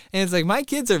 And it's like, my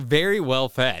kids are very well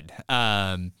fed.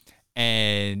 I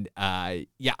don't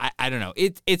know.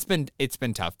 It's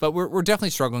been tough, but we're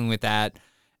definitely struggling with that.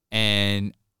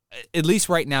 And at least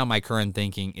right now, my current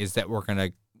thinking is that we're going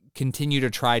to continue to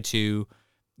try to,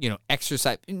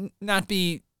 exercise, not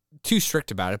be too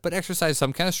strict about it, but exercise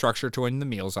some kind of structure to when the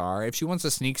meals are. If she wants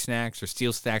to sneak snacks or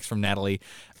steal snacks from Natalie,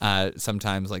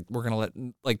 sometimes like we're gonna let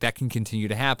like that can continue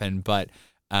to happen. But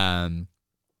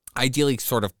ideally,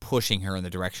 sort of pushing her in the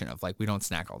direction of like we don't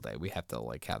snack all day. We have to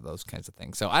like have those kinds of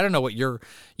things. So I don't know what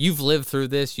you've lived through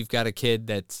this. You've got a kid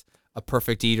that's a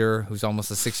perfect eater who's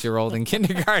almost a 6-year-old in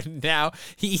kindergarten now.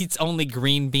 He eats only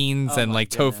green beans and like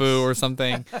tofu or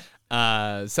something.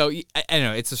 So I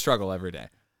know it's a struggle every day.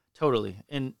 Totally.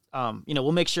 And,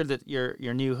 we'll make sure that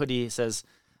your new hoodie says,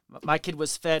 my kid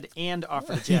was fed and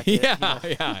offered a jacket.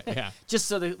 Yeah. Just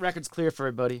so the record's clear for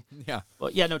everybody. Yeah.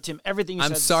 Well, yeah, no, Tim, everything you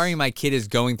said. I'm sorry my kid is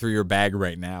going through your bag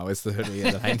right now. It's the hoodie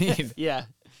that I need. Yeah.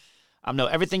 No,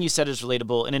 everything you said is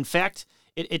relatable. And in fact,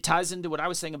 it ties into what I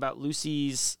was saying about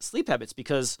Lucy's sleep habits,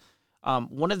 because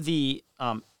one of the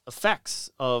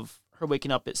effects of her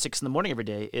waking up at 6 a.m. every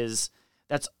day is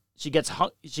she gets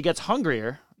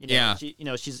hungrier. She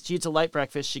eats a light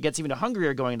breakfast. She gets even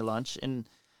hungrier going to lunch and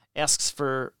asks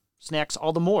for snacks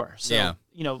all the more. So,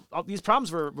 all these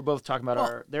problems we're both talking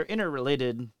about they're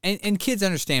interrelated. And kids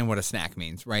understand what a snack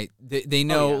means, right? They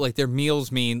know like their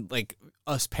meals mean like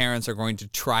us parents are going to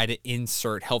try to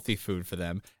insert healthy food for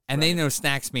them. And they know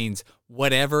snacks means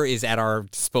whatever is at our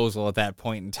disposal at that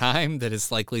point in time that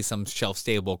is likely some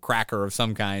shelf-stable cracker of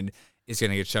some kind is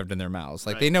going to get shoved in their mouths.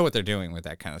 Like they know what they're doing with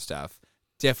that kind of stuff.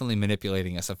 Definitely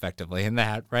manipulating us effectively in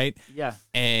that, right? Yeah.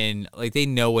 And like they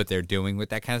know what they're doing with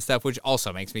that kind of stuff, which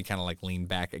also makes me kind of like lean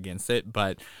back against it.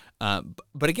 But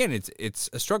again, it's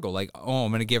a struggle. Like,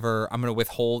 I'm going to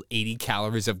withhold 80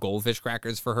 calories of goldfish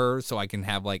crackers for her so I can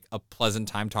have like a pleasant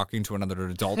time talking to another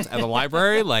adult at the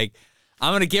library. Like,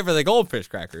 I'm going to give her the goldfish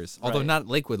crackers, although not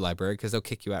Lakewood Library because they'll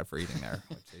kick you out for eating there,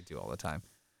 which they do all the time.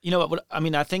 You know what? I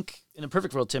mean, I think in a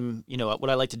perfect world, Tim, what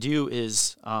I like to do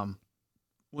is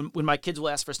when my kids will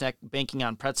ask for a snack banking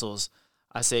on pretzels,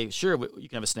 I say, sure, you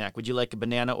can have a snack. Would you like a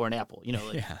banana or an apple?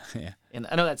 Yeah. And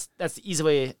I know that's the easy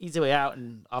way out,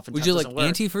 and often would you like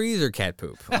antifreeze or cat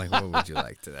poop? Like, what would you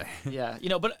like today? Yeah,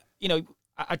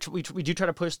 we do try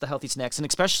to push the healthy snacks, and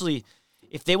especially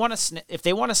if they want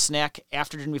a snack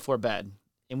after dinner before bed,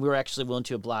 and we're actually willing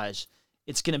to oblige,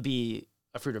 it's going to be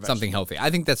a fruit or vegetable. Something healthy. I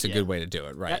think that's a good way to do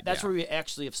it, right? That's where we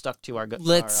actually have stuck to our.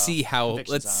 Let's see how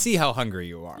hungry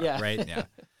you are. Yeah. Right. Yeah.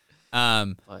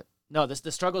 But no,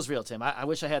 the struggle is real, Tim. I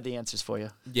wish I had the answers for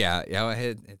you. Yeah.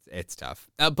 It's tough.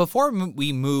 Before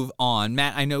we move on,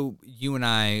 Matt, I know you and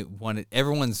I wanted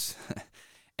everyone's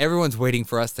waiting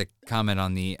for us to comment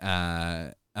on the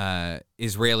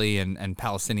Israeli and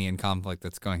Palestinian conflict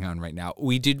that's going on right now.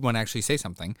 We did want to actually say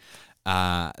something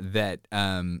that.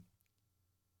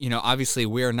 Obviously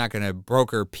we're not going to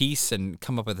broker peace and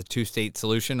come up with a 2-state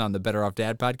solution on the Better Off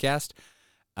Dad podcast.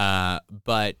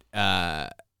 But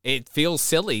it feels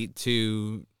silly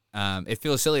to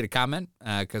comment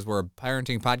because we're a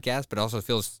parenting podcast, but also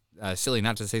feels silly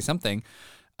not to say something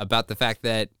about the fact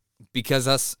that because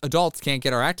us adults can't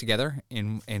get our act together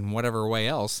in whatever way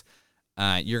else,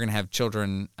 you're going to have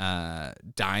children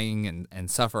dying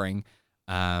and suffering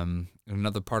in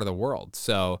another part of the world.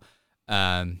 So,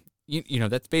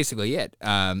 that's basically it.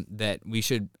 That we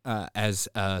should, as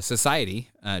a society,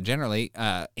 generally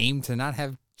aim to not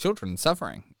have children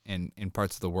suffering in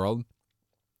parts of the world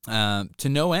to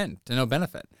no end, to no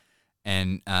benefit.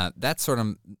 And that's sort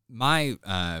of my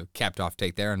capped off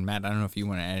take there. And Matt, I don't know if you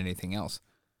want to add anything else.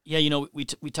 Yeah, we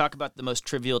talk about the most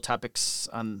trivial topics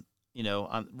on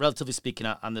relatively speaking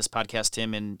on this podcast,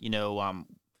 Tim, and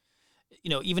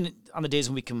even on the days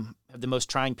when we can have the most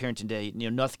trying parenting day,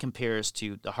 nothing compares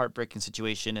to the heartbreaking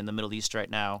situation in the Middle East right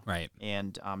now. Right.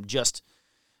 And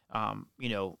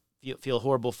feel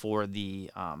horrible for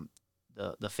the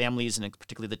families and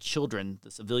particularly the children, the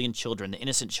civilian children, the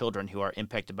innocent children who are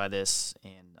impacted by this.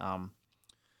 And,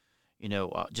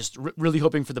 just really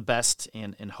hoping for the best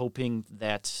and hoping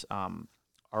that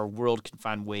our world can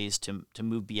find ways to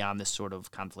move beyond this sort of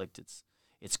conflict.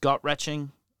 It's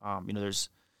gut-wrenching.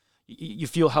 You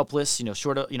feel helpless,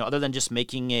 short of, other than just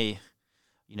making a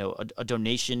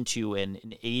donation to an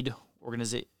aid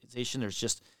organization.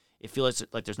 It feels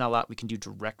like there's not a lot we can do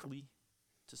directly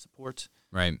to support.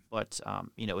 Right. But,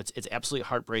 it's absolutely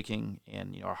heartbreaking,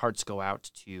 and, our hearts go out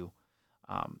to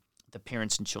the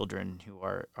parents and children who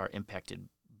are impacted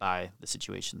by the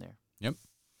situation there. Yep.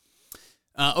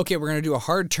 Okay, we're going to do a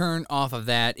hard turn off of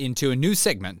that into a new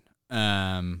segment.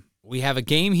 We have a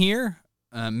game here.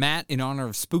 Matt, in honor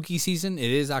of spooky season,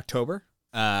 it is October,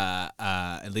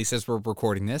 at least as we're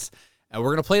recording this. We're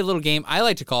going to play a little game I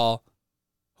like to call,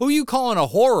 Who You Calling a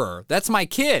Horror? That's My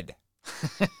Kid.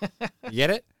 You get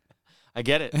it? I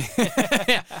get it.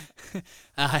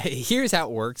 Here's how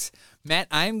it works. Matt,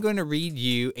 I'm going to read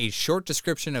you a short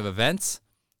description of events.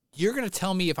 You're going to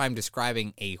tell me if I'm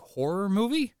describing a horror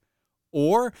movie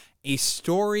or a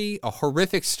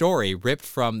horrific story ripped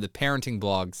from the parenting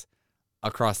blogs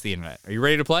across the internet. Are you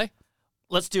ready to play?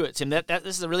 Let's do it, Tim.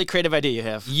 This is a really creative idea you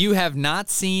have. You have not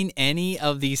seen any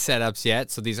of these setups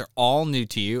yet, so these are all new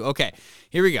to you. Okay,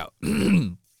 here we go.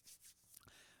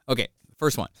 Okay,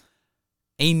 first one.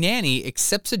 A nanny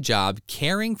accepts a job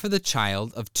caring for the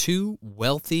child of 2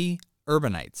 wealthy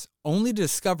urbanites, only to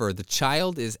discover the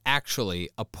child is actually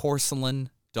a porcelain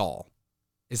doll.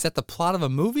 Is that the plot of a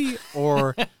movie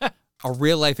or a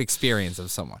real-life experience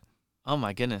of someone? Oh,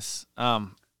 my goodness.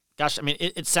 Gosh, I mean,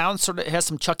 it sounds it has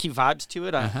some Chucky vibes to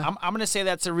it. I'm going to say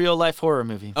that's a real-life horror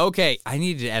movie. Okay, I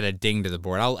need to add a ding to the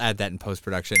board. I'll add that in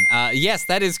post-production. Yes,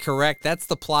 that is correct. That's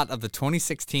the plot of the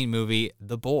 2016 movie,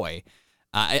 The Boy.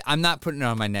 I'm not putting it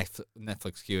on my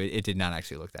Netflix queue. It did not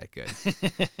actually look that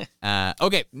good.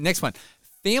 Okay, next one.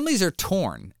 Families are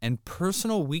torn and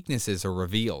personal weaknesses are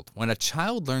revealed when a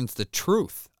child learns the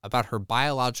truth about her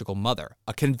biological mother,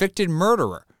 a convicted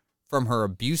murderer, from her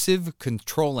abusive,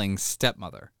 controlling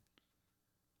stepmother.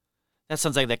 That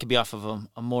sounds like that could be off of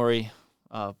a Maury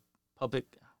public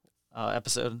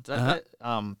episode.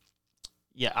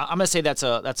 Yeah, I'm gonna say that's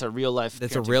a real life.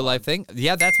 That's a real life thing.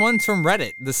 Yeah, that's one from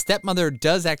Reddit. The stepmother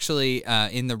does actually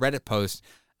in the Reddit post.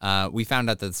 We found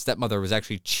out that the stepmother was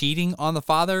actually cheating on the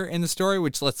father in the story.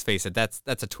 Which, let's face it, that's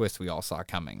a twist we all saw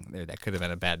coming. There, that could have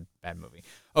been a bad movie.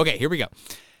 Okay, here we go.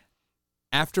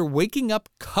 After waking up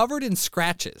covered in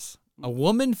scratches, a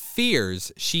woman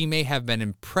fears she may have been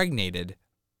impregnated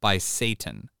by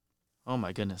Satan. Oh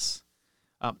my goodness.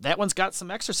 That one's got some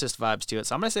Exorcist vibes to it,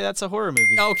 so I'm going to say that's a horror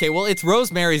movie. Okay, well, it's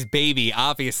Rosemary's Baby,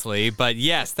 obviously, but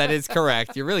yes, that is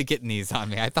correct. You're really getting these on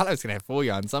me. I thought I was going to fool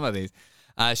you on some of these.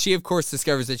 She, of course,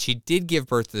 discovers that she did give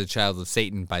birth to the child of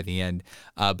Satan by the end,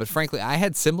 but frankly, I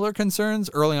had similar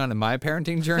concerns early on in my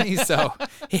parenting journey, so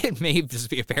it may just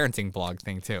be a parenting blog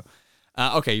thing, too.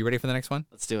 Okay, you ready for the next one?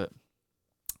 Let's do it.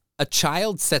 A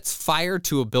child sets fire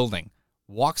to a building,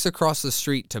 walks across the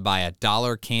street to buy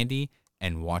 $1 candy,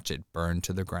 and watch it burn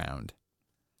to the ground.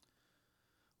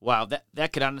 Wow,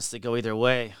 that could honestly go either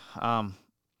way.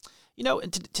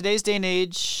 In today's day and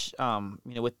age,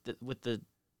 with the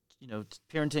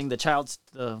parenting,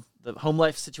 the home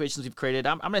life situations we've created,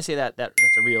 I'm going to say that's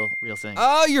a real thing.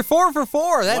 Oh, you're 4 for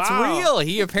 4. That's Wow. real.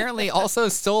 He apparently also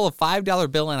stole a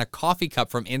 $5 bill and a coffee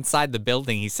cup from inside the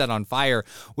building he set on fire,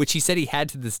 which he said he had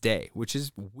to this day, which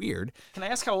is weird. Can I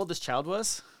ask how old this child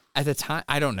was? At the time,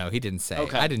 I don't know. He didn't say.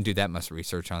 Okay. I didn't do that much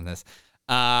research on this.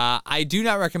 I do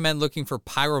not recommend looking for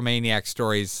pyromaniac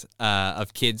stories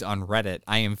of kids on Reddit.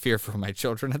 I am fearful for my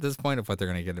children at this point of what they're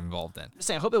going to get involved in. I'm just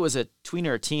saying, I hope it was a tween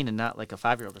or a teen and not like a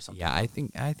 5-year-old or something. Yeah, I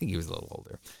think he was a little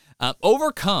older.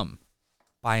 Overcome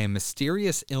by a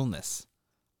mysterious illness,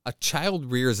 a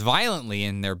child rears violently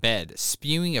in their bed,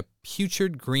 spewing a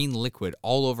putrid green liquid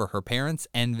all over her parents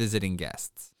and visiting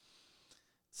guests.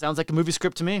 Sounds like a movie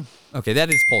script to me. Okay, that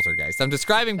is Poltergeist. I'm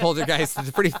describing Poltergeist. It's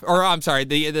pretty, or I'm sorry,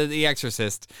 the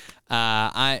Exorcist.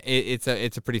 It's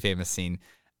a pretty famous scene.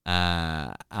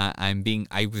 I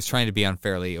was trying to be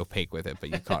unfairly opaque with it, but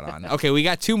you caught on. Okay, we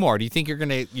got 2 more. Do you think you're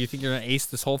gonna ace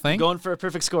this whole thing? Going for a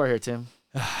perfect score here, Tim.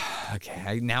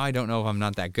 Okay, now I don't know if I'm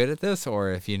not that good at this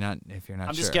or if you're not.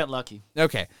 I'm just getting lucky.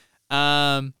 Okay.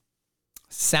 Sound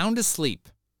asleep,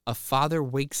 a father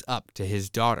wakes up to his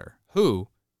daughter, who,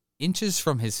 inches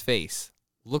from his face,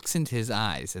 looks into his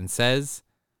eyes and says,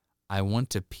 "I want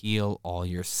to peel all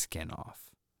your skin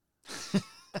off."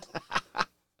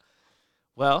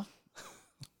 Well,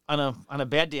 on a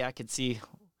bad day, I could see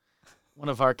one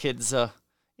of our kids,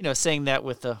 saying that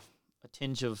with a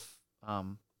tinge of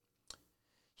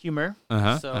humor.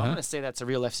 I'm going to say that's a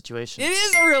real life situation. It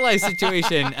is a real life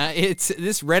situation. It's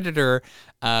this Redditor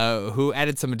who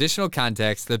added some additional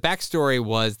context. The backstory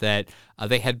was that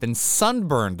they had been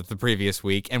sunburned the previous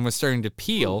week and was starting to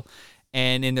peel.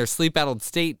 And in their sleep-addled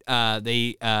state,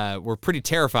 they were pretty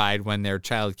terrified when their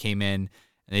child came in,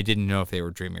 and they didn't know if they were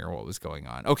dreaming or what was going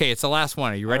on. Okay, it's the last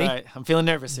one. Are you ready? All right, I'm feeling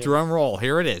nervous here. Drum roll.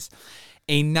 Here it is.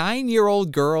 A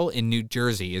 9-year-old girl in New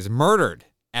Jersey is murdered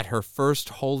at her first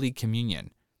Holy Communion.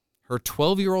 Her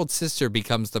 12-year-old sister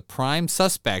becomes the prime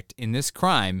suspect in this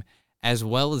crime, as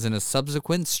well as in a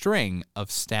subsequent string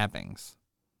of stabbings.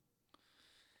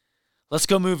 Let's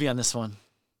go movie on this one.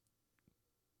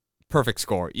 Perfect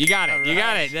score. You got it. All You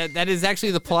got right. it. That is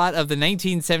actually the plot of the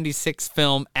 1976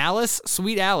 film Alice,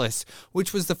 Sweet Alice,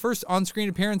 which was the first on-screen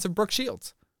appearance of Brooke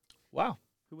Shields. Wow.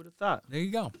 Who would have thought? There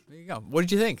you go. What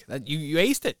did you think? You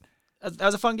aced it. That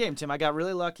was a fun game, Tim. I got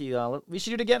really lucky. We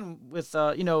should do it again with,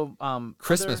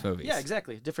 Christmas movies. Yeah,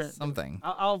 exactly. Different. Something.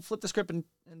 I'll flip the script and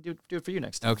do it for you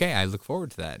next time. Okay, I look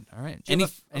forward to that. All right. Do you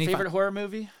have a favorite horror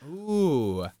movie?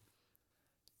 Ooh.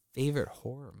 Favorite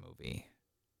horror movie.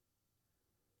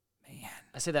 Man.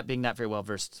 I say that being not very well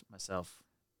versed myself.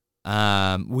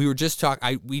 We were just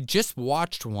we just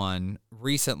watched one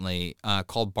recently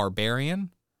called Barbarian,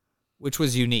 which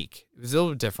was unique. It was a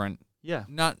little different. Yeah.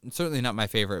 Certainly not my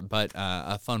favorite, but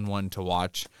a fun one to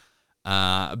watch.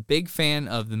 A big fan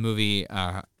of the movie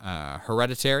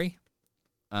Hereditary.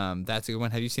 That's a good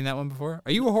one. Have you seen that one before?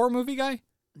 Are you a horror movie guy?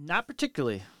 Not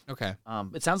particularly. Okay.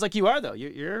 It sounds like you are though.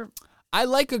 You're. I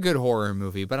like a good horror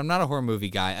movie, but I'm not a horror movie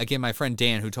guy. Again, my friend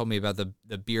Dan, who told me about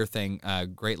the beer thing,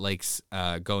 Great Lakes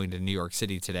going to New York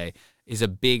City today, is a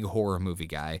big horror movie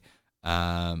guy.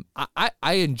 I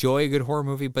enjoy a good horror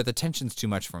movie, but the tension's too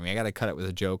much for me. I got to cut it with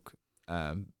a joke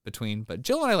between. But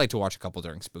Jill and I like to watch a couple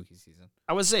during spooky season.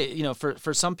 I would say,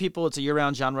 for some people, it's a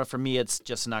year-round genre. For me, it's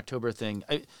just an October thing.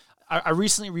 I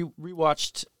recently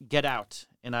rewatched Get Out,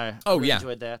 and I really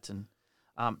enjoyed that. And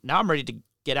now I'm ready to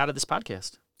get out of this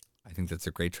podcast. I think that's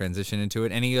a great transition into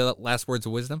it. Any last words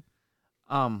of wisdom?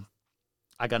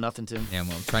 I got nothing, Tim. Yeah,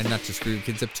 well, try not to screw your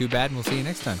kids up too bad, and we'll see you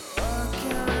next time.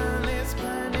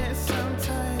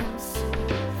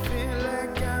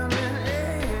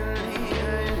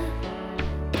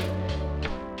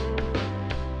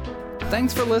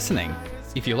 Thanks for listening.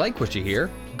 If you like what you hear,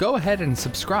 go ahead and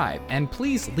subscribe, and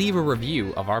please leave a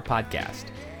review of our podcast.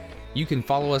 You can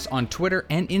follow us on Twitter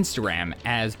and Instagram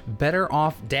as Better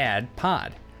Off Dad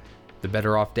Pod. The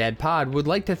Better Off Dad Pod would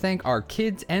like to thank our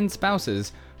kids and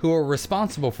spouses who are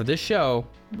responsible for this show,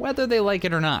 whether they like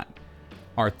it or not.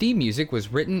 Our theme music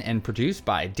was written and produced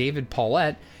by David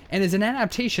Paulette and is an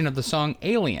adaptation of the song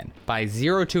Alien by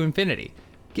Zero to Infinity.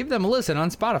 Give them a listen on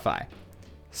Spotify.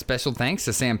 Special thanks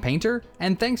to Sam Painter,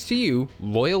 and thanks to you,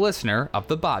 loyal listener of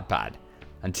the Bod Pod.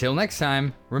 Until next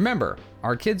time, remember,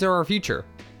 our kids are our future.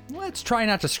 Let's try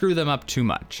not to screw them up too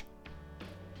much.